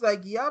 and I was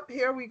like, yep,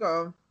 here we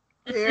go.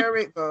 Here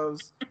it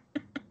goes.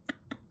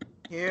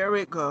 Here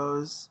it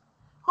goes.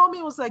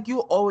 Homie was like,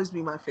 "You'll always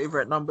be my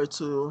favorite number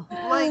two."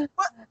 Like,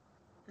 what?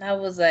 I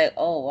was like,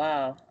 oh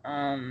wow,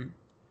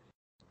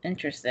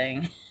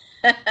 interesting.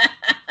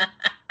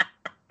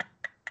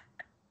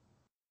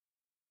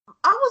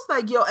 I was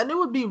like, yo, and it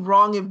would be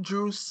wrong if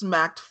Drew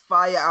smacked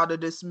fire out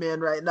of this man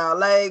right now.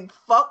 Like,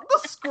 fuck the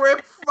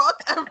script,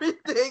 fuck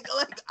everything.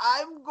 Like,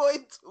 I'm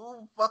going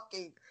to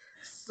fucking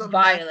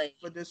Violate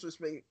for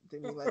disrespecting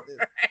me like this.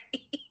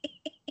 Right.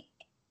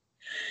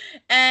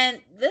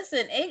 And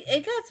listen,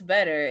 it gets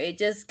better. It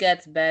just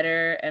gets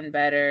better and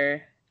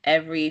better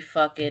every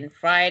fucking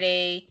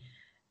Friday.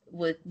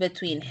 With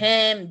between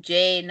him,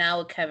 Jay, now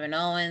with Kevin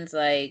Owens,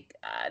 like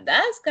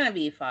that's gonna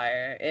be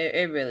fire.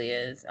 It really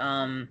is.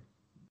 I'm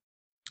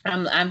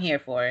here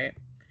for it.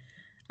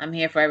 I'm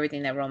here for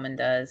everything that Roman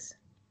does.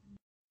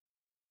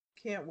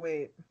 Can't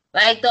wait.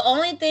 Like the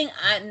only thing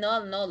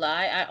no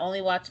lie, I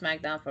only watch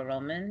SmackDown for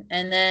Roman,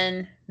 and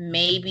then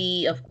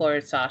maybe of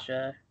course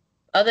Sasha.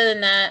 Other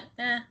than that,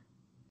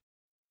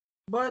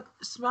 But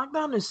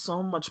SmackDown is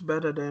so much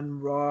better than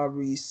Raw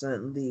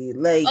recently.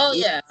 Like, oh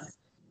yeah,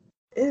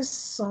 it's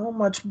so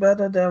much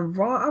better than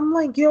Raw. I'm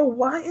like, yo,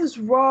 why is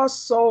Raw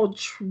so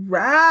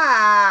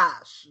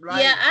trash?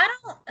 Like, yeah.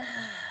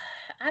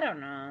 I don't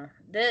know.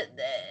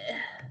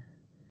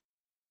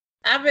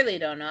 I really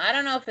don't know. I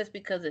don't know if it's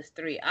because it's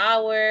 3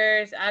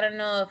 hours. I don't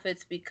know if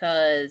it's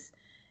because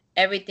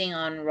everything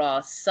on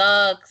Raw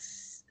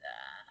sucks.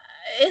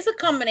 It's a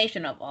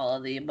combination of all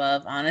of the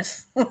above,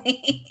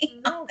 honestly.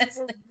 no,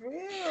 for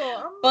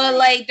real. But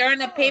like during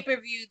the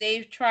pay-per-view,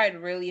 they've tried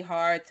really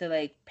hard to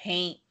like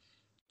paint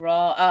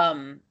Raw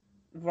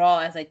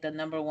as like the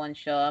number one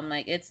show. I'm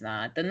like, it's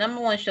not. The number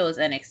one show is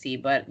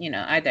NXT, but you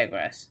know, I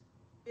digress.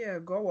 Yeah,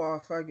 go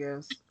off, I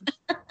guess.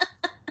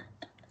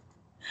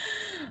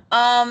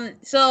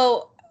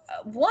 So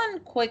one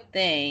quick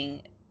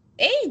thing.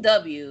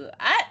 AEW,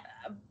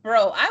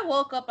 I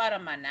woke up out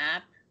of my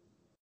nap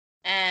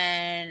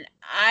and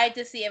I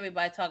just see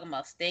everybody talking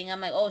about Sting.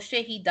 I'm like, oh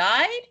shit, he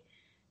died?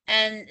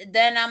 And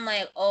then I'm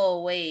like,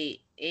 oh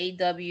wait,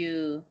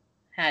 AEW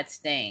had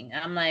Sting.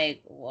 I'm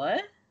like,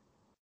 what?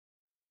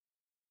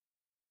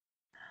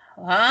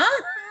 Huh?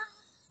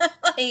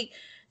 Like,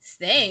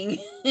 Sting?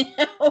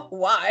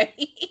 Why?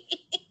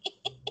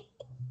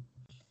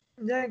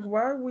 Like,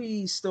 why are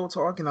we still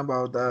talking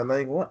about that?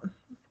 Like, what?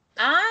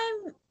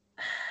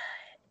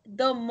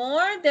 The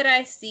more that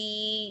I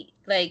see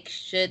like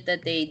shit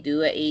that they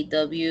do at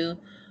AEW,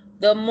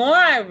 the more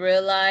I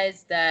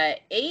realize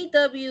that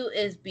AEW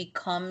is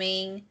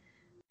becoming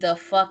the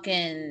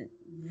fucking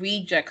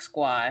reject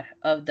squad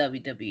of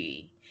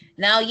WWE.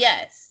 Now,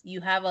 yes,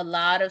 you have a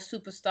lot of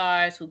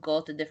superstars who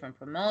go to different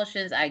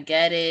promotions. I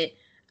get it.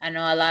 I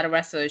know a lot of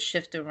wrestlers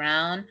shift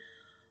around.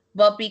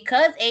 But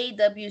because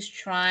AEW is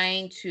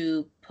trying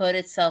to put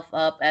itself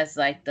up as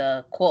like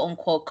the quote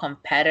unquote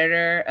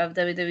competitor of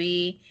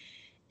WWE,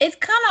 it's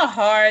kind of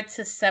hard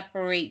to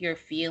separate your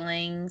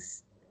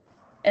feelings,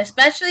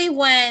 especially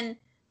when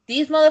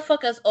these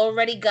motherfuckers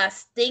already got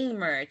Sting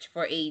merch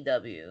for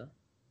AEW.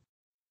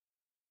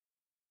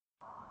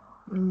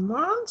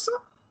 What?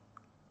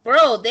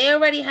 Bro, they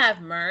already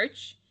have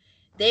merch.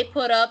 They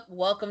put up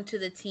 "Welcome to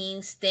the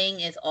Team."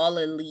 Sting is all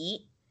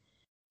elite.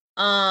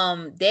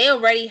 They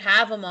already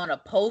have him on a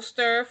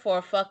poster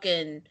for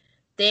fucking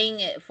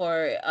thing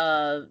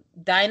for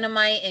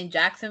Dynamite in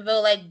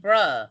Jacksonville. Like,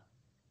 bruh,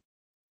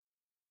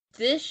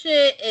 this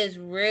shit is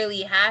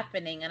really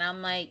happening. And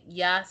I'm like,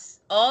 yes,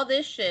 all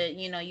this shit,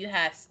 you know, you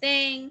had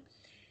Sting,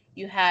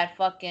 you had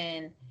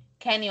fucking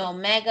Kenny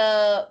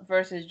Omega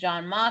versus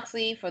John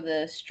Moxley for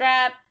the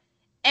strap,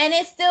 and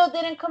it still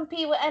didn't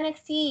compete with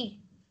NXT.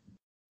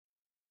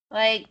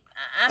 Like,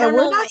 I don't know.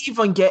 And we're not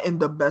even getting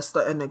the best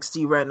of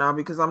NXT right now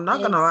because I'm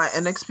not gonna lie,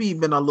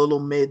 NXT been a little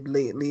mid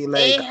lately.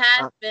 Like, it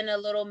has been a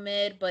little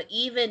mid, but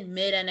even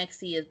mid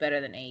NXT is better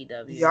than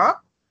AEW. Yeah.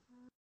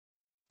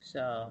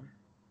 So,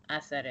 I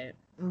said it.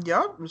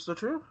 Yeah, it's the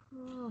truth.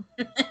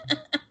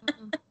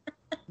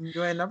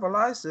 You ain't never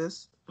lied,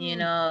 sis. You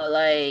know,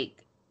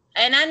 like,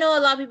 and I know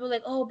a lot of people are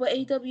like, oh, but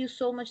AEW is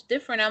so much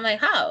different. I'm like,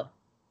 how?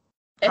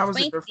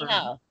 Explain to me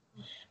how.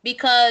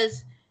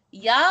 Because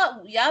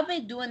y'all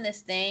been doing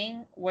this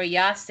thing where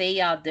y'all say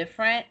y'all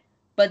different,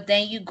 but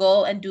then you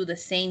go and do the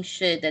same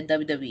shit that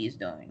WWE is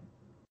doing.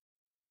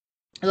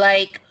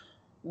 Like,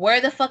 where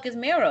the fuck is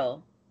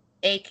Miro?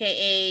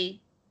 AKA,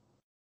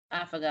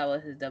 I forgot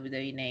what his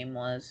WWE name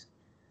was.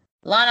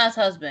 Lana's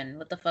husband.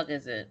 What the fuck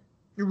is it?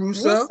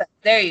 Rusev.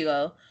 There you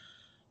go.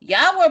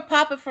 Y'all were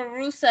popping for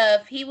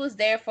Rusev. He was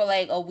there for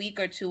like a week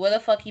or two. Where the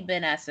fuck he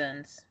been at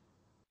since?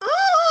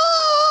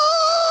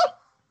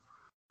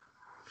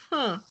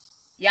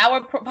 Y'all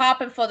were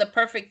popping for the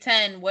Perfect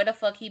 10. Where the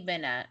fuck he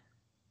been at?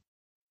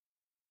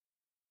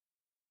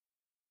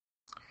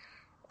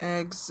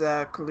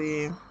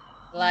 Exactly.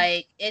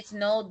 Like, it's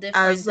no different.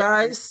 As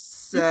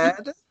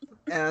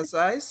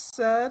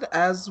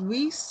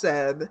we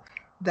said,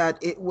 that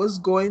it was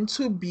going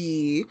to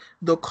be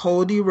the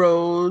Cody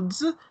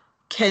Rhodes,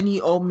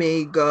 Kenny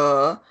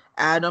Omega,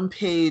 Adam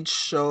Page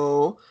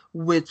show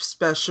with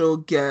special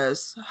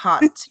guest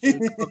hot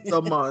take of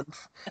the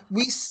month.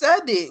 We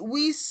said it.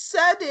 We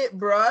said it,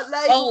 bruh.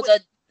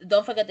 Like,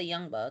 don't forget the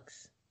Young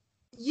Bucks.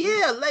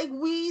 yeah, like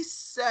we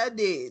said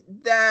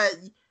it that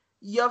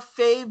your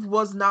fave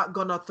was not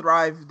gonna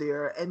thrive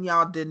there, and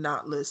y'all did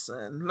not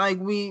listen. Like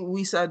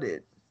we said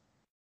it.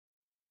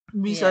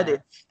 We said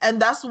it.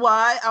 And that's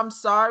why I'm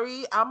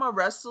sorry. I'm a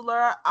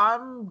wrestler.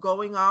 I'm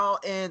going out,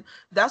 and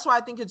that's why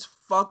I think it's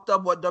fucked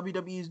up what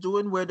WWE is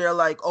doing, where they're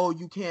like, oh,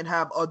 you can't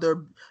have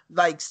other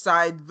like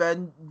side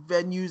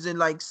venues and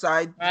like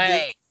side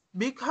right.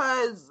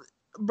 Because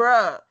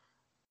bruh,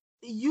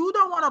 you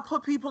don't want to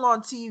put people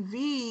on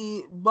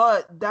TV,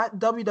 but that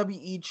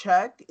WWE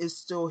check is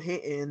still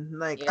hitting.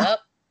 Like, yep.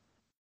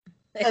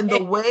 And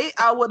the way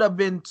I would have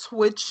been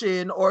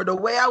twitching, or the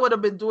way I would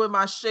have been doing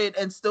my shit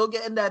and still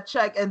getting that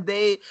check, and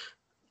they,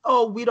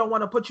 oh, we don't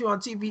want to put you on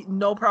TV.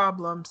 No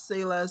problem.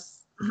 Say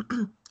less.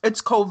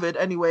 It's COVID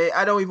anyway.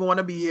 I don't even want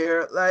to be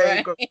here.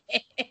 Like, right.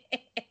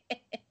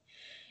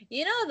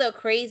 You know, the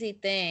crazy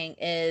thing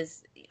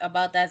is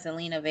about that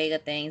Zelina Vega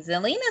thing.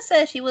 Zelina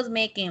said she was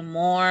making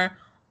more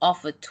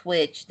off of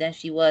Twitch than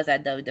she was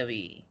at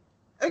WWE.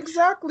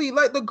 Exactly.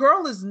 Like, the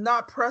girl is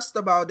not pressed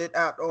about it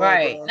at all.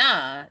 Right. Bro.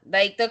 Nah.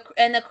 Like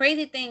the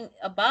crazy thing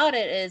about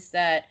it is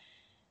that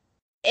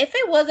if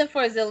it wasn't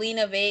for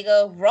Zelina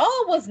Vega, Raw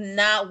was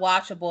not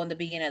watchable in the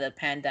beginning of the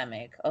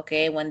pandemic.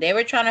 Okay, when they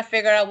were trying to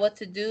figure out what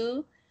to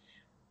do,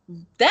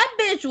 that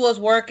bitch was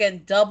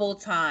working double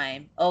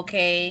time.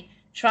 Okay,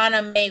 trying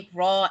to make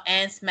Raw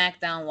and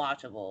SmackDown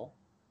watchable.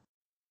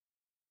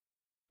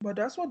 But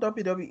that's what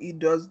WWE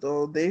does,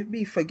 though. They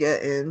be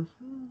forgetting.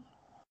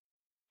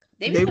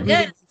 They be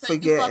forgetting until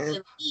you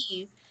fucking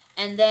leave,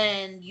 and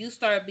then you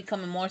start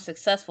becoming more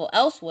successful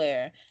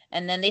elsewhere,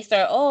 and then they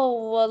start,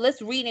 oh well,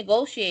 let's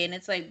renegotiate, and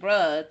it's like,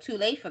 bruh, too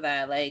late for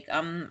that. Like,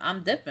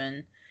 I'm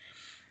dipping.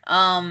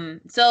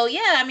 So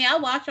yeah, I mean, I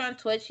watch her on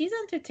Twitch. She's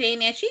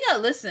entertaining. And she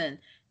got, listen,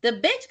 the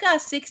bitch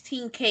got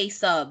 16K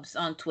subs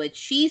on Twitch.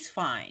 She's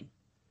fine.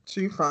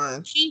 She's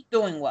fine. She's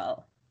doing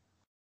well.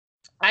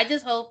 I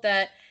just hope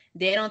that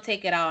they don't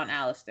take it out on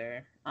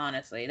Alistair.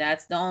 Honestly,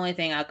 that's the only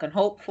thing I can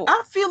hope for.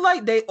 I feel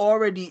like they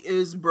already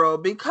is, bro,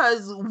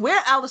 because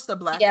where Alistair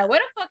Black? Yeah, where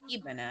the fuck he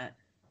been at?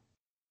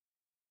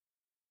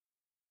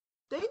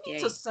 They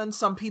need to send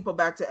some people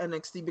back to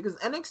NXT, because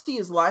NXT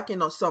is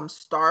lacking on some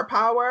star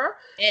power,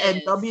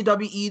 and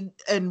WWE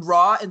and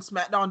Raw and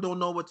SmackDown don't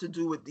know what to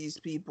do with these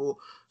people.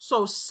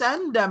 So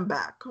send them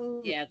back.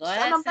 Yeah, go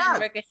ahead and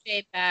send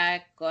Ricochet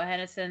back. Go ahead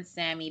and send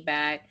Sammy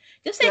back.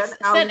 Just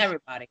send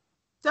everybody.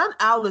 Send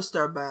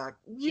Alistair back.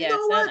 You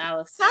know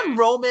what? Send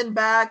Roman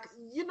back.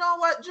 You know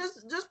what?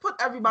 Just put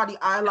everybody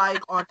I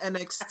like on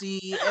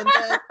NXT, and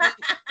then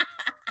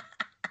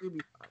we'll be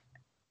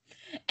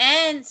fine.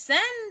 And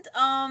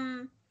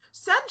send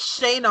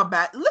Shayna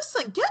back.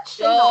 Listen, get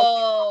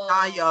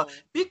Shayna Nia,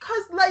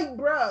 because like,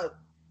 bruh,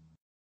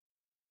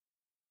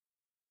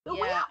 the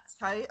way I'm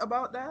tight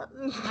about that.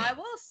 I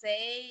will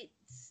say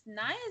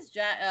Nia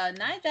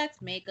Jax's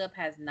makeup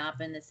has not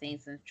been the same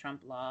since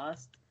Trump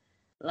lost.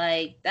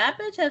 Like, that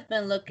bitch has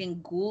been looking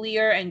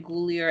ghoulier and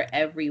ghoulier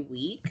every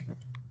week.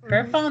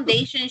 Her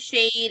foundation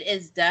shade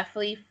is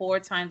definitely 4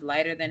 times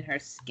lighter than her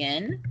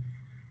skin.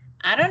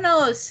 I don't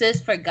know if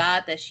sis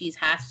forgot that she's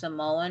half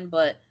Samoan,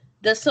 but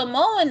the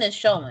Samoan is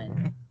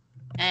showing.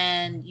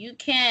 And you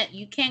can't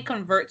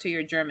convert to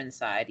your German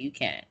side. You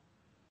can't.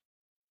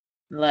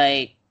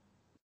 Like,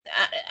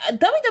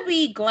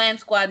 WWE Glam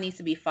Squad needs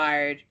to be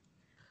fired.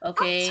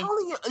 Okay. I'm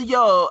telling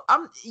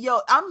you,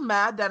 I'm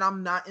mad that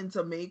I'm not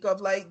into makeup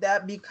like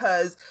that,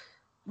 because,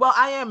 well,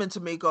 I am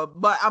into makeup,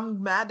 but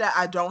I'm mad that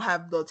I don't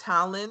have the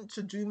talent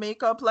to do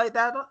makeup like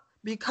that.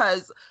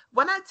 Because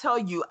when I tell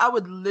you, I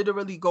would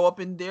literally go up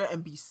in there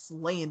and be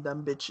slaying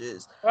them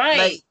bitches.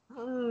 Right.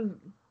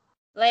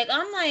 Like,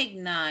 I'm like,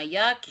 nah,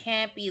 y'all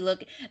can't be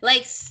looking.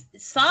 Like,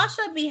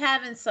 Sasha be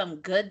having some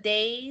good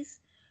days,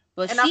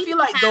 but I feel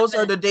like those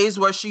are the days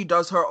where she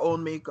does her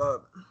own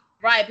makeup.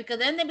 Right, because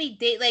then they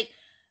be like,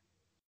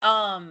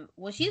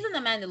 when she's in The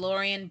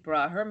Mandalorian,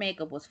 bruh, her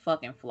makeup was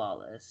fucking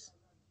flawless.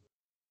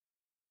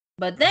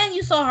 But then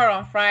you saw her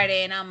on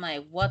Friday, and I'm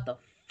like, what the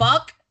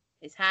fuck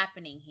is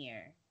happening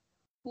here?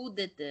 Who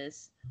did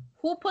this?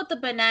 Who put the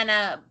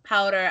banana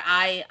powder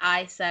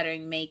eye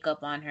setting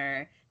makeup on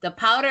her? The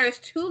powder is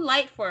too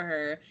light for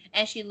her,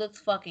 and she looks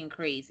fucking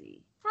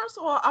crazy. First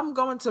of all, I'm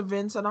going to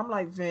Vince, and I'm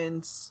like,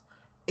 Vince,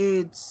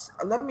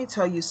 let me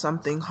tell you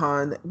something,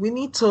 hon. We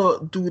need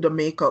to do the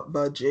makeup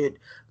budget,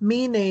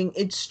 meaning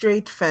it's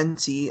straight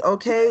Fenty,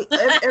 okay?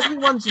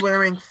 Everyone's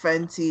wearing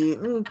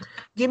Fenty.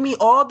 Give me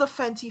all the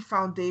Fenty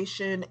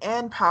foundation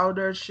and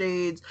powder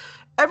shades.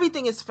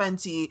 Everything is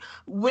Fenty.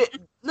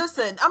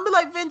 Listen, I'm be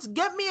like, Vince,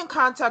 get me in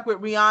contact with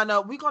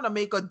Rihanna. We're gonna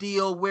make a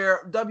deal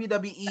where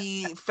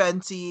WWE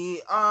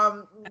Fenty.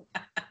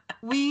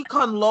 We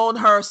can loan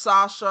her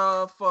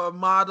Sasha for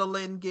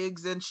modeling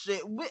gigs and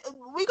shit.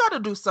 We gotta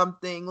do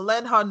something.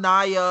 Lend her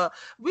Nia.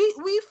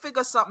 We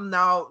figure something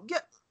out.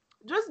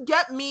 Just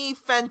get me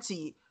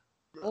Fenty.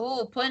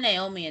 Oh, put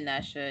Naomi in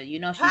that shit. You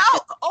know she should. How?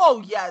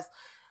 Oh yes.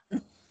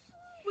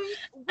 We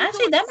Actually,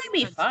 doing that too might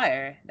be much.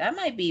 fire. That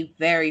might be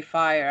very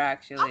fire, I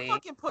actually.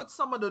 fucking put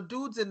some of the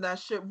dudes in that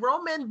shit.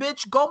 Roman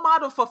bitch, go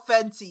model for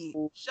Fenty.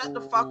 Shut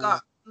the fuck Ooh.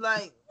 up.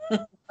 Like,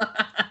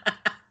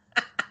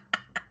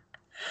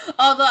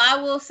 Although I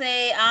will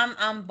say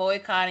I'm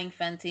boycotting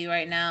Fenty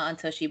right now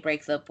until she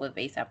breaks up with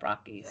ASAP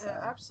Rocky. yeah, So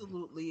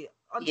absolutely.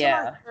 Until I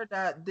yeah. hear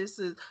that this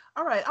is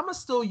all right, I'm gonna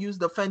still use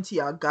the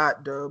Fenty I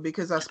got though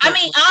because I I spent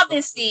mean, money on it.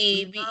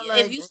 obviously, if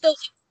Like, you still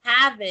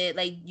have it,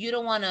 like you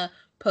don't want to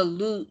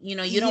pollute. You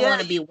don't yeah,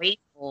 want to be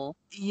wasteful.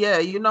 yeah,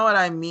 you know what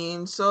I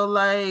mean. So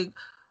like,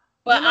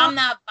 But you know, I'm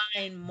not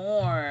buying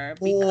more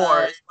more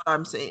because is what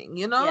I'm saying.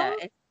 You yeah, know,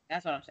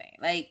 that's what I'm saying.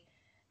 Like,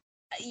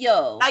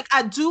 yo, like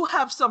I do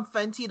have some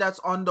Fenty that's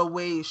on the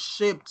way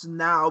shipped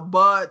now,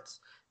 but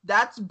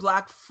that's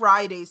Black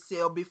Friday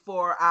sale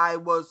before I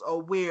was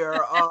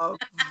aware of,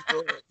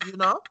 you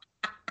know,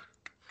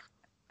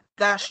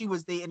 that she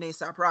was dating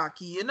ASAP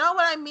Rocky. You know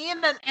what I mean?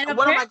 And and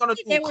what am I apparently gonna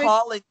they do? were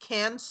Call and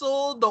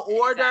cancel the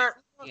order?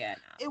 exactly yeah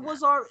It no.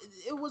 was al-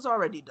 it was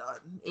already done.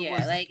 It Yeah,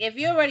 was like if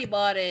you already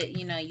bought it,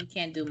 you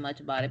can't do much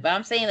about it. But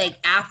I'm saying like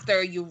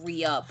after you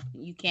re-up,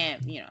 you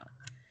can't.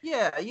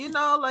 yeah,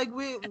 like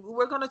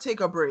we're gonna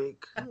take a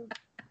break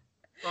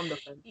from the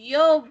Fenty.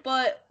 Yo,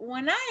 but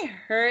when I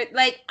heard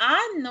like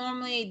I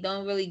normally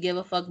don't really give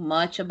a fuck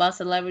much about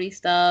celebrity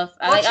stuff.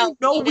 But I'll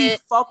read we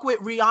it. fuck with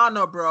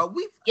Rihanna, bro.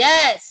 We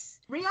Yes.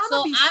 Rihanna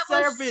So be I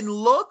serving was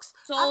looks.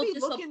 I so be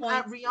looking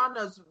at disappointed.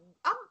 Rihanna's.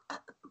 I'm.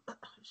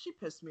 She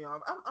pissed me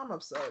off. I'm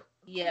upset.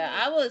 Yeah,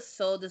 I was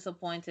so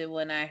disappointed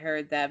when I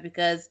heard that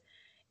because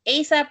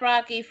ASAP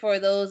Rocky, for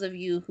those of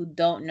you who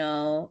don't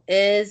know,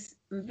 is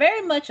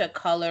very much a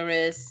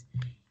colorist.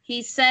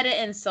 He said it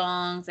in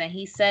songs and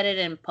he said it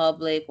in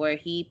public where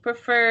he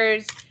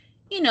prefers,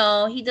 he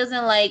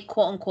doesn't like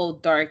quote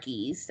unquote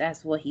darkies.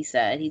 That's what he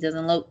said. He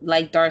doesn't look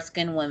like dark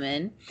skinned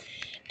women.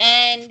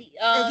 And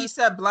And he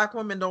said black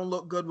women don't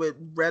look good with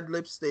red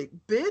lipstick,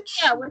 bitch.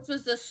 yeah, which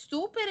was the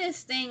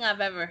stupidest thing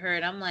I've ever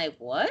heard. I'm like,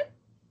 what?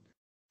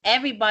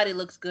 Everybody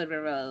looks good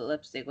with red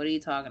lipstick. What are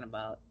you talking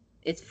about?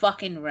 It's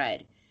fucking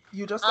red.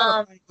 You just gotta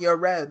Um, find your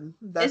red.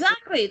 That's it.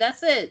 Exactly,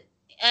 that's it.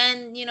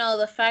 And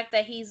the fact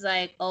that he's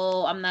like,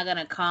 "Oh, I'm not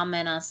gonna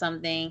comment on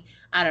something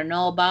I don't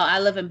know about. I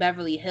live in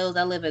Beverly Hills.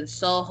 I live in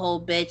Soho,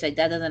 bitch. Like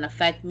that doesn't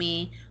affect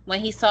me." When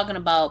he's talking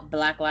about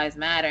Black Lives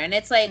Matter, and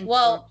it's like, Mhm.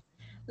 well,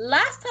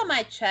 last time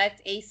I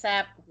checked,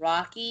 ASAP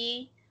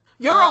Rocky,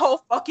 You're a um, whole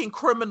fucking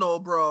criminal,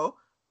 bro.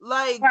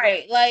 Like,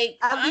 right, like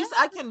at I least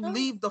I can don't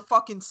leave the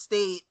fucking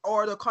state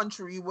or the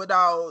country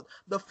without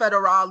the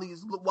federales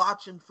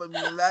watching for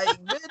me. Like,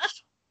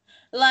 bitch.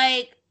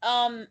 like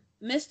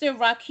Mr.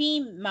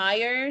 Raheem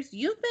Myers,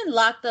 you've been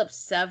locked up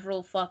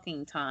several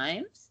fucking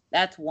times.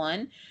 That's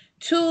one.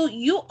 Two,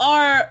 you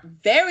are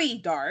very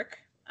dark.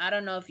 I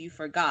don't know if you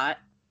forgot,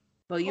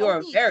 but you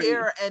are Homie very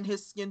hair and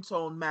his skin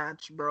tone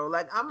match, bro.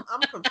 Like, I'm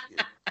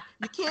confused.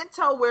 You can't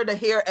tell where the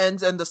hair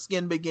ends and the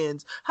skin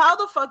begins. How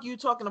the fuck you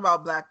talking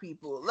about black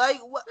people? Like,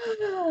 what?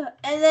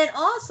 and then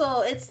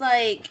also it's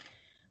like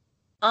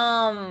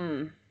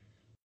um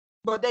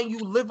But then you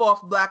live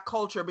off black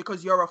culture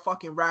because you're a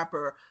fucking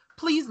rapper.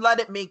 Please let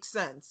it make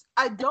sense.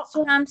 I don't. that's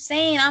what I'm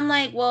saying. I'm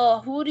like,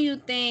 well, who do you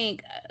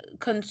think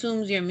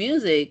consumes your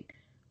music?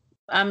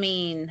 I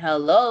mean,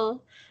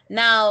 hello.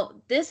 Now,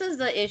 this is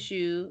the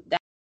issue that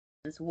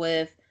happens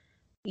with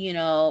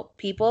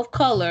people of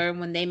color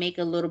when they make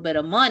a little bit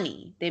of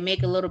money. They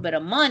make a little bit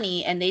of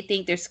money and they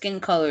think their skin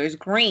color is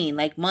green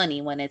like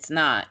money when it's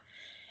not.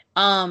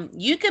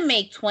 You can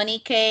make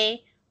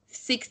 20K,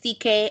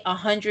 60K,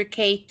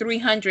 100K,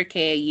 300K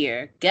a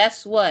year.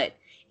 Guess what?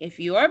 If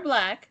you are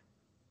black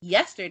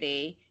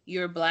yesterday,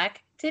 you're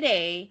black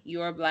today,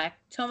 you're black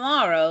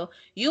tomorrow,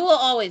 you will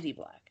always be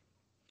black.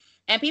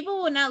 And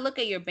people will not look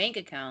at your bank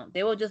account.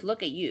 They will just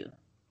look at you.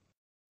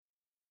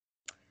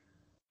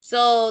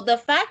 So the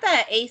fact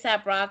that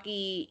ASAP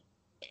Rocky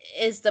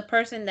is the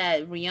person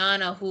that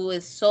Rihanna, who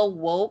is so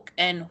woke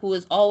and who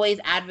is always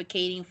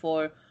advocating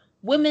for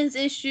women's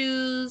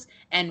issues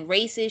and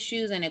race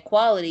issues and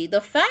equality,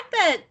 the fact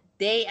that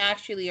they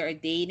actually are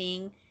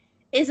dating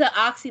is an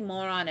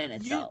oxymoron in You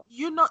itself.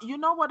 you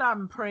know what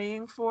I'm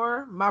praying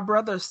for? My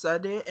brother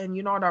said it, and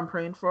you know what I'm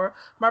praying for?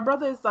 My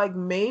brother is like,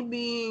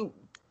 maybe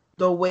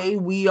the way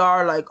we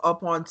are like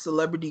up on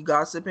celebrity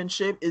gossip and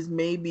shit is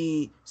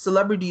maybe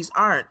celebrities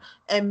aren't.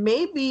 And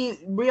maybe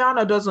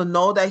Rihanna doesn't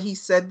know that he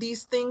said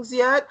these things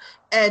yet.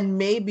 And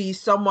maybe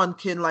someone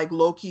can like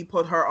low key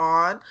put her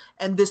on.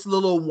 And this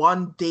little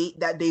one date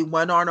that they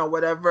went on or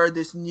whatever,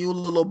 this new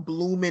little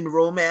blooming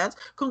romance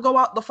can go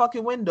out the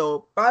fucking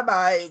window. Bye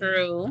bye.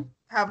 True.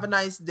 Have a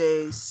nice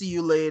day. See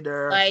you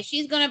later. Like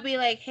she's gonna be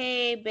like,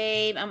 "Hey,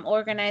 babe, I'm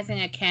organizing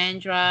a can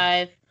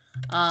drive,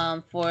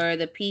 for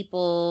the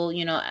people,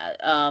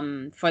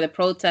 for the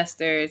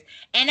protesters."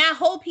 And I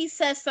hope he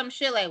says some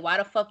shit like, "Why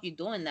the fuck you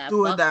doing that?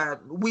 Doing Fuck."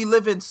 that. We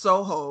live in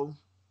Soho.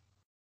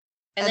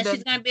 And And then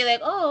she's then gonna be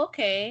like, "Oh,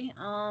 okay,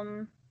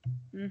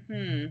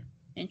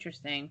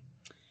 interesting."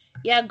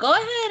 Yeah, go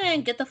ahead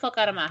and get the fuck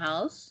out of my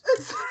house.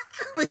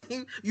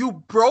 Exactly.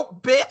 You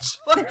broke bitch.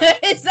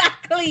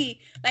 Exactly.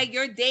 Like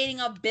you're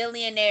dating a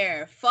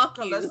billionaire. Fuck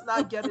No, you. let's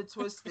not get it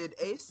twisted.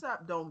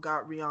 ASAP don't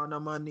got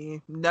Rihanna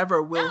money.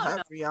 Never will No, have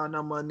no.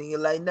 Rihanna money.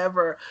 Like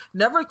never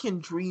can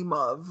dream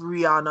of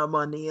Rihanna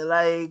money.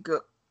 Like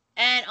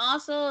And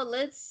also,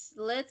 let's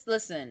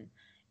listen.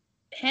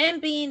 Him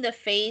being the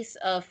face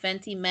of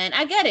Fenty Men,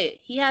 I get it.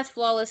 He has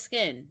flawless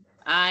skin.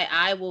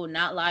 I will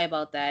not lie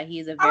about that. He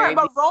is a all right, very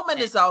but beautiful Roman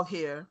man. is out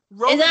here.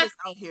 Roman is out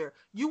Exactly. here.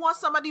 You want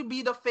somebody to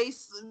be the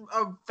face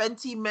of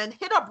Fenty Men?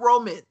 Hit up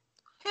Roman.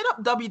 Hit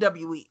up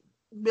WWE. Be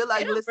Hit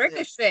like, up listen.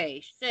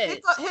 Ricochet.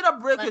 Shit. Hit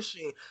up Like,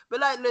 Ricochet. Be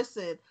like,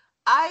 listen.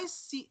 I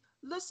see.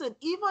 Listen,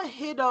 even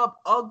hit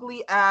up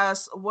ugly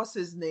ass. What's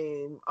his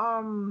name?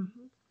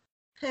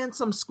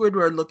 Handsome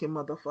Squidward looking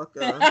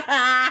motherfucker.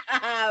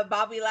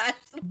 Bobby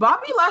Lashley.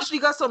 Bobby Lashley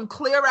got some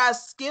clear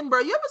ass skin, bro.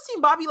 You ever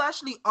seen Bobby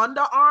Lashley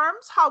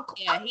underarms?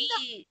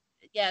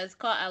 Yeah, it's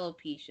called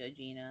alopecia,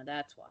 Gina.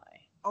 That's why.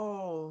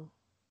 Oh.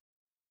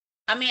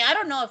 I mean, I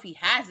don't know if he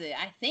has it.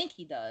 I think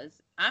he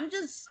does. I'm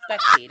just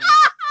spectating.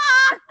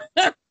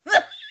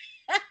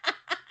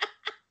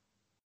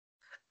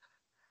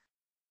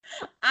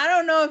 I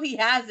don't know if he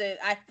has it.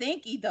 I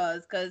think he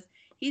does because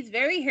he's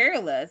very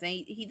hairless and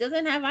he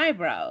doesn't have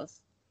eyebrows.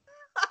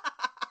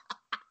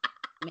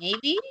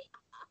 Maybe?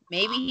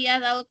 Maybe he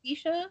has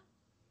alopecia?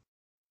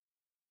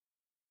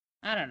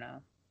 I don't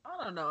know.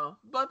 I don't know.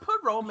 But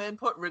put Roman,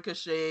 put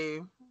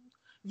Ricochet.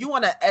 You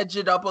want to edge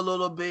it up a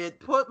little bit.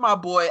 Put my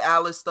boy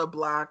Alistair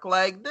Black.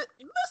 Like,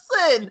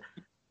 listen.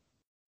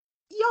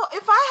 Yo,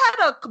 if I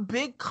had a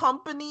big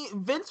company,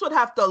 Vince would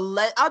have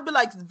to I'd be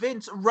like,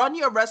 Vince, run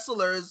your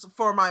wrestlers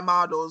for my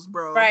models,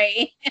 bro.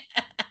 Right.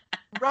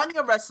 Run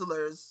your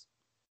wrestlers.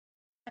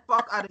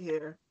 Fuck out of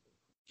here.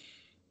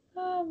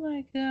 Oh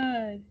my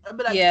god. I'd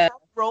be like, Yeah.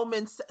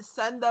 Roman,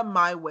 send them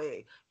my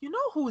way. You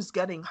know who's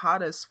getting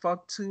hot as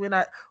fuck too?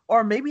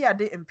 Or maybe I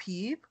didn't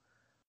peep.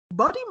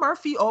 Buddy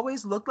Murphy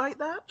always looked like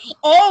that.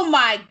 Oh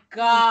my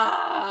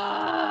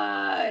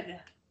god.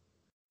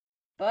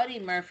 Buddy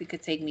Murphy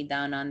could take me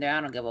down under.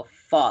 I don't give a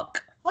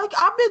fuck. Like,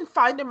 I've been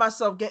finding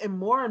myself getting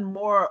more and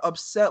more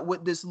upset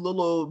with this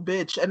little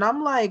bitch. And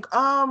I'm like,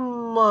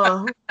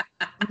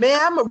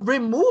 ma'am,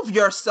 remove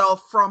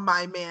yourself from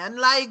my man.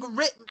 Like,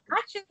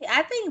 Actually,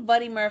 I think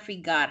Buddy Murphy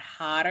got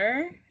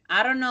hotter.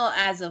 I don't know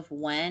as of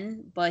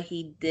when, but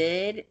he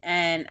did.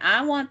 And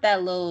I want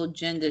that little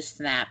gender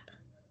snap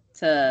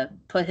to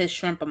put his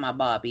shrimp on my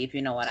bobby, if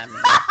you know what I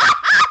mean.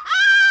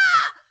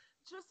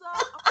 Just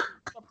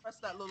press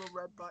that little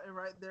red button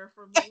right there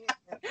for me.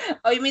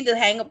 Oh, you mean the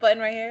hang up button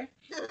right here?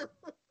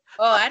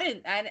 Oh, I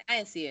didn't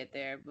see it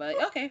there,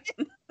 but okay.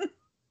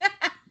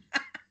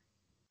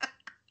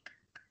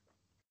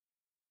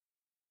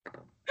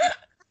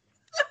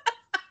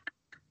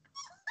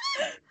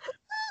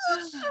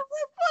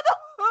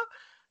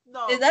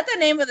 No. Is that the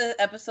name of the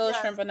episode?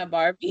 Yes. Shrimp on the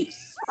Barbie.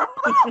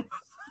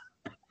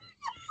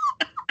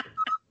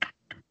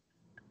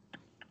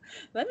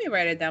 Let me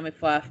write it down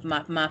before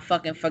my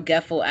fucking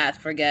forgetful ass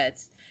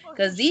forgets.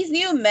 Because these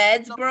new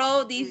meds,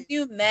 bro, these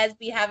new meds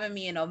be having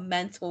me in a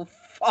mental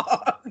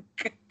fog.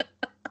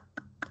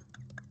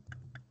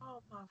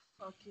 Oh my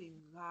fucking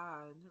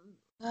god.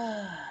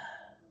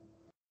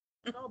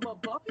 No,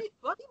 but Buddy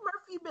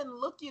Murphy been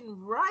looking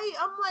right.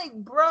 I'm like,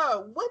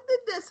 bro, when did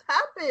this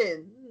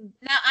happen?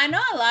 Now I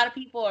know a lot of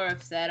people are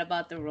upset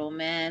about the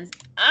romance.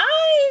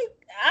 I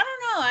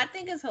don't know. I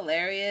think it's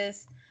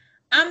hilarious.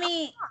 I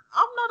mean,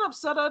 I'm not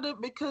upset at it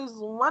because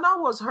when I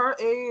was her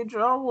age,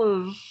 I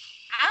was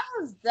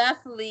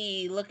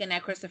definitely looking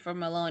at Christopher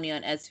Maloney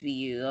on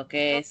SVU.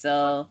 Okay,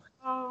 so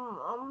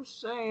I'm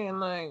saying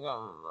like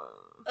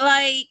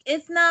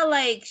it's not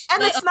like,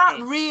 and like, it's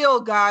not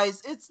real,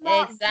 guys. It's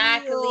not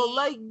exactly real.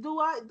 Like, do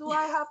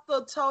I have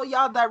to tell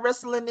y'all that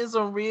wrestling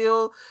isn't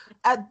real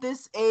at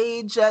this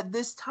age, at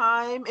this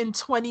time in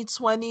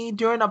 2020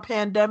 during a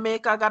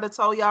pandemic? I gotta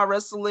tell y'all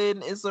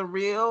wrestling isn't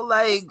real.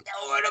 Like,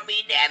 nowhere to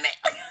be, damn it.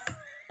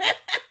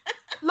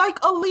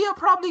 Like, Aaliyah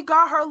probably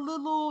got her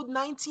little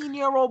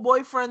 19-year-old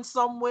boyfriend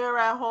somewhere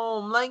at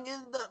home. Like,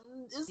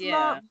 it's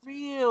not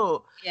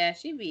real. Yeah,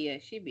 she be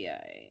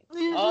alright.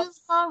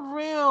 It's not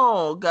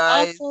real,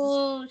 guys.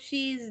 Also,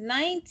 she's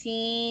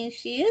 19.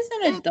 She is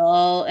an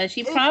adult, and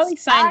she probably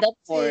signed up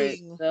for it.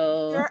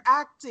 So you're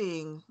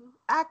acting.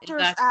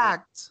 Actors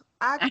act.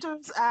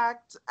 Actors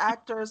act.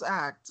 Actors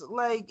act.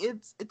 Like,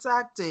 it's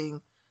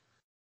acting.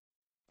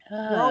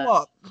 Grow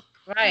up.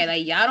 Right,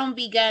 like y'all don't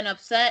be getting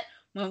upset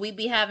when we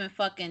be having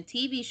fucking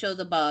TV shows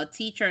about a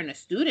teacher and a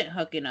student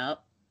hooking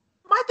up.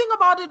 My thing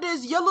about it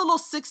is your little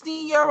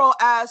 16-year-old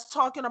ass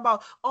talking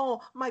about,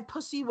 oh, my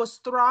pussy was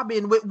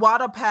throbbing with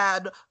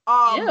Waterpad,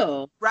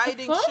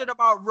 writing shit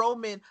about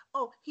Roman.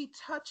 Oh, he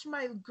touched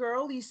my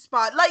girly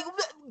spot. Like,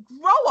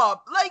 grow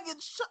up. Like,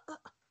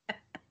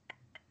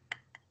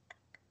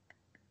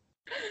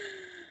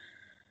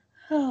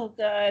 oh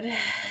God.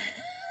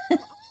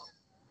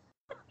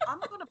 I'm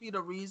gonna be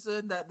the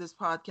reason that this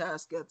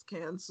podcast gets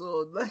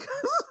canceled. Like,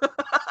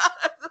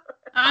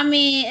 I I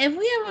mean, if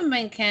we haven't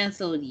been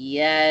canceled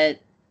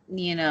yet,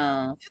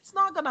 It's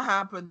not gonna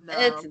happen now.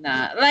 it's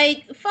not.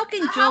 Like,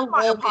 fucking I have Joe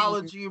my Rogan.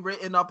 apology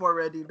written up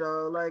already,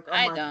 though. Like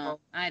on my phone.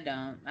 I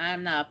don't.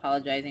 I'm not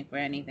apologizing for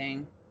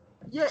anything.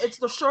 Yeah, it's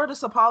the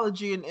shortest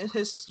apology in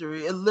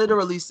history. It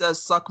literally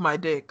says "suck my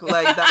dick."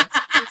 Like that's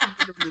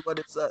literally what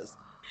it says.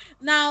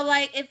 Now,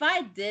 like, if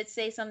I did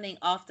say something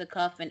off the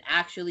cuff and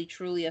actually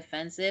truly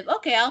offensive,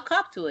 okay, I'll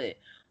cop to it.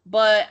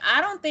 But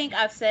I don't think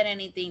I've said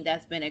anything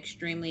that's been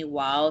extremely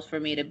wild for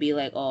me to be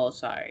like, oh,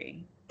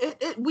 sorry.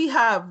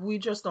 We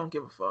just don't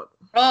give a fuck.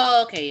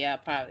 Oh, okay, yeah,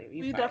 probably.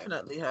 We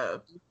definitely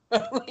have.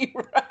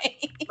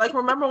 Right. Like,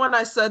 remember when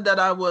I said that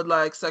I would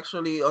like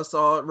sexually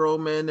assault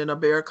Roman in a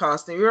bear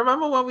costume? You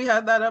remember when we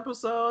had that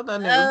episode?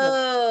 And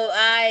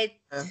I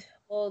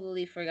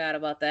totally forgot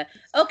about that.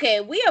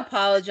 Okay, we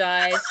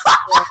apologize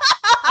for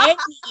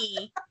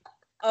any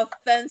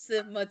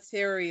offensive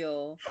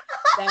material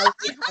that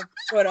we have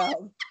put up.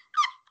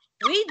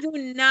 We do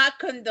not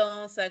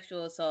condone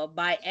sexual assault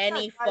by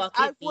any guys,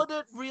 fucking I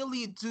wouldn't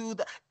really do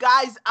that.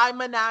 Guys,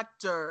 I'm an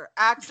actor.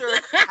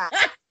 Actors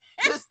act.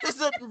 This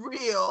isn't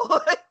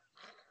real.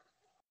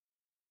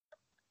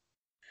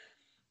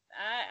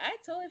 I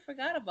totally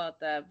forgot about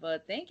that,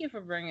 but thank you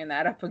for bringing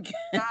that up again.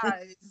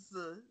 Guys,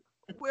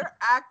 we're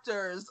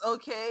actors,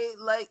 okay?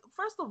 Like,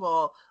 first of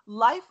all,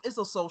 life is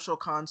a social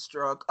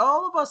construct.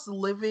 All of us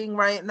living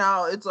right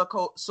now, it's a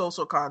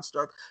social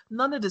construct.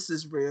 None of this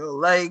is real.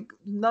 Like,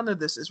 none of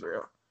this is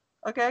real.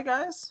 Okay,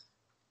 guys?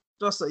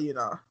 Just so you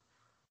know.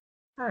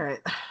 All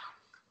right.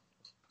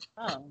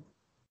 Oh.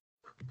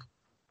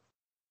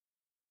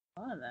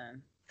 Well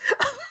then.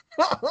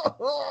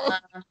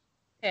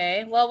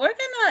 Okay, well, we're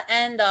gonna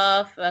end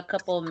off a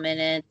couple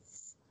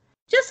minutes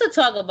just to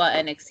talk about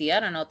NXT. I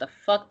don't know what the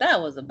fuck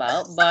that was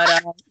about,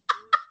 but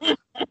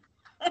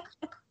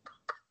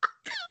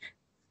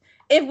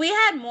if we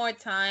had more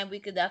time, we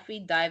could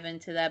definitely dive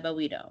into that, but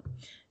we don't.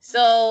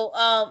 So,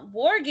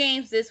 War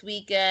Games this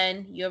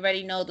weekend. You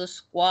already know the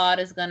squad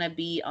is gonna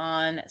be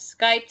on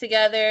Skype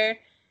together.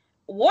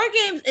 War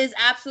Games is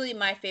absolutely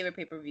my favorite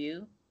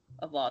pay-per-view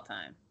of all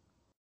time.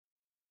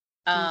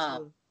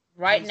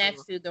 Right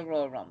next to the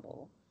Royal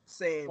Rumble.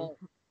 Same. So,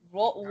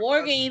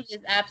 War Games is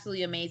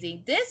absolutely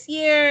amazing. This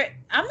year,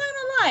 I'm not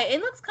gonna lie, it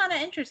looks kind of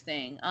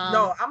interesting.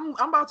 No, I'm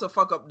about to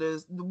fuck up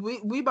this.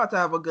 We about to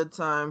have a good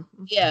time.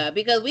 Yeah,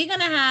 because we're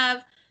gonna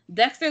have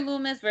Dexter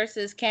Lumis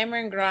versus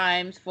Cameron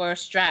Grimes for a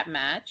strap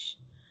match.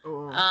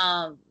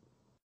 Oh.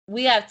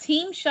 We have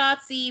Team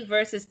Shotzi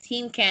versus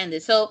Team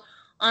Candice. So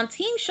on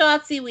Team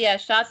Shotzi, we have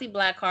Shotzi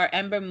Blackheart,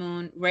 Ember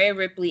Moon, Rhea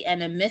Ripley,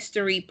 and a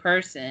mystery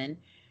person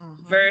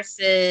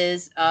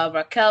versus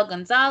Raquel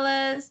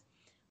Gonzalez.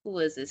 Who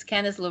is this?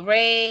 Candice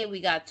LeRae. We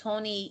got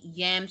Tony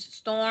Yams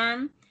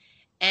Storm.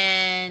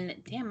 And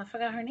damn, I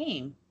forgot her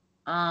name.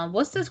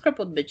 What's this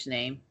crippled bitch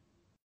name?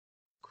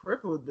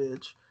 Crippled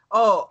bitch.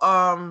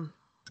 Oh,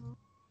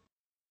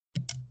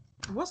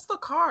 what's the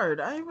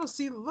card? I even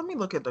see. Let me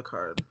look at the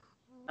card.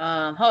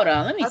 Hold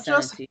on. Let me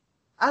send it to you.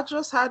 I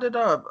just had it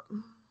up.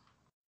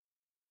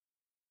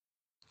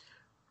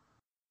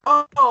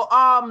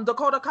 Oh,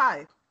 Dakota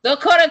Kai.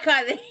 Dakota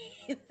Kai.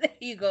 There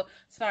you go.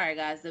 Sorry,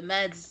 guys. The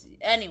meds.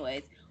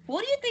 Anyways, who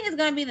do you think is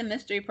gonna be the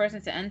mystery person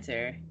to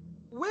enter?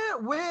 Where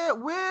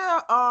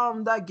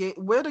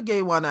the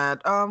gay one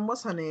at?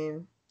 What's her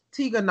name?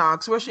 Tegan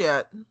Knox. Where's she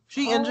at?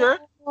 She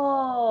injured?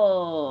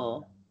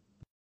 Oh.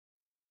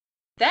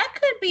 That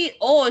could be.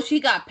 Oh,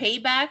 she got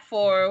payback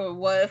for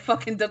what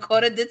fucking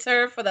Dakota did to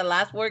her for the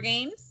last War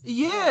Games?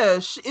 Yeah.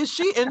 Is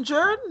she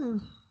injured?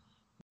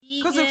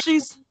 Because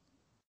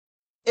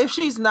if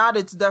she's not,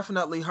 it's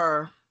definitely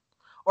her.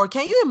 Or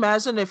can you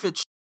imagine if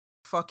it's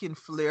fucking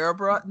Flair,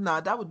 bro? Nah,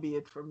 that would be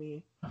it for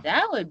me.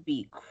 That would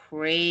be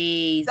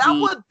crazy. That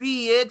would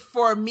be it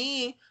for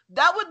me.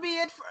 That would be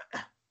it for.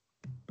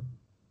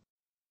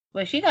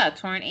 Wait, she got a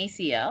torn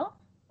ACL?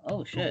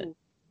 Oh shit. Ooh.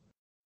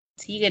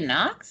 Tegan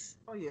Knox?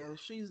 Oh yeah,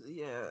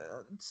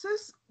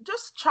 Sis,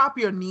 just chop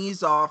your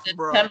knees off,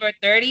 bro. September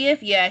 30th?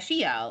 Yeah,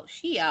 she out.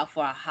 She out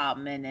for a hot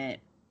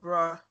minute.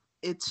 Bruh,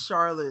 it's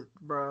Charlotte,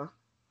 bruh.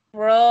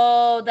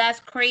 Bro,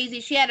 that's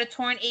crazy. She had a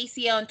torn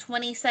ACL in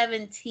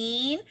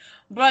 2017.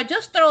 Bro,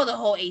 just throw the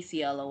whole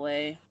ACL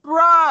away.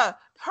 Bruh,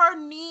 her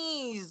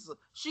knees.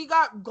 She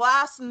got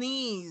glass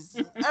knees.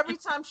 Every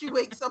time she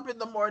wakes up in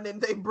the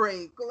morning, they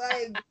break.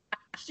 Like,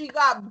 she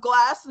got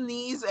glass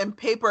knees and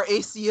paper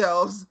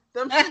ACLs.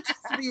 Them shit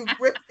just be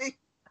ripping.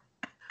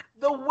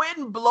 The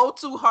wind blow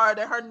too hard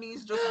and her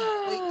knees just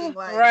be quaking.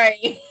 Like,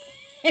 right.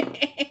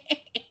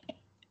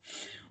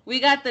 We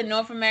got the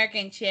North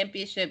American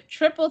Championship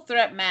triple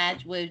threat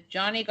match with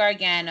Johnny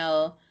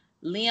Gargano,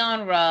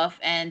 Leon Ruff,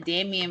 and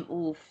Damian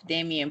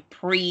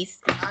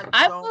Priest.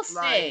 I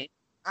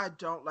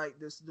don't like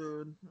this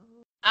dude.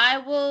 I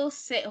will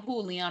say who,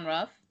 Leon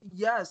Ruff?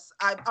 Yes,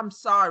 I'm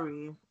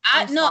sorry.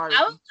 I was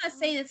gonna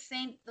say the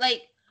same.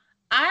 Like,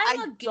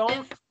 I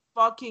don't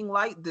fucking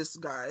like this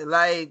guy.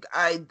 Like,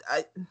 I'm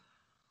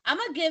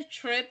gonna give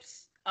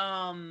Trips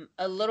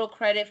a little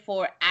credit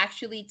for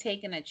actually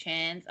taking a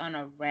chance on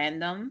a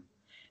random,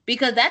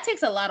 because that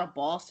takes a lot of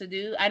balls to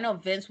do. I know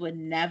Vince would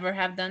never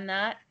have done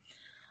that.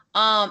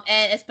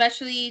 And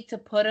especially to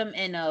put him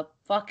in a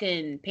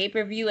fucking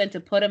pay-per-view and to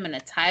put him in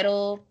a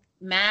title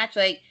match,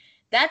 like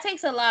that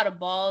takes a lot of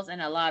balls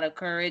and a lot of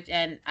courage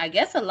and I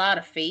guess a lot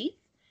of faith.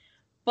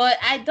 But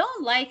I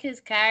don't like his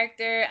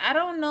character. I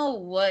don't know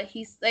what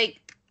he's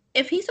like.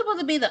 If he's supposed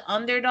to be the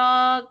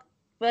underdog,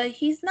 but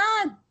he's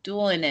not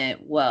doing it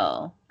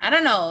well. I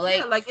don't know.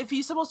 Yeah, Like, like if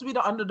he's supposed to be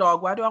the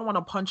underdog, why do I want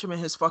to punch him in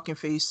his fucking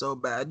face so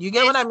bad? You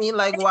get what I mean?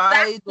 Like,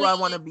 why do I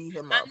want to beat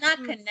him up? I'm not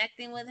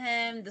connecting with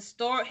him. The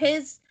story,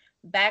 his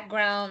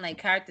background, like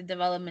character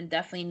development,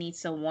 definitely needs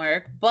some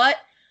work. But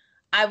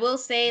I will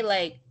say,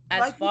 like,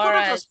 as far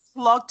as just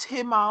plucked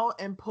him out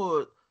and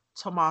put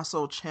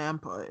Tommaso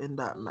Ciampa in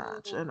that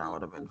match, and I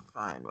would have been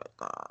fine with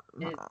that.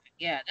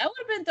 Yeah, that would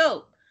have been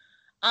dope.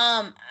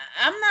 I'm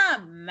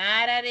not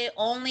mad at it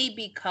only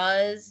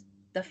because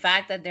the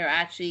fact that they're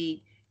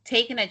actually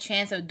taking a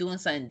chance of doing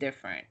something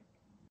different.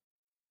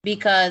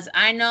 Because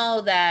I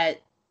know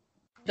that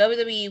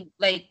WWE,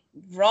 like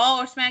Raw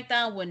or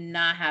SmackDown, would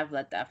not have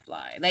let that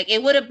fly. Like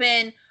it would have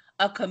been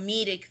a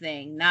comedic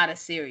thing, not a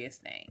serious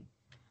thing.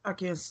 I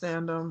can't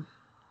stand them.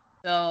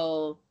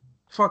 So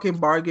fucking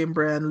bargain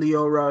brand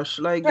Leo Rush.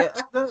 Like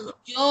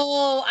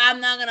yo, I'm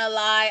not gonna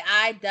lie,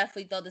 I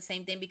definitely thought the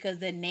same thing because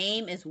the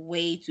name is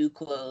way too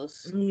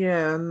close.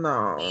 Yeah,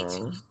 no.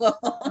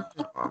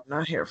 I'm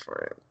not here for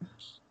it.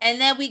 And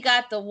then we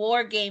got the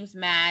War Games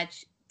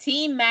match.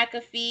 Team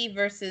McAfee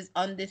versus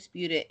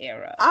Undisputed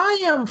Era.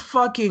 I am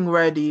fucking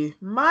ready.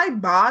 My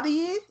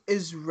body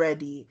is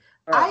ready.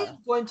 I am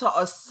going to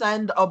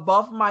ascend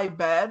above my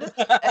bed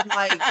and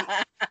like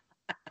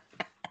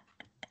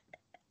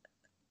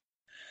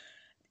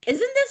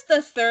Isn't this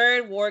the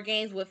third War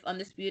Games with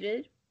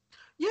Undisputed?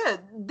 Yeah,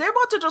 they're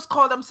about to just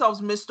call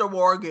themselves Mr.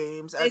 War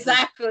Games.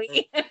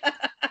 Exactly.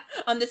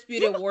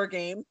 Undisputed War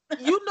Game.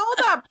 You know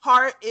that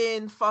part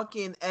in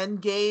fucking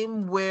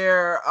Endgame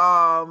where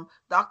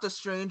Doctor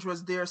Strange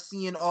was there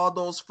seeing all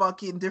those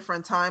fucking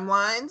different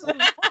timelines?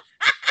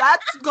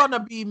 That's gonna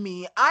be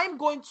me. I'm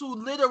going to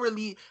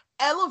literally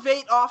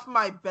elevate off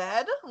my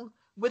bed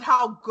with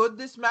how good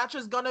this match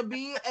is gonna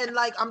be, and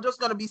like I'm just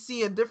gonna be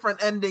seeing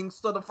different endings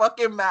to the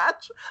fucking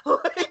match.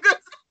 Like,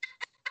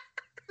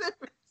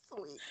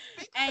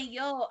 and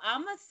yo,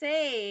 I'ma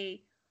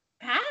say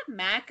Pat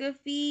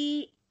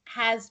McAfee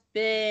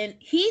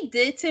he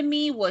did to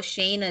me what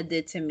Shayna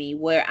did to me,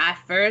 where at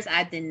first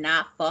I did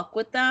not fuck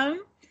with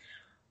them,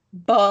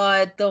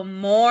 but the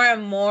more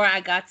and more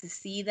I got to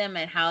see them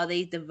and how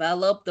they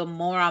develop, the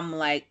more I'm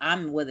like,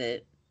 I'm with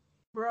it.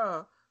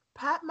 Bruh,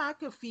 Pat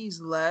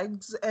McAfee's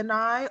legs and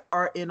I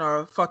are in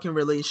a fucking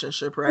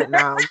relationship right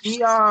now.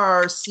 We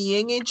are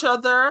seeing each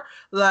other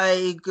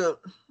like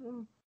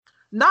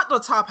not the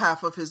top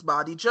half of his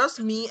body,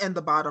 just me and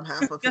the bottom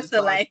half of his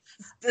body.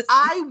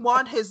 I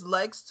want his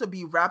legs to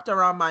be wrapped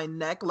around my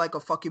neck like a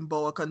fucking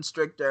boa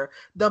constrictor.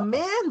 The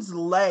man's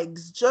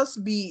legs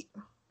just be...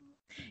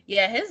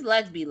 Yeah, his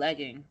legs be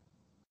legging.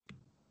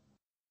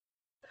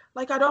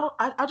 Like,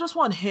 I just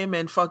want him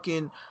and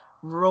fucking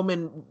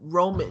Roman,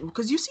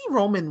 because you see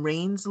Roman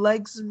Reigns'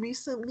 legs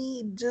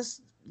recently,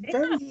 just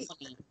very...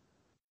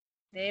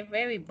 They're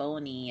very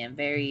bony and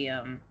very,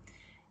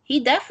 he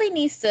definitely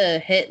needs to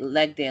hit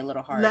leg day a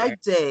little harder. Leg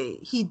day.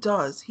 He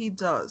does.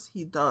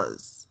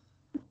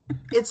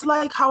 It's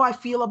like how I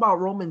feel about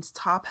Roman's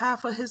top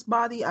half of his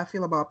body, I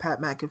feel about Pat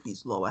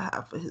McAfee's lower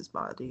half of his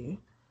body.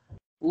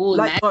 Ooh,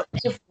 like,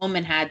 if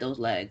Roman had those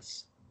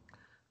legs.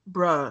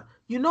 Bruh,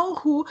 you know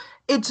who?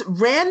 It's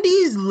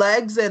Randy's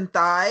legs and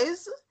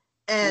thighs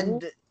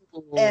and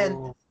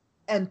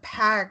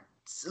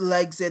Pat's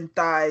legs and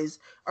thighs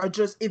are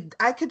just, if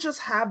I could just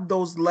have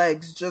those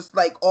legs just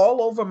like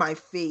all over my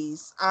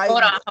face.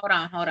 Hold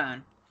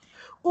on.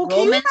 Oh,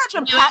 can you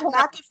imagine Pat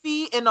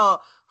McAfee in a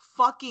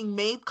fucking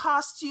maid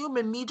costume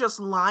and me just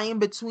lying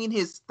between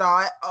his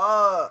thigh?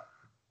 I'm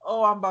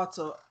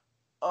dying.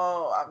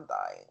 Oh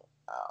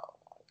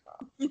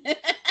my God.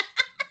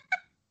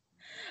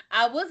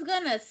 I was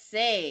gonna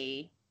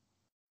say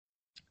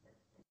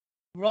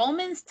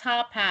Roman's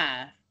top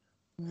half,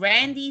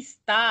 Randy's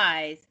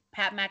thighs,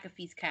 Pat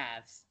McAfee's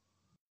calves.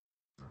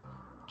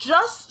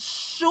 Just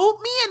shoot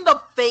me in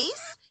the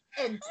face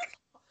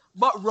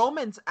but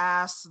Roman's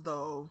ass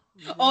though.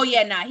 Oh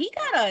yeah, he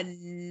got a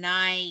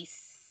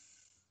nice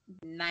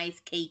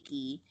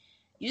cakey.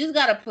 You just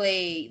gotta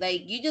play,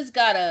 like,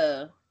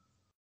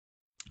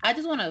 I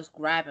just want to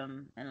grab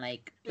him and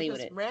like play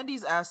with it.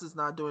 Randy's ass is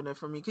not doing it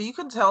for me. Because you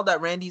can tell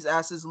that Randy's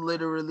ass is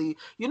literally...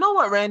 You know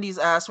what Randy's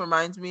ass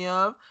reminds me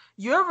of?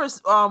 You ever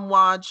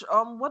watch...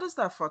 what is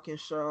that fucking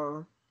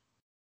show?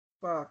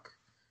 Fuck.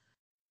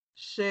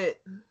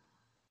 Shit.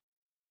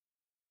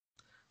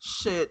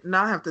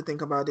 Now I have to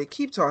think about it.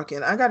 Keep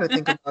talking. I gotta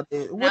think about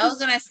it. I was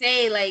gonna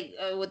say, like,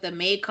 with the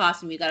maid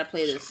costume, you gotta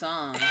play this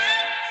song.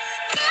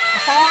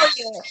 Oh,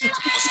 yeah. What's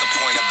the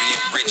point of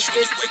being rich when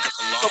you wake up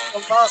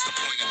alone? What's the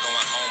point of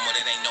going home when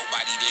it ain't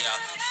nobody there?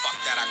 Fuck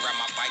that, I grab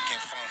my bike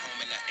and phone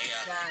home in the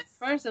air.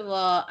 First of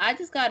all, I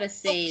just gotta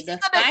say, the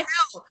fact...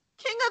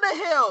 King of the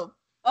Hill.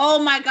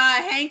 Oh my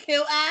God, Hank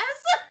Hill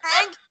ass.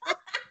 Hank.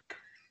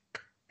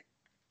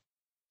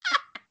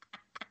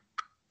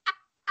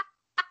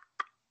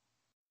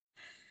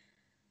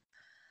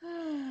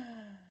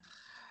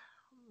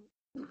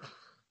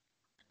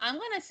 I'm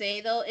gonna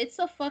say though, it's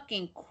a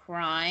fucking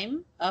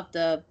crime of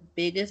the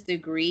biggest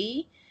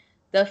degree.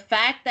 The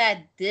fact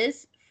that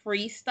this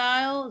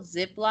freestyle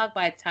Ziploc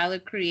by Tyler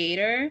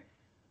Creator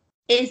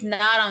is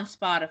not on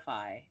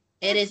Spotify.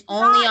 It It's is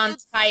only not. on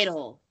It's.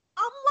 Tidal.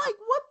 I'm like,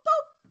 what the?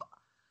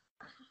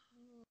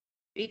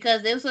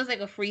 Because this was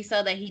like a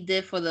freestyle that he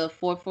did for the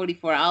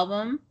 444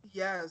 album.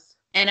 Yes.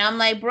 And I'm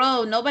like,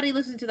 bro, nobody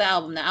listened to the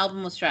album. The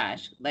album was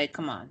trash. Like,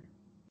 come on.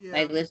 Yeah.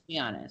 Like, let's be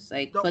honest.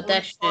 Like, The put only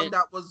that song shit.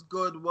 that was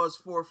good was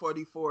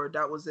 444.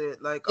 That was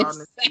it. Like,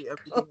 honestly,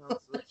 everything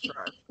else was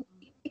trash.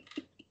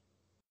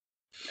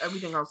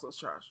 Everything else was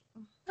trash.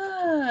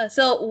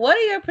 So, what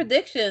are your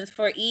predictions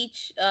for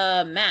each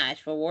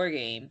match for War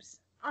Games?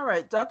 All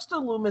right, Dexter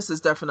Loomis is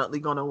definitely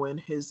gonna win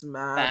his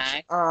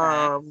match.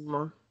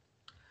 Back.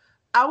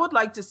 I would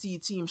like to see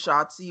Team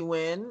Shotzi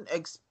win,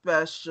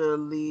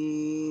 especially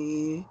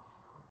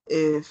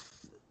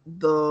if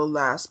the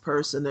last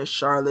person is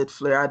Charlotte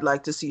Flair. I'd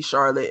like to see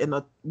Charlotte in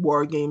a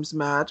War Games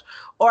match,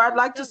 or I'd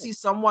like to see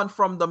someone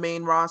from the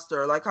main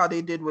roster, like how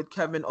they did with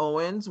Kevin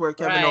Owens, where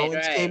Kevin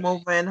Owens came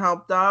over and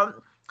helped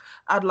out.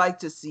 I'd like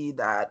to see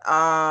that.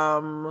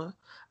 I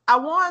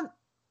want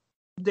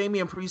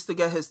Damian Priest to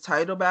get his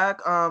title back.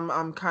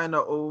 I'm kind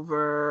of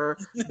over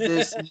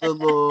this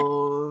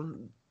little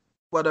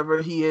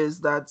whatever he is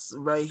that's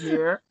right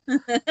here.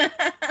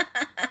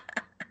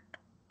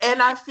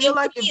 And I feel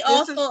like if this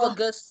also is a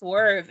good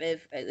swerve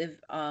if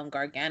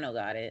Gargano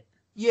got it.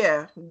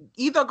 Yeah,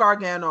 either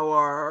Gargano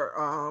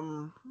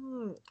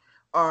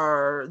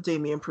or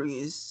Damian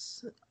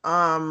Priest.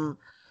 And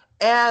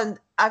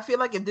I feel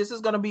like if this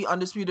is gonna be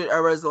Undisputed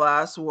Era's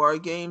last War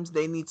Games,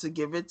 they need to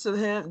give it to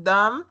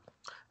them.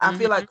 I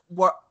feel like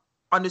what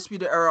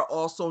Undisputed Era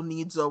also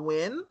needs a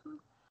win,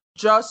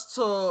 just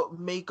to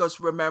make us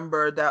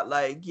remember that,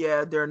 like,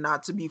 yeah, they're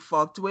not to be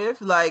fucked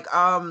with. Like,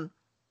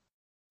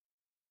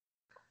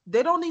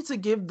 they don't need to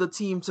give the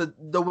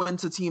win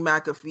to Team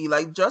McAfee.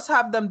 Like, just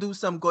have them do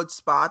some good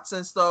spots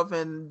and stuff,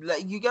 and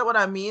like, you get what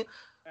I mean.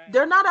 Right.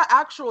 They're not an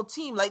actual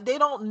team. Like, they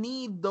don't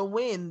need the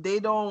win. They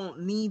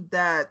don't need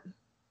that.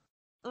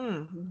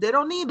 They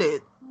don't need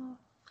it.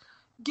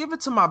 Give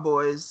it to my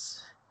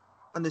boys,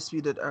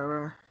 Undisputed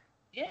Era.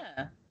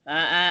 Yeah,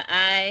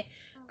 I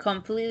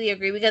completely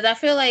agree, because I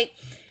feel like,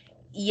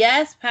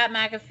 yes, Pat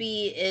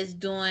McAfee is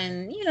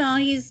doing,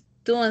 he's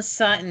doing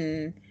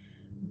something,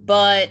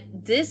 but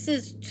this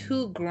is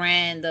too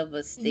grand of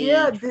a stage.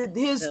 Yeah,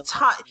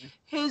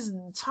 his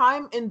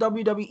time in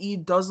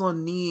WWE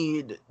doesn't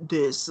need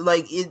this.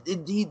 Like,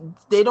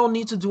 they don't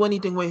need to do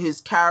anything with his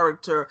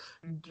character,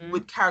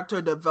 with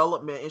character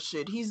development and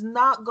shit. He's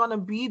not gonna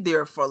be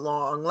there for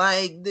long.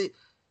 Like,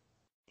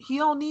 he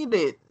don't need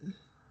it.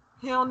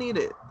 He don't need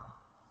it.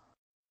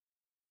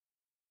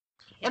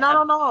 Yeah. And I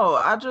don't know.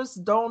 I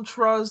just don't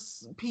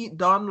trust Pete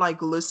Dunne,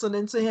 like,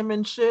 listening to him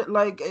and shit.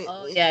 Like,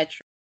 yeah,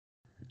 true.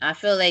 I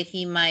feel like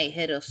he might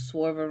hit a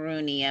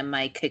swerve-a-rooney and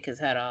might kick his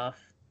head off.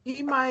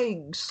 He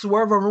might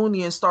swerve a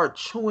Rooney and start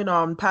chewing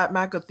on Pat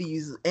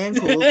McAfee's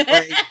ankles.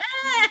 Like,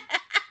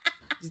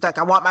 he's like,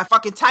 I want my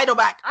fucking title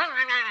back.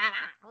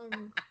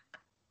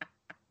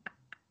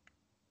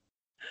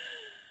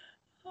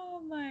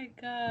 Oh my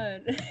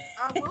God.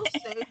 I will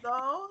say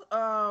though,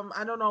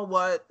 I don't know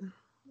what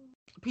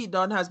Pete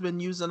Dunne has been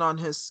using on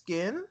his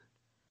skin.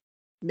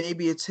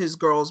 Maybe it's his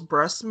girl's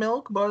breast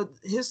milk, but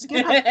his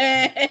skin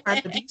has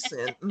kind of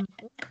decent.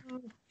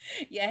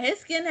 Yeah, his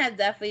skin has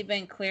definitely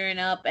been clearing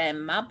up,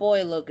 and my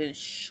boy looking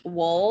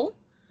swole.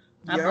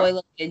 My boy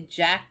looking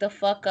jacked the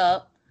fuck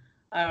up.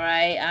 All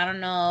right, I don't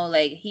know.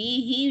 Like,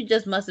 he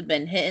just must have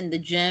been hitting the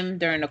gym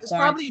during the quarantine.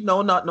 It's probably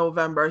No Nut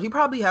November. He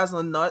probably has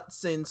a nut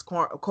since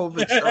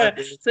COVID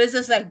started. So it's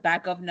just like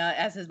backup nut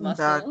as his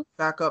muscle.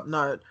 Backup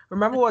nut.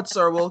 Remember what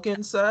Sir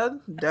Wilkins said?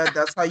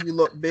 That's how you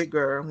look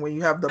bigger, when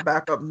you have the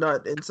backup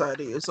nut inside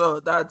of you. So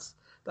that's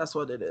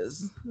what it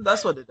is.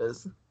 That's what it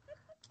is.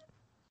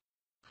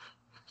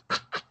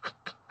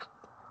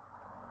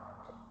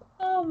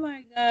 Oh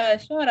my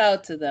gosh. Shout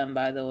out to them,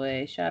 by the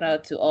way. Shout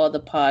out to all the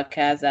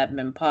podcasts that have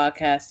been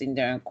podcasting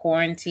during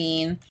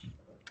quarantine.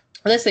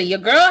 Listen, your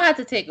girl had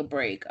to take a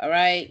break, all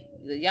right?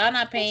 Y'all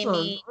not paying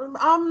me.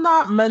 I'm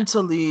not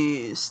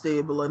mentally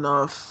stable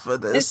enough for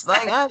this.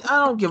 Like, I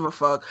don't give a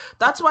fuck.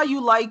 That's why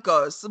you like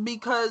us,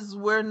 because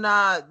we're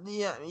not.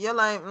 Yeah, you're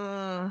like,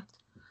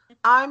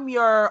 I'm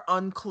your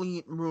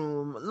unclean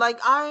room. Like,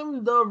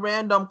 I'm the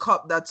random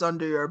cup that's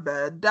under your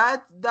bed.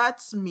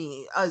 That's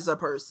me as a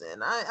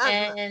person.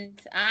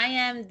 And I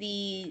am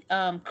the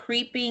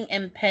creeping,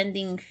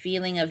 impending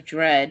feeling of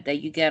dread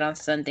that you get on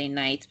Sunday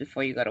nights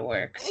before you go to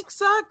work.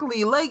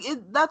 Exactly. Like,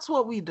 that's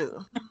what we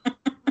do.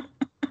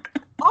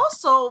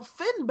 Also,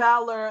 Finn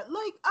Balor,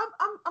 like,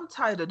 I'm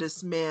tired of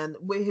this man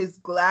with his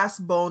glass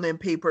bone and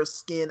paper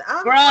skin.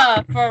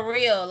 Bruh, for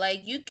real.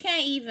 Like, you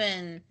can't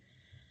even.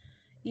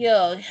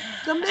 Yo,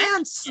 The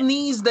man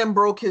sneezed and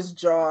broke his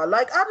jaw.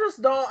 Like, I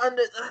just don't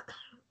understand.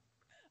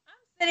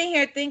 sitting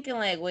here thinking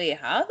like, wait,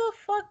 how the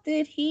fuck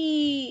did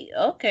he?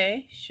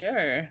 Okay,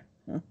 sure,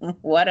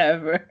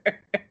 whatever.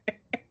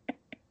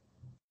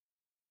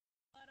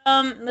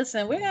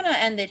 Listen, we're gonna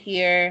end it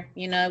here.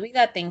 You know, we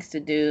got things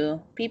to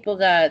do. People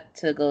got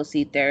to go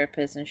see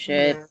therapists and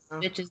shit. Yeah.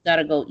 Bitches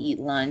gotta go eat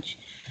lunch.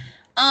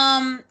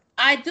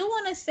 I do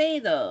want to say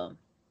though,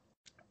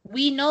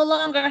 we no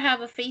longer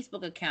have a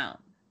Facebook account.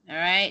 All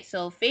right,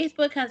 so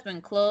Facebook has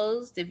been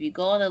closed. If you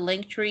go on the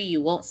link tree,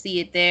 you won't see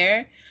it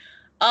there.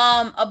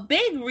 A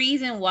big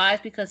reason why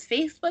is because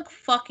Facebook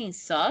fucking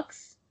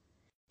sucks.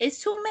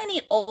 It's too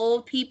many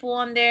old people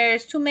on there.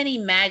 It's too many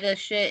MAGA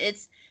shit.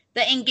 It's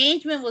the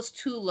engagement was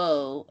too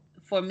low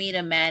for me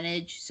to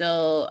manage,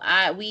 so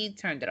we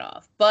turned it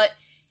off. But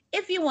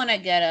if you want to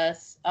get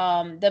us,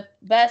 the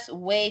best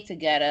way to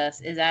get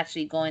us is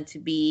actually going to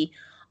be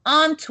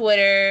on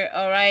Twitter.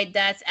 All right,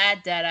 that's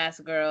at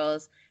Deadass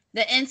Girls.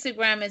 The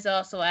Instagram is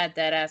also at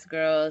Deadass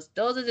Girls.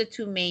 Those are the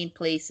two main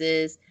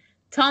places.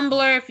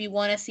 Tumblr, if you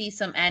want to see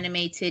some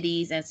anime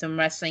titties and some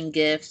wrestling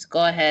gifs,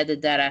 go ahead, the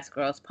Deadass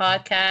Girls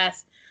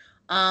podcast.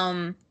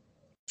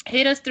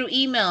 Hit us through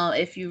email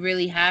if you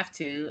really have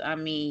to. I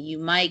mean, you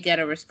might get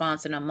a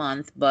response in a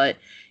month, but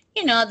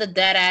you know, the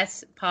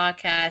Deadass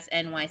podcast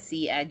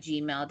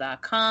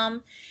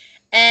nyc@gmail.com.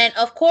 And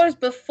of course,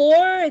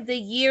 before the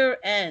year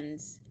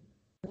ends,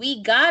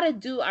 we gotta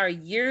do our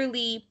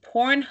yearly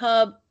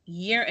Pornhub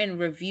year in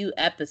review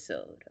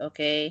episode.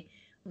 Okay,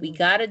 we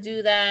gotta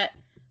do that.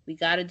 We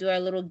gotta do our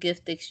little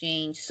gift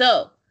exchange.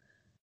 So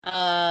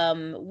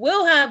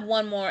we'll have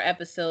one more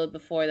episode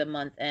before the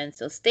month ends,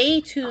 so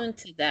stay tuned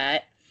to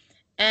that.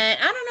 And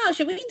I don't know,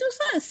 should we do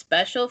something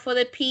special for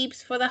the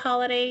peeps for the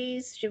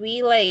holidays? Should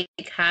we like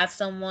have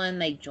someone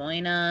like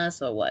join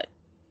us or what?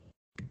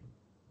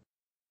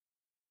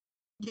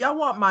 Y'all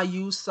want my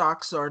used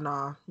socks or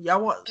nah?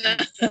 Y'all want me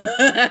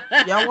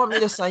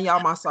to send y'all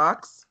my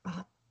socks?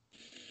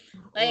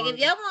 Like, if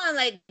y'all want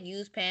like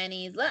used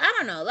panties, I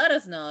don't know. Let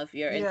us know if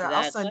you're into that.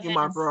 I'll send you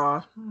my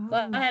bra. Go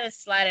ahead and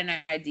slide in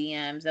our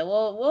DMs, and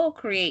we'll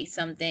create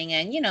something.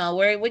 And you know,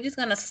 we're just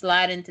gonna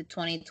slide into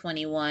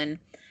 2021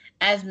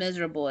 as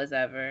miserable as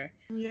ever.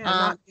 Yeah,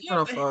 not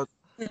gonna fuck.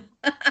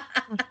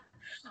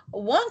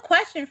 One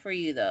question for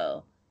you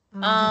though.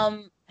 Are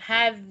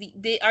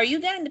you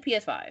getting the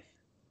PS5?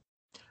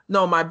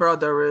 No, my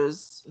brother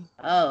is.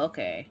 Oh,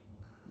 okay.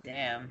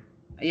 Damn.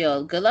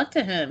 Yo, good luck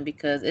to him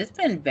because it's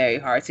been very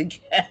hard to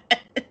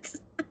get.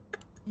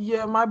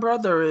 Yeah, my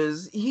brother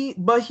is.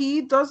 But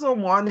he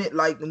doesn't want it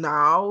like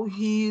now.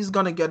 He's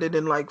gonna get it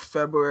in like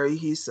February,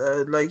 he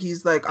said. Like,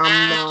 he's like,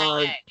 I'm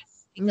not.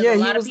 Because yeah, a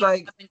lot he was of people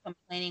like, have been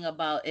complaining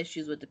about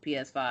issues with the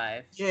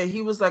PS5. Yeah,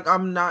 he was like,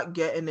 I'm not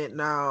getting it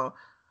now.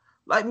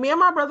 Like, me and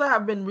my brother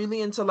have been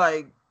really into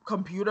like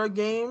computer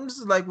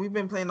games. Like, we've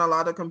been playing a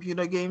lot of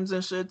computer games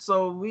and shit,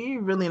 so we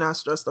really not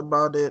stressed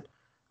about it,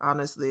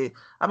 honestly.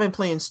 I've been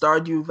playing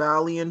Stardew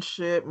Valley and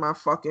shit. My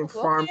fucking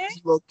farm is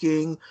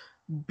looking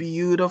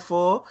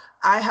beautiful.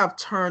 I have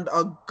turned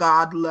a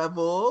god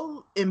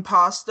level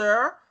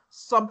imposter.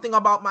 Something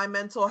about my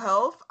mental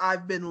health.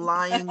 I've been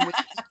lying with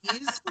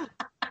these.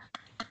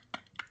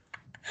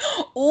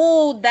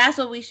 Oh, that's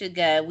what we should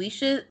get. We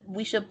should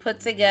put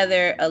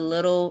together a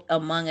little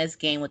Among Us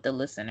game with the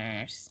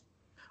listeners.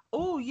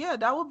 Oh yeah,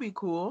 that would be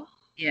cool.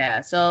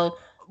 Yeah, so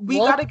we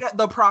gotta get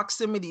the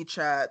proximity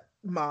chat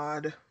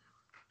mod.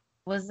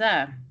 What's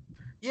that?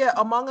 Yeah,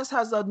 Among Us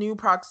has a new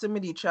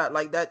proximity chat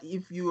like that.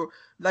 If you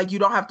like, you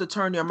don't have to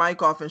turn your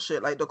mic off and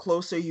shit. Like, the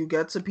closer you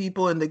get to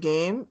people in the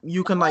game,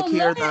 you can like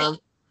hear them.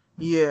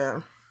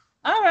 Yeah.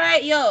 All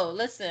right, yo,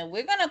 listen,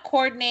 we're gonna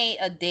coordinate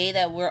a day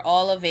that we're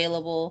all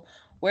available.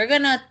 We're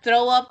gonna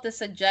throw up the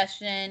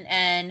suggestion,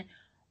 and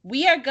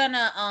we are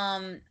gonna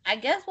I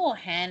guess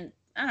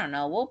I don't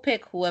know, we'll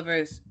pick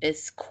whoever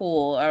is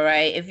cool. All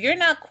right, if you're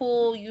not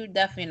cool, you're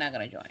definitely not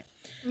gonna join.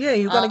 Yeah,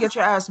 you're gonna get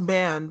your ass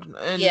banned,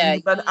 and yeah,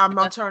 I'm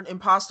gonna turn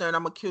imposter, and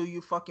I'm gonna kill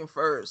you fucking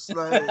first.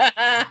 Like.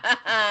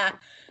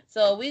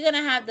 So we're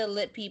gonna have the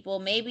lit people,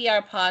 maybe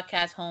our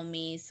podcast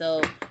homies.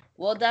 So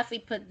we'll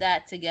definitely put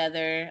that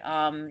together,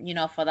 you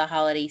know, for the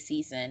holiday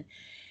season.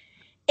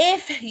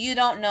 If you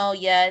don't know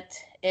yet,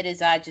 it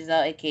is I,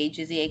 Giselle, aka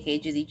Jizzy, aka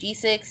Jizzy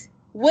G6,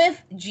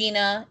 with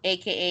Gina,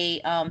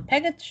 aka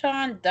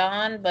Pegatron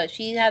Dawn, but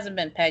she hasn't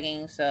been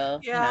pegging,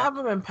 so yeah, I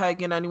haven't been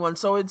pegging anyone,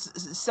 so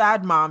it's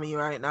sad mommy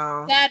right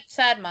now.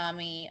 Sad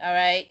mommy, all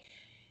right.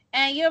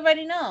 And you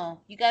already know,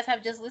 you guys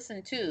have just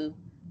listened to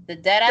the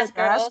Deadass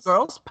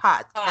Girls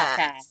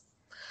podcast.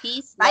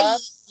 Peace,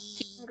 love,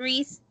 cheese,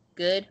 grease.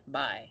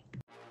 Goodbye.